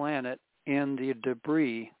entire planet in the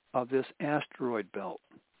debris of this asteroid belt?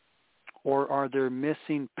 Or are there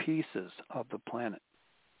missing pieces of the planet?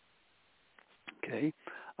 Okay,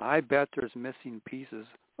 I bet there's missing pieces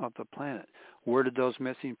of the planet. Where did those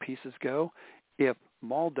missing pieces go? If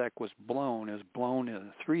Maldek was blown, it was blown in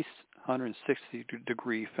a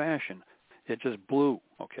 360-degree fashion. It just blew,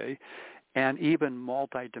 okay? And even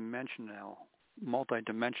multidimensional,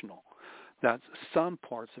 that some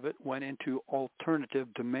parts of it went into alternative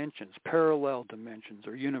dimensions, parallel dimensions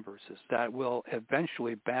or universes that will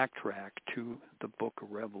eventually backtrack to the book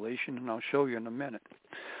of Revelation, and I'll show you in a minute.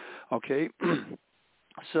 Okay,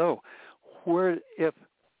 so if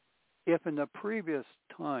in the previous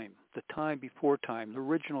time, the time before time, the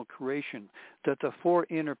original creation, that the 4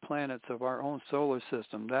 inner planets of our own solar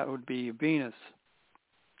system, that would be Venus,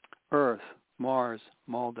 Earth, Mars,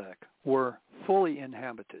 Maldek, were fully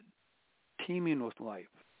inhabited, teeming with life,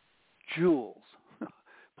 jewels,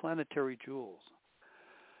 planetary jewels,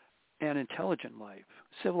 and intelligent life,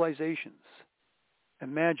 civilizations.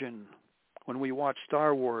 Imagine when we watched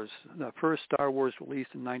Star Wars, the first Star Wars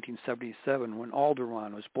released in 1977, when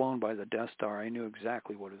Alderaan was blown by the Death Star, I knew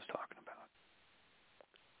exactly what it was talking about.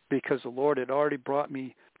 Because the Lord had already brought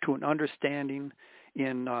me to an understanding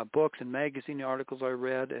in books and magazine articles I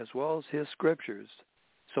read, as well as his scriptures.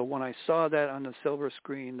 So when I saw that on the silver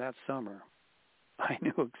screen that summer, I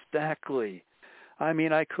knew exactly. I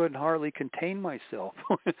mean, I couldn't hardly contain myself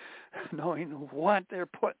knowing what they're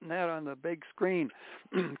putting that on the big screen.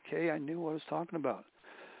 Okay, I knew what I was talking about.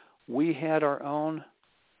 We had our own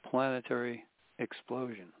planetary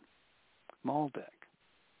explosion, Maldek.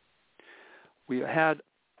 We had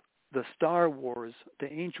the Star Wars,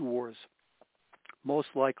 the Angel Wars, most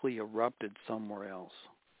likely erupted somewhere else,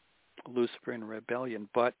 Luciferian rebellion,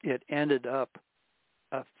 but it ended up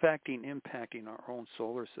impacting our own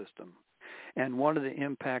solar system. And one of the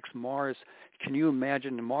impacts Mars, can you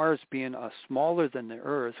imagine Mars being smaller than the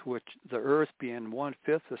Earth, which the Earth being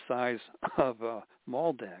 1/5 the size of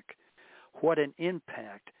Maldek? What an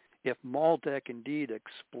impact if Maldek indeed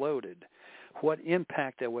exploded. What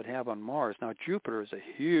impact that would have on Mars. Now, Jupiter is a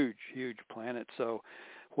huge, huge planet, so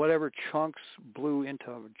whatever chunks blew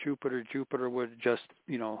into Jupiter would just,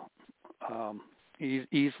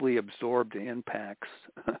 easily absorb the impacts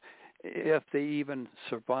if they even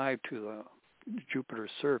survived to the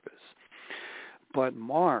Jupiter's surface. But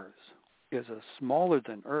Mars is smaller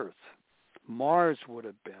than Earth. Mars would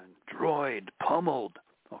have been destroyed, pummeled,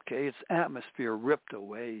 its atmosphere ripped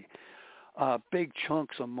away, big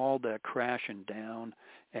chunks of Maldek crashing down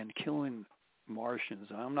and killing Martians.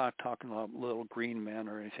 I'm not talking about little green men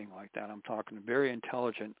or anything like that. I'm talking very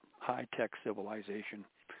intelligent, high-tech civilization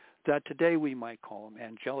that today we might call them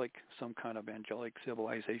angelic, some kind of angelic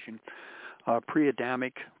civilization.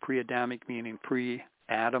 Pre-Adamic meaning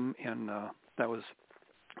pre-Adam, and that was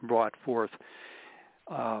brought forth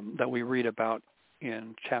that we read about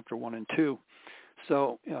in chapter 1 and 2.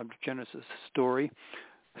 So, Genesis story.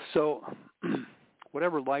 So,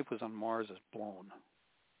 whatever life was on Mars is blown,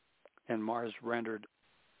 and Mars rendered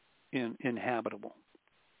inhabitable,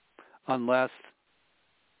 unless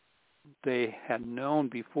they had known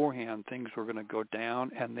beforehand things were going to go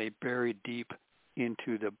down, and they buried deep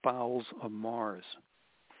into the bowels of Mars.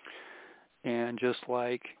 And just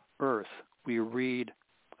like Earth, we read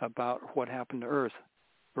about what happened to Earth.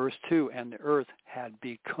 Verse 2, and the earth had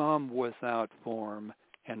become without form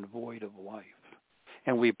and void of life.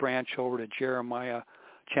 And we branch over to Jeremiah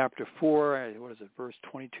chapter 4, verse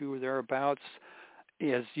 22 or thereabouts,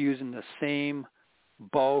 is using the same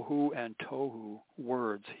bohu and tohu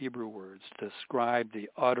words, Hebrew words, to describe the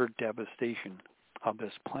utter devastation of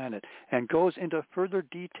this planet, and goes into further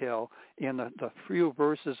detail in the few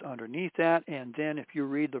verses underneath that. And then if you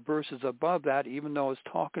read the verses above that, even though it's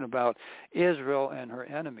talking about Israel and her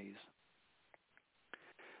enemies,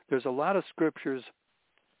 there's a lot of scriptures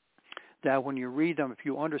that when you read them, if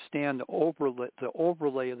you understand the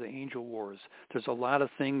overlay of the angel wars, there's a lot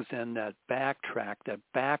of things in that backtrack, that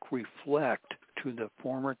back reflect to the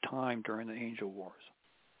former time during the angel wars.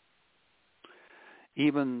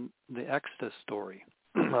 Even the Exodus story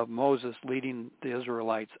of Moses leading the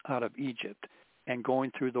Israelites out of Egypt and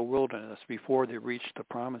going through the wilderness before they reached the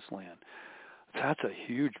promised land. That's a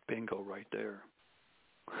huge bingo right there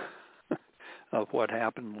of what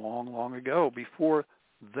happened long, long ago before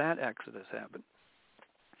that Exodus happened.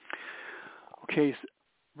 Okay,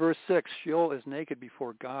 verse 6, Sheol is naked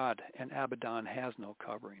before God, and Abaddon has no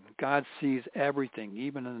covering. God sees everything,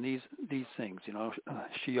 even in these things,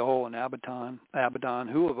 Sheol and Abaddon.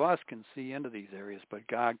 Who of us can see into these areas? But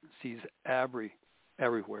God sees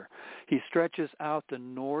everywhere. He stretches out the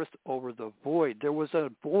north over the void. There was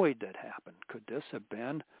a void that happened. Could this have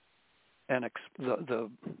been the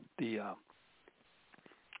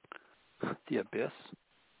abyss?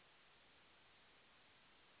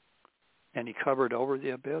 And he covered over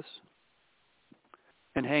the abyss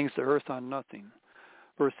and hangs the earth on nothing.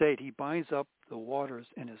 Verse 8, he binds up the waters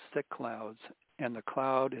in his thick clouds, and the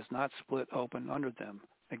cloud is not split open under them.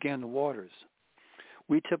 Again, the waters.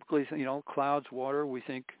 We typically, clouds, water, we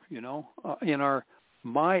think, in our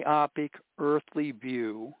myopic earthly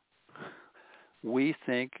view, we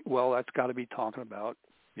think, well, that's got to be talking about,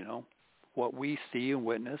 what we see and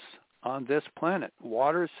witness on this planet.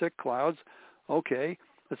 Water, thick clouds, okay.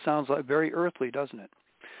 It sounds like very earthly, doesn't it?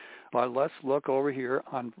 But let's look over here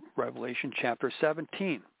on Revelation chapter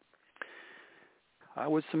 17. I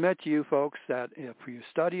would submit to you folks that if you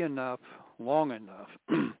study enough, long enough,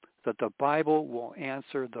 that the Bible will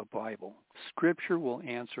answer the Bible. Scripture will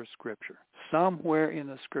answer Scripture. Somewhere in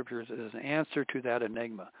the Scriptures is an answer to that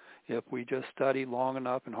enigma. If we just study long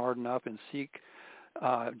enough and hard enough and seek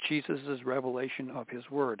Jesus' revelation of his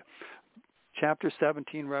word. Chapter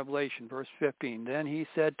 17, Revelation, verse 15, then he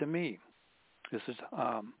said to me, this is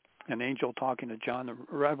an angel talking to John the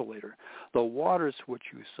Revelator, the waters which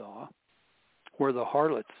you saw, where the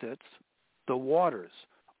harlot sits, the waters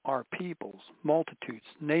are peoples, multitudes,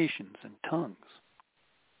 nations, and tongues.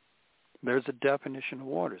 There's a definition of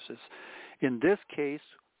waters. In this case,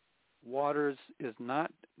 waters is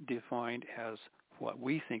not defined as what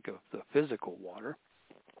we think of the physical water.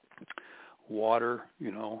 Water,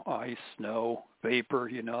 ice, snow, vapor,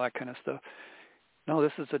 that kind of stuff. No,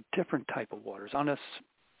 this is a different type of waters. On a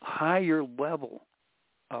higher level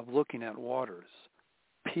of looking at waters,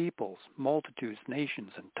 peoples, multitudes,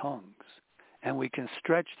 nations, and tongues. And we can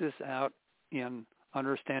stretch this out in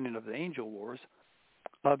understanding of the angel wars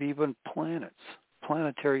of even planets,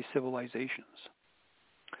 planetary civilizations.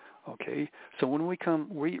 Okay, so when we come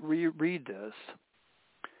read this,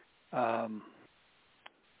 okay,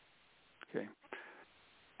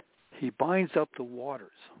 he binds up the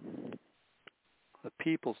waters, the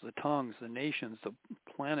peoples, the tongues, the nations, the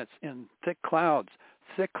planets in thick clouds.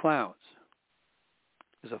 Thick clouds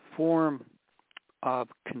is a form of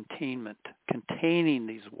containment, containing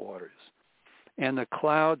these waters. And the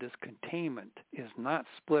cloud, this containment, is not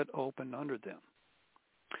split open under them.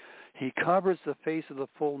 He covers the face of the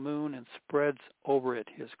full moon and spreads over it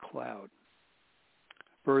his cloud.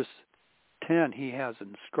 Verse 10, he has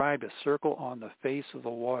inscribed a circle on the face of the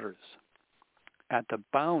waters. At the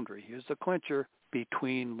boundary, here's the clincher,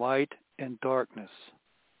 between light and darkness.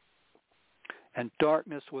 And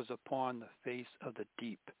darkness was upon the face of the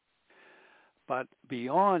deep. But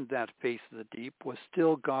beyond that face of the deep was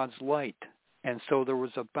still God's light. And so there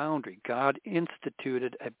was a boundary. God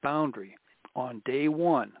instituted a boundary on day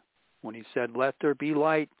one when he said, let there be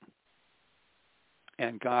light.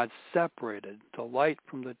 And God separated the light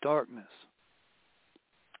from the darkness.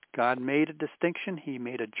 God made a distinction. He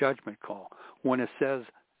made a judgment call. When it says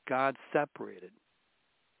God separated,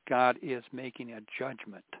 God is making a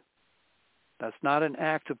judgment. That's not an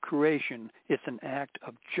act of creation. It's an act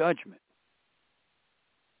of judgment.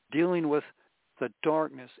 Dealing with the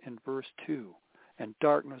darkness in verse 2. And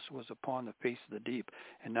darkness was upon the face of the deep.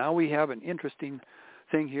 And now we have an interesting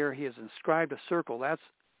thing here. He has inscribed a circle. That's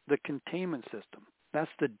the containment system.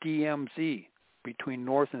 That's the DMZ between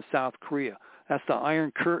North and South Korea. That's the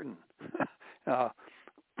Iron Curtain. The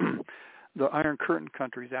Iron Curtain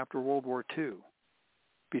countries after World War II,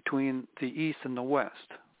 between the East and the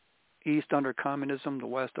West. East under communism, the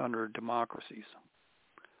West under democracies.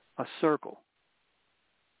 A circle.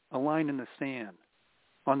 A line in the sand.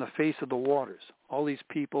 On the face of the waters. All these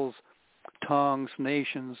peoples, tongues,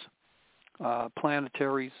 nations,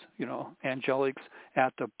 planetaries, angelics,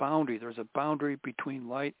 at the boundary. There's a boundary between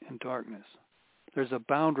light and darkness. There's a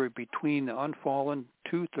boundary between the unfallen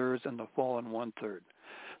 2/3 and the fallen 1/3.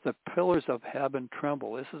 The pillars of heaven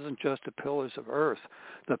tremble. This isn't just the pillars of earth.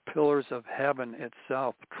 The pillars of heaven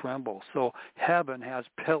itself tremble. So heaven has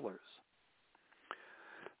pillars.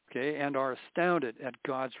 Okay, and are astounded at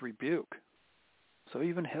God's rebuke. So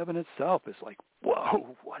even heaven itself is like,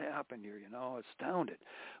 whoa, what happened here? Astounded.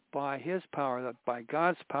 By his power, by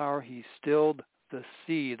God's power, he stilled the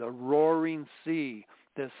sea, the roaring sea,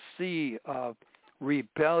 the sea of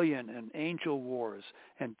rebellion and angel wars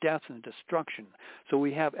and death and destruction. So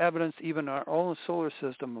we have evidence even in our own solar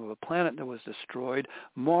system of a planet that was destroyed,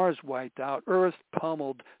 Mars wiped out, Earth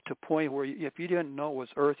pummeled to a point where if you didn't know it was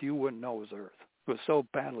Earth, you wouldn't know it was Earth. It was so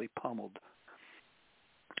badly pummeled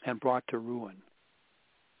and brought to ruin.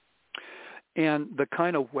 And the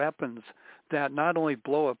kind of weapons that not only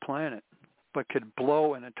blow a planet, but could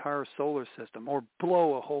blow an entire solar system or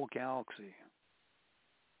blow a whole galaxy.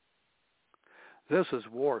 This is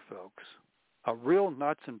war, folks. A real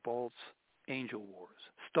nuts and bolts angel wars,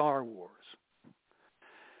 star wars.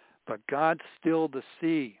 But God stilled the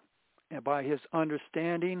sea, and by his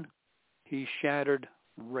understanding, he shattered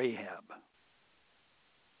Rahab.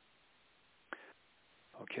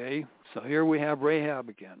 Okay, so here we have Rahab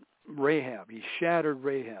again. Rahab, he shattered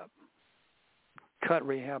Rahab, cut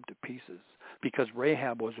Rahab to pieces, because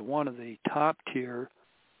Rahab was one of the top-tier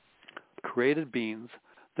created beings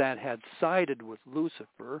that had sided with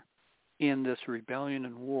Lucifer in this rebellion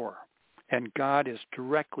and war. And God is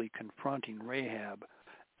directly confronting Rahab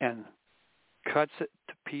and cuts it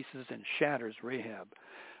to pieces and shatters Rahab.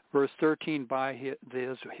 Verse 13, by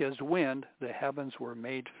his wind, the heavens were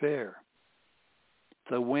made fair.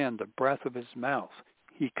 The wind, the breath of his mouth.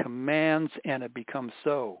 He commands and it becomes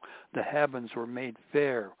so. The heavens were made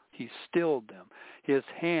fair. He stilled them. His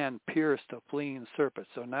hand pierced a fleeing serpent.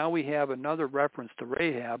 So now we have another reference to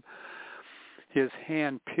Rahab. His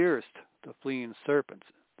hand pierced the fleeing serpents.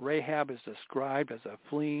 Rahab is described as a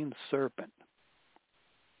fleeing serpent,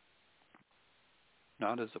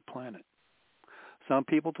 not as a planet. Some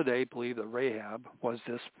people today believe that Rahab was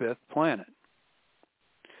this fifth planet.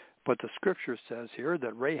 But the scripture says here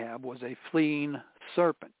that Rahab was a fleeing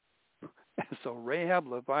serpent. So Rahab,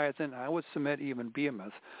 Leviathan, I would submit even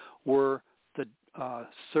Behemoth, were the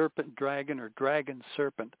serpent dragon or dragon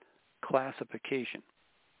serpent classification.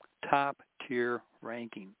 Top tier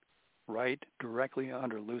ranking, right directly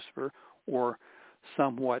under Lucifer, or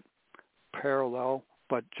somewhat parallel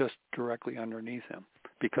but just directly underneath him,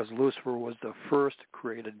 because Lucifer was the first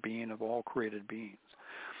created being of all created beings.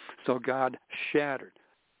 So God shattered,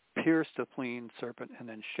 pierced the fleeing serpent, and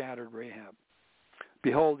then shattered Rahab.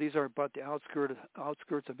 Behold, these are but the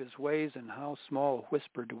outskirts of his ways, and how small a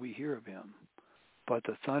whisper do we hear of him. But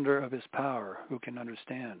the thunder of his power, who can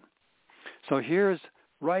understand? So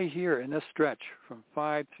right here in this stretch from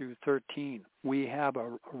 5 through 13, we have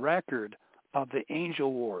a record of the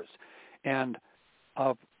angel wars and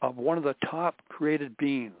of one of the top created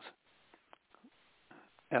beings.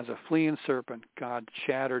 As a fleeing serpent, God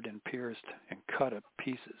shattered and pierced and cut to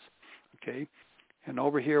pieces. Okay? And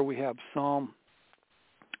over here we have Psalm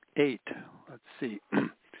 8. Let's see.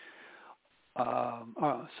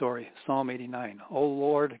 Psalm 89. O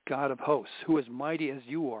Lord, God of hosts, who is mighty as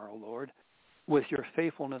you are, O Lord, with your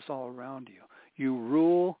faithfulness all around you. You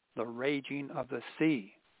rule the raging of the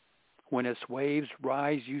sea. When its waves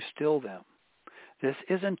rise, you still them. This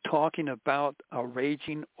isn't talking about a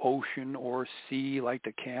raging ocean or sea like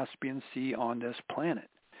the Caspian Sea on this planet.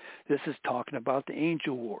 This is talking about the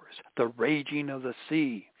angel wars, the raging of the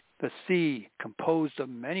sea composed of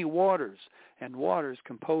many waters, and waters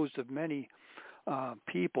composed of many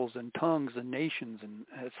peoples and tongues and nations and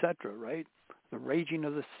etc., right? The raging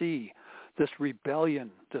of the sea, this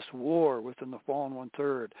rebellion, this war within the fallen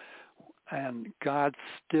one-third, and God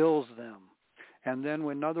stills them. And then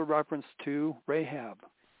another reference to Rahab.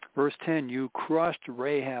 Verse 10, you crushed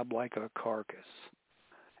Rahab like a carcass,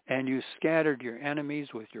 and you scattered your enemies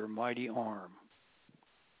with your mighty arm.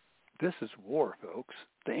 This is war, folks,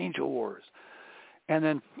 the angel wars. And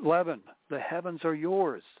then 11, the heavens are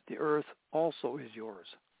yours, the earth also is yours.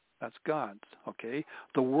 That's God's, okay?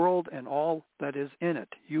 The world and all that is in it,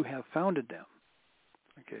 you have founded them,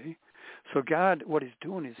 okay? So God, what he's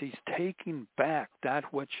doing is he's taking back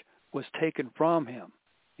that which was taken from him.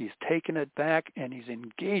 He's taken it back, and he's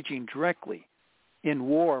engaging directly in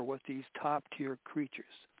war with these top-tier creatures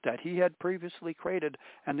that he had previously created,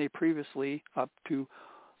 and they previously, up to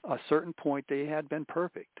a certain point, they had been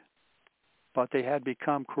perfect. But they had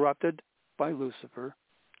become corrupted by Lucifer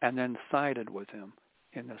and then sided with him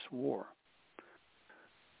in this war.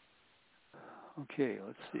 Okay,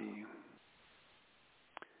 let's see.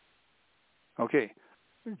 Okay,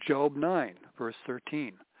 Job 9, verse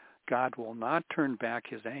 13. God will not turn back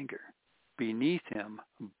his anger. Beneath him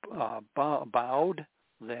bowed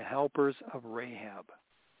the helpers of Rahab.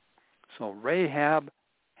 So Rahab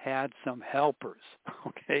had some helpers,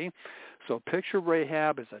 okay? So picture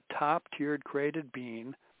Rahab as a top-tiered created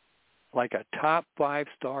being, like a top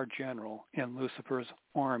 5-star general in Lucifer's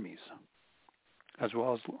armies, as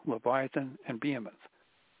well as Leviathan and Behemoth.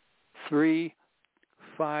 3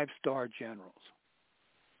 5-star generals.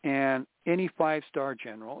 And any 5-star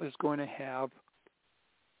general is going to have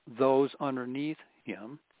those underneath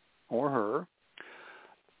him or her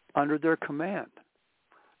under their command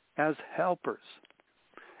as helpers.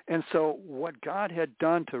 And so what God had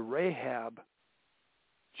done to Rahab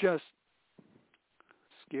just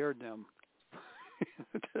scared them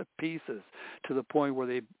to pieces, to the point where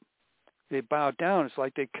they bowed down. It's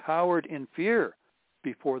like they cowered in fear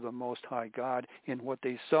before the Most High God in what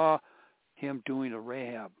they saw him doing to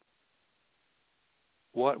Rahab.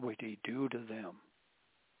 What would he do to them?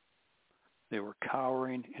 They were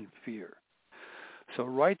cowering in fear. So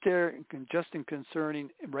right there, just in concerning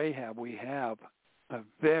Rahab, we have a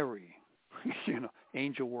very,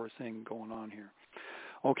 angel war thing going on here.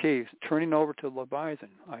 Okay, turning over to Leviathan,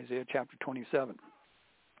 Isaiah chapter 27.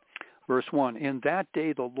 Verse 1, in that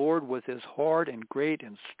day the Lord with his hard and great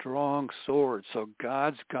and strong sword, so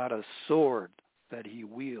God's got a sword that he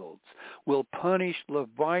wields, will punish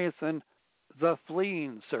Leviathan, the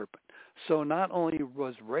fleeing serpent. So not only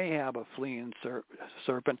was Rahab a fleeing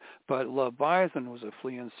serpent, but Leviathan was a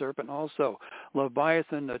fleeing serpent also.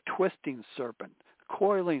 Leviathan, the twisting serpent,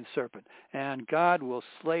 coiling serpent. And God will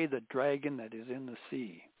slay the dragon that is in the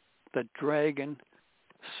sea, the dragon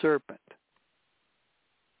serpent.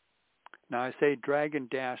 Now I say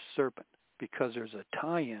dragon-serpent because there's a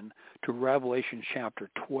tie-in to Revelation chapter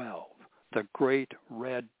 12, the great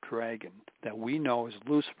red dragon that we know as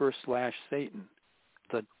Lucifer/Satan.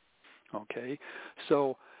 Okay,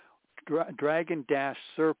 so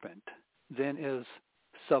dragon-serpent then is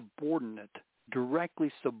subordinate,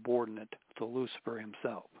 directly subordinate to Lucifer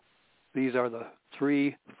himself. These are the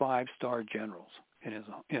 3 5-star generals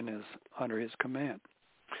under his command.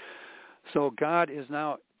 So God is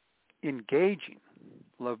now engaging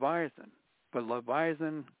Leviathan, but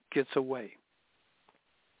Leviathan gets away.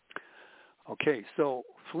 Okay, so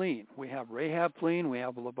fleeing. We have Rahab fleeing, we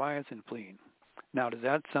have Leviathan fleeing. Now, does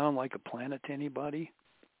that sound like a planet to anybody?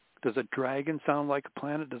 Does a dragon sound like a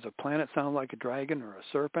planet? Does a planet sound like a dragon or a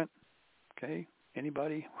serpent? Okay,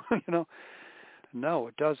 anybody? No,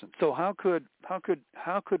 it doesn't. So how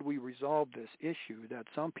could we resolve this issue that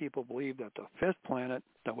some people believe that the 5th planet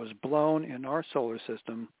that was blown in our solar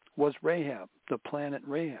system was Rahab, the planet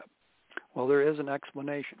Rahab? Well, there is an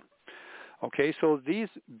explanation. Okay, so these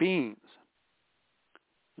beings,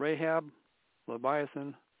 Rahab,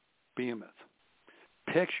 Leviathan, Behemoth,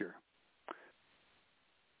 picture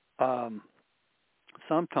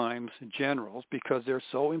sometimes generals, because they're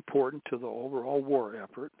so important to the overall war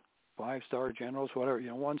effort, 5-star generals, whatever,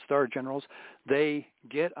 1-star generals, they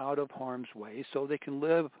get out of harm's way so they can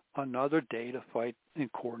live another day to fight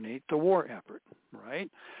and coordinate the war effort, right?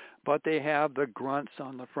 But they have the grunts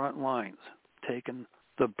on the front lines, taking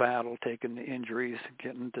the battle, taking the injuries,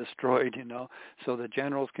 getting destroyed, so the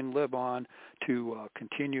generals can live on to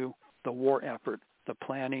continue the war effort, the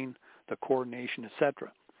planning, the coordination,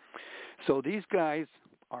 etc. So these guys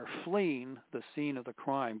are fleeing the scene of the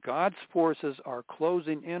crime. God's forces are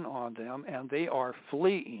closing in on them, and they are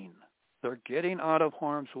fleeing. They're getting out of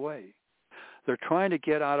harm's way. They're trying to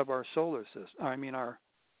get out of our solar system, our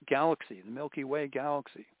galaxy, the Milky Way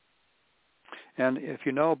galaxy. And if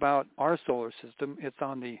you know about our solar system, it's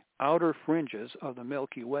on the outer fringes of the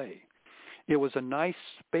Milky Way. It was a nice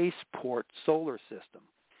spaceport solar system,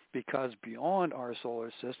 because beyond our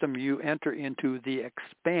solar system, you enter into the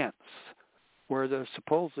expanse, where there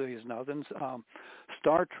supposedly is nothing.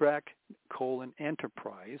 Star Trek: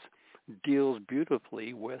 Enterprise deals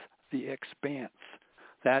beautifully with the expanse,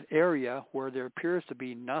 that area where there appears to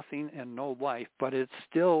be nothing and no life, but it's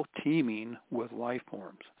still teeming with life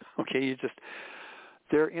forms. Okay,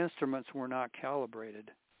 their instruments were not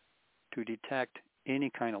calibrated to detect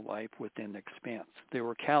any kind of life within the expanse. They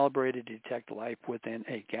were calibrated to detect life within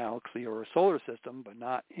a galaxy or a solar system, but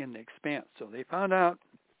not in the expanse. So they found out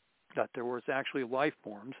that there was actually life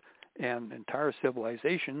forms and entire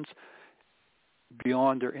civilizations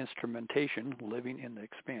beyond their instrumentation living in the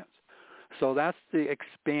expanse. So that's the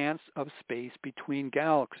expanse of space between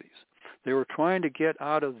galaxies. They were trying to get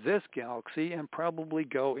out of this galaxy and probably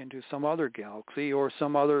go into some other galaxy or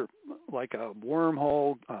some other, like a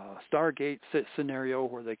wormhole, Stargate scenario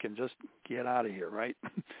where they can just get out of here, right,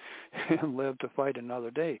 and live to fight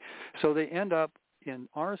another day. So they end up in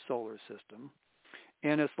our solar system,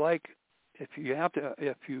 and it's like, if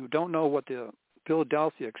you don't know what the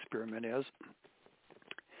Philadelphia experiment is,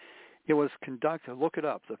 it was conducted, look it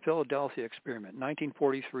up, the Philadelphia experiment,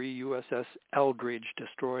 1943 USS Eldridge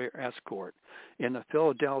destroyer escort in the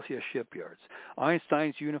Philadelphia shipyards.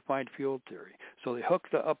 Einstein's unified field theory. So they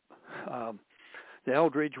hooked up the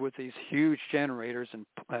Eldridge with these huge generators and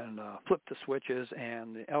flipped the switches,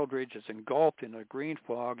 and the Eldridge is engulfed in a green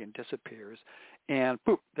fog and disappears. And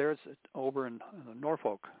poof, there's over in the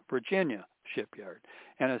Norfolk, Virginia shipyard.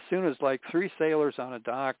 And as soon as like 3 sailors on a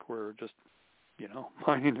dock were just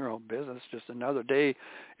minding their own business, just another day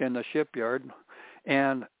in the shipyard.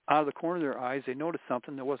 And out of the corner of their eyes, they noticed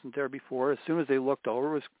something that wasn't there before. As soon as they looked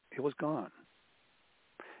over, it was gone.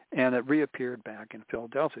 And it reappeared back in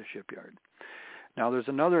Philadelphia shipyard. Now, there's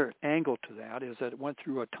another angle to that, is that it went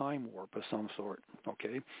through a time warp of some sort,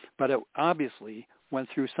 okay? But it obviously went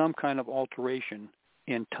through some kind of alteration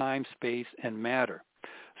in time, space, and matter.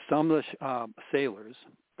 Some of the sailors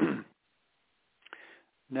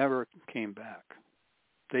never came back.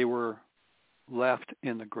 They were left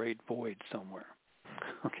in the great void somewhere.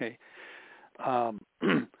 Okay.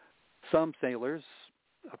 Some sailors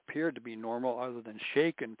appeared to be normal other than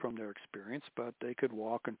shaken from their experience, but they could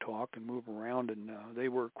walk and talk and move around, and they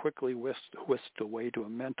were quickly whisked away to a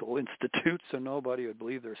mental institute so nobody would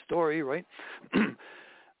believe their story, right?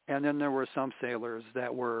 And then there were some sailors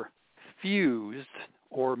that were fused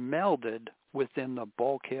or melded within the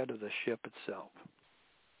bulkhead of the ship itself.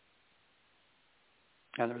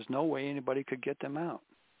 And there's no way anybody could get them out.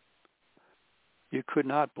 You could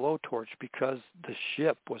not blowtorch, because the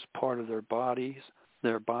ship was part of their bodies.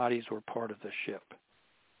 Their bodies were part of the ship.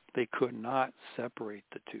 They could not separate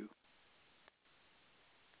the two.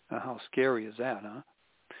 Now, how scary is that, huh?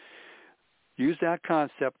 Use that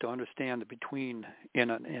concept to understand that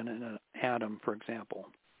in an atom, for example,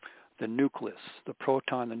 the nucleus, the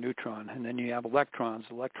proton, the neutron, and then you have electrons,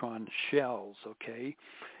 electron shells, okay?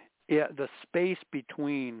 The space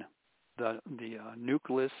between the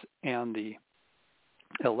nucleus and the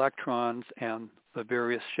electrons and the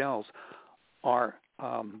various shells are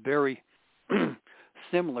very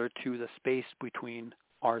similar to the space between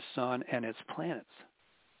our sun and its planets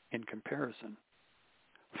in comparison.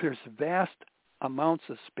 There's vast amounts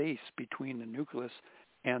of space between the nucleus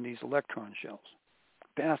and these electron shells,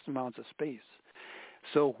 vast amounts of space.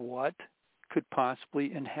 So what could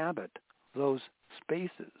possibly inhabit those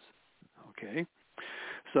spaces? Okay,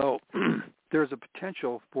 so there's a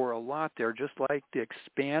potential for a lot there, just like the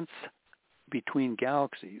expanse between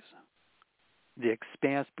galaxies, the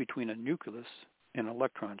expanse between a nucleus and an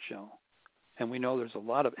electron shell. And we know there's a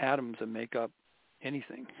lot of atoms that make up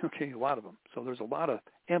anything. Okay, a lot of them. So there's a lot of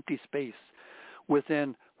empty space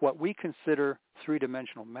within what we consider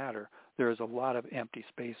three-dimensional matter. There is a lot of empty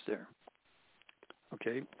space there.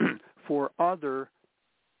 Okay, for other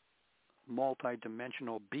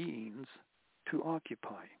multidimensional beings to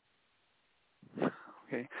occupy.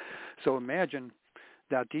 Okay, so imagine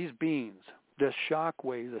that these beings, this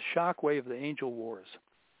shockwave, the shockwave of the angel wars,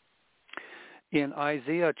 in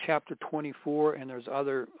Isaiah chapter 24, and there's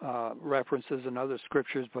other references in other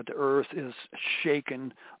scriptures, but the earth is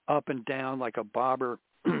shaken up and down like a bobber,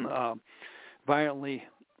 violently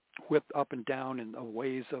whipped up and down in the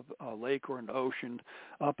waves of a lake or an ocean,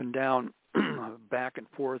 up and down, back and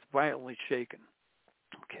forth, violently shaken.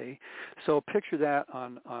 Okay, so picture that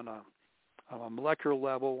on a molecular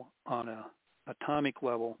level, on an atomic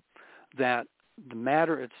level, that the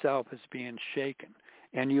matter itself is being shaken.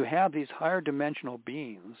 And you have these higher dimensional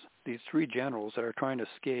beings, these three generals that are trying to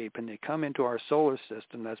escape, and they come into our solar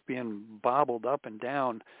system that's being bobbled up and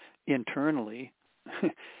down internally,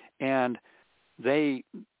 and they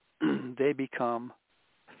become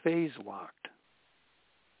phase locked.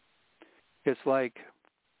 It's like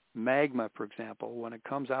magma, for example. When it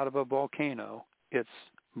comes out of a volcano, it's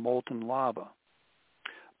molten lava.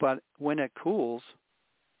 But when it cools,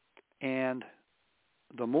 and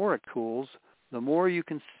the more it cools, the more you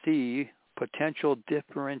can see potential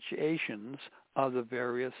differentiations of the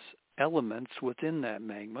various elements within that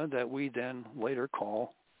magma that we then later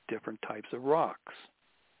call different types of rocks.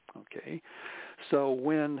 Okay, so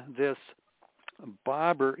when this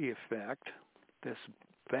bobber effect, this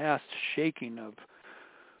vast shaking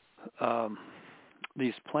of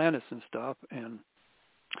these planets and stuff, and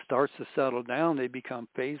starts to settle down, they become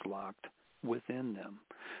phase locked within them.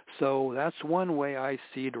 So that's one way I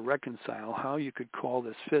see to reconcile how you could call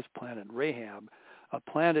this fifth planet Rahab. A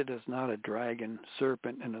planet is not a dragon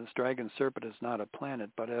serpent, and a dragon serpent is not a planet.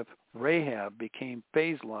 But if Rahab became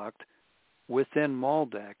phase locked within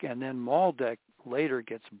Maldek, and then Maldek later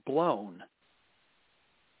gets blown,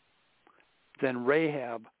 then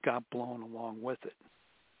Rahab got blown along with it,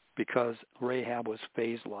 because Rahab was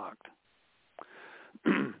phase locked.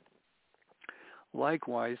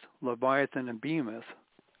 Likewise, Leviathan and Behemoth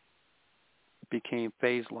became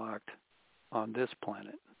phase locked on this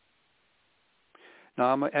planet.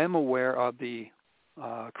 Now, I'm aware of the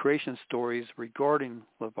creation stories regarding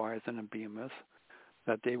Leviathan and Behemoth,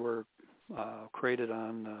 that they were created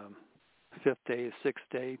on the fifth day, sixth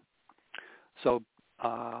day. So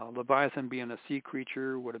Leviathan being a sea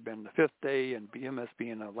creature would have been the fifth day, and Behemoth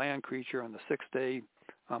being a land creature on the sixth day.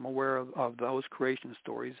 I'm aware of those creation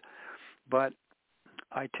stories. But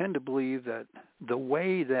I tend to believe that the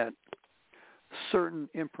way that certain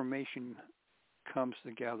information comes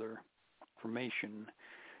together,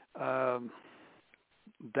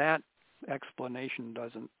 that explanation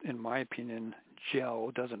doesn't, in my opinion,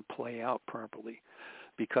 gel, doesn't play out properly.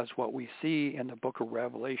 Because what we see in the book of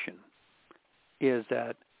Revelation is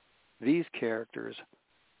that these characters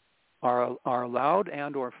are allowed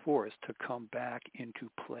and or forced to come back into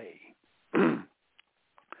play.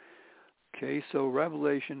 Okay, so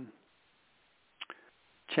Revelation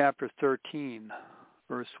chapter 13,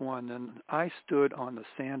 verse 1, "Then I stood on the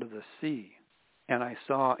sand of the sea, and I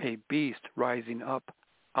saw a beast rising up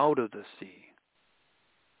out of the sea."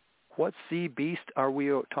 What sea beast are we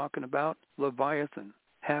talking about? Leviathan,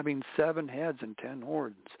 having 7 heads and 10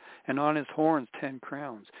 horns, and on his horns 10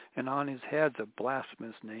 crowns, and on his heads a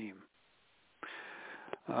blasphemous name.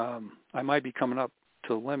 I might be coming up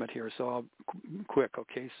to the limit here, so I'll quick,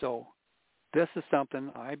 okay? So this is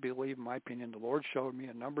something I believe, in my opinion, the Lord showed me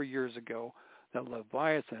a number of years ago, that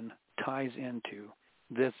Leviathan ties into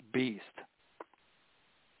this beast.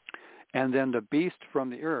 And then the beast from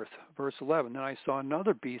the earth, verse 11, "Then I saw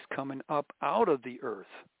another beast coming up out of the earth."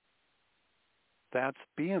 That's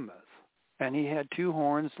Behemoth. "And he had 2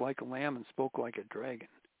 horns like a lamb and spoke like a dragon."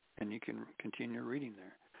 And you can continue reading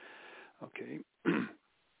there. Okay.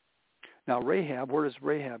 Now Rahab, where does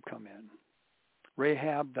Rahab come in?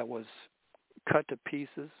 Rahab that was cut to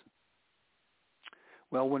pieces.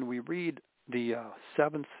 Well, when we read the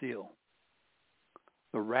 7th seal,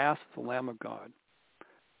 the wrath of the Lamb of God,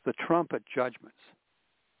 the trumpet judgments,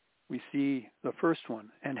 we see the first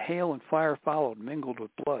one, "And hail and fire followed, mingled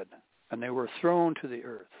with blood, and they were thrown to the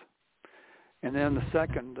earth." And then the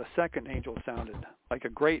second angel sounded, like a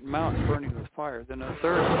great mountain burning with fire. Then a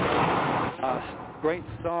third, a great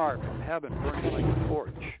star from heaven burning like a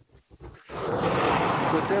torch.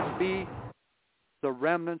 Could this be the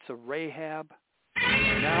remnants of Rahab,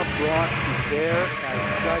 now brought to bear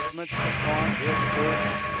as judgment upon this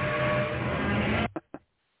earth?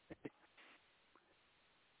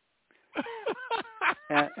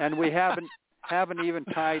 and we haven't even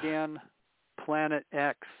tied in Planet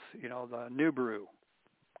X, the Nibiru,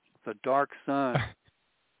 the dark sun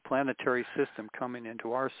planetary system coming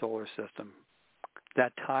into our solar system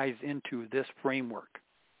that ties into this framework.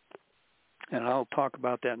 And I'll talk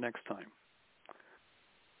about that next time.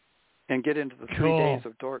 And get into the 3 days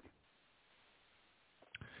of dark.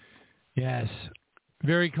 Yes.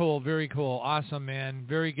 Very cool, very cool. Awesome, man.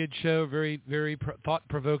 Very good show. Very, very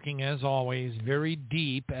thought-provoking as always. Very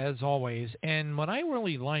deep as always. And what I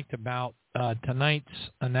really liked about tonight's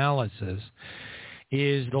analysis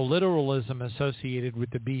is the literalism associated with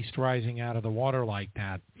the beast rising out of the water like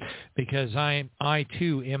that. Because I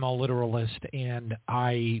too am a literalist, and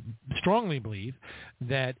I strongly believe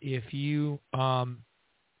that if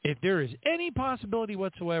there is any possibility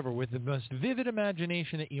whatsoever with the most vivid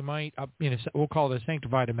imagination that you might, we'll call it a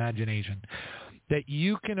sanctified imagination, that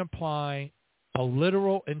you can apply a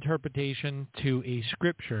literal interpretation to a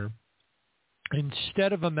scripture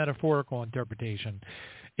instead of a metaphorical interpretation,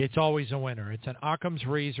 it's always a winner. It's an Occam's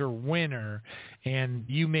razor winner, and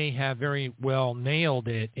you may have very well nailed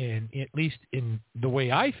it, at least in the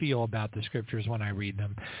way I feel about the scriptures when I read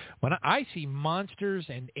them. When I see monsters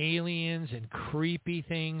and aliens and creepy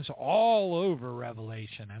things all over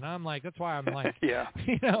Revelation, and I'm like, that's why I'm like, yeah.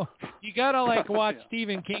 You got to watch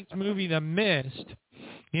Stephen King's movie The Mist,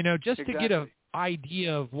 just to get an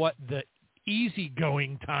idea of what the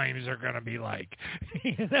easygoing times are going to be like,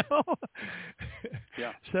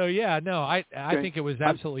 Yeah. So I think it was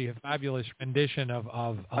absolutely a fabulous rendition of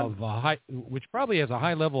high, which probably has a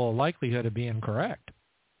high level of likelihood of being correct.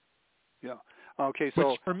 Yeah. Okay.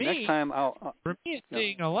 So which for me, next time it's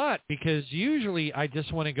saying a lot, because usually I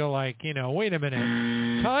just want to go wait a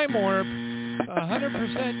minute, time warp,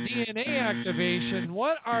 100% DNA activation.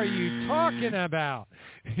 What are you talking about?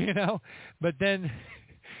 But then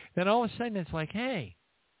all of a sudden it's like, hey,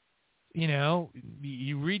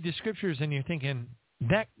 you read the scriptures and you're thinking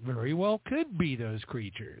that very well could be those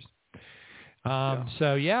creatures. So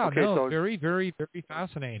very, very, very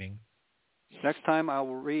fascinating. Next time I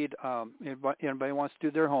will read, anybody wants to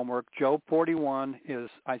do their homework, Job 41 is,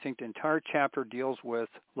 I think the entire chapter deals with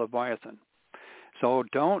Leviathan. So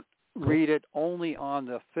don't read it only on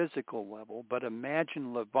the physical level, but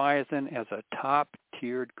imagine Leviathan as a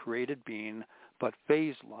top-tiered created being, but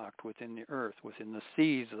phase-locked within the earth, within the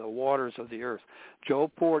seas, the waters of the earth.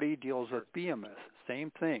 Job 40 deals with Behemoth,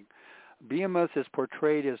 same thing. Behemoth is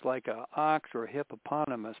portrayed as like an ox or a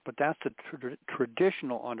hippopotamus, but that's the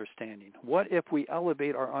traditional understanding. What if we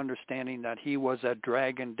elevate our understanding that he was a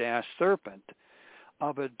dragon-serpent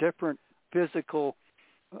of a different physical,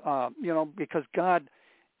 because God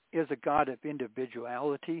is a God of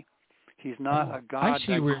individuality. He's not a God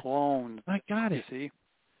that clones. I got it. You see?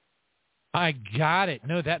 I got it.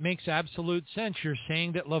 No, that makes absolute sense. You're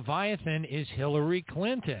saying that Leviathan is Hillary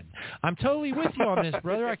Clinton. I'm totally with you on this,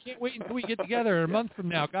 brother. I can't wait until we get together a month from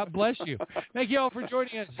now. God bless you. Thank you all for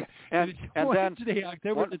joining us. And then today,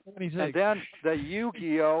 October the 26th. And then the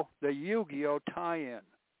Yu-Gi-Oh tie-in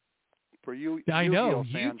for you. I know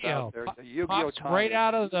fans Yu-Gi-Oh out there. The Yu-Gi-Oh tie-in. Right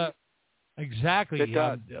out of the. Exactly. It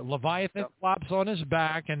does. Leviathan flops on his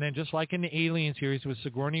back, and then just like in the Alien series with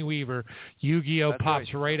Sigourney Weaver, Yu-Gi-Oh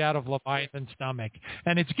pops right out of Leviathan's stomach,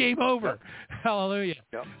 and it's game over. Yep. Hallelujah.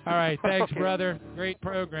 Yep. All right. Thanks, brother. Great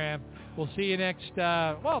program. We'll see you next,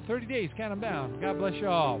 30 days. Count them down. God bless you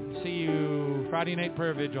all. See you Friday night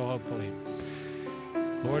prayer vigil, hopefully.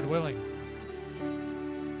 Lord willing.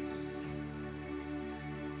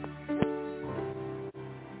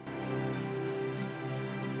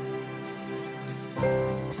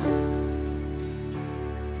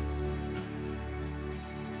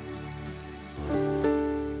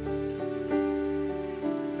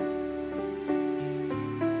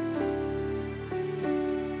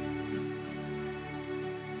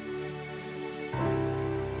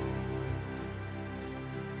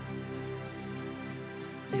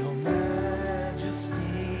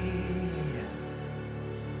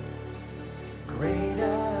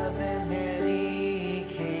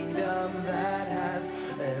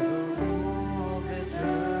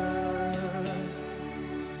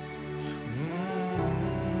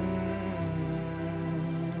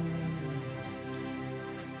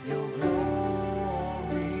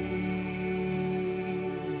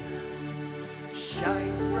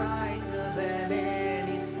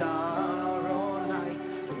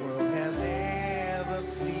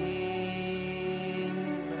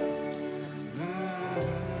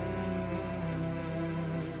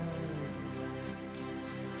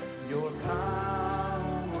 Your power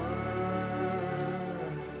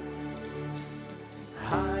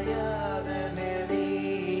higher than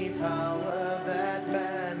any power that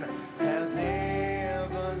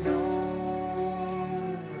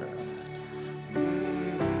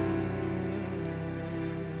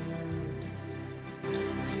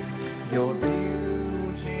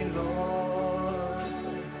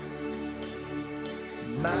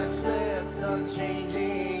matchless,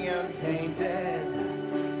 unchanging, untainted,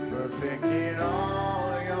 perfect in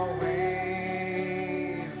all your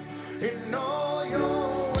ways, in all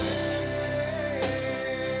your ways.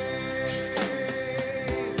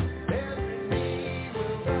 Every knee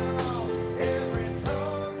will bow, every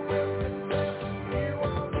tongue will confess you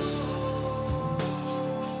are Lord.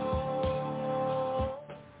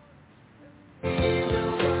 Every knee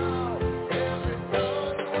will bow, every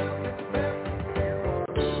tongue will confess you are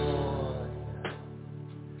Lord.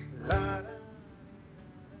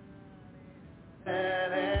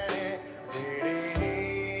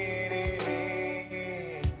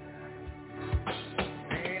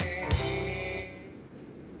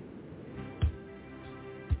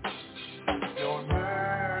 Your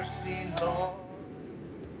mercy, Lord,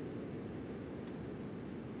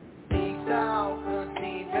 seeks out the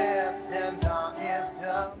deepest and darkest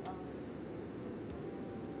of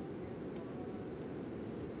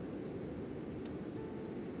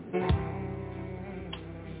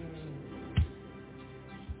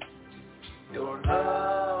your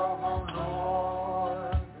love, oh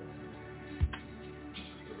Lord,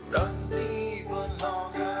 runs deeper,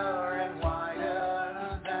 longer, and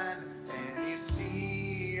wider than any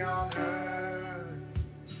sea on earth.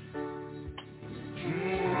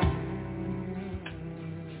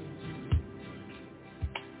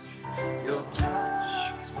 Your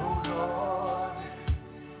touch, oh Lord,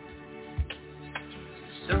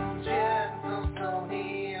 so gentle, so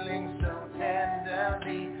healing, so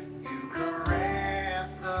tenderly, you caress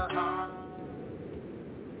the heart.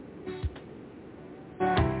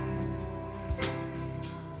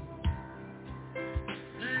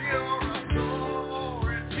 Your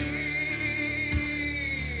authority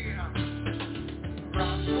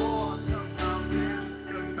brought forth the mountains,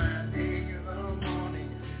 commanding the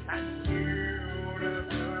morning and universe.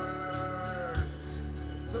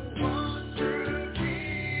 The one true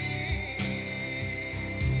King.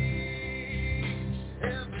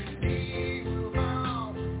 Every knee will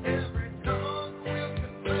bow, every tongue will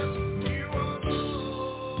confess you are Lord.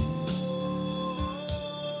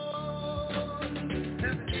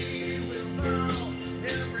 Every knee will bow,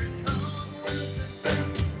 every tongue will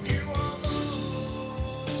confess you are Lord.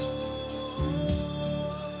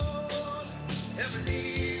 Every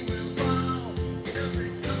knee will bow,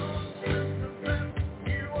 every tongue will confess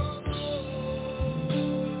you are Lord.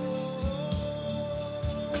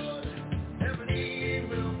 Every knee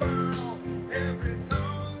will bow, every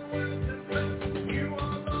tongue will confess you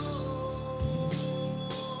are Lord.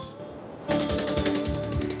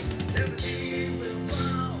 Every knee will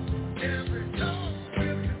bow, every tongue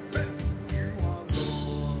will confess you are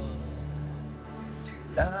Lord.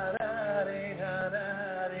 Da da de da da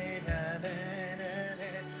de da da da da.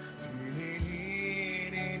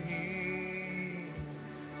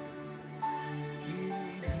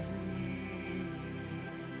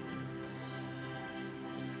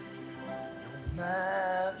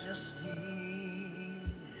 Majesty,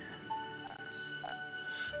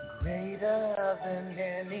 greater than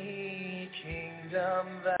any kingdom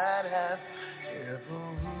that has ever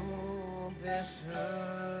ruled this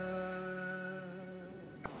earth.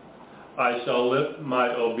 I shall lift my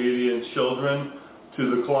obedient children to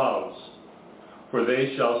the clouds, for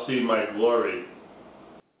they shall see my glory.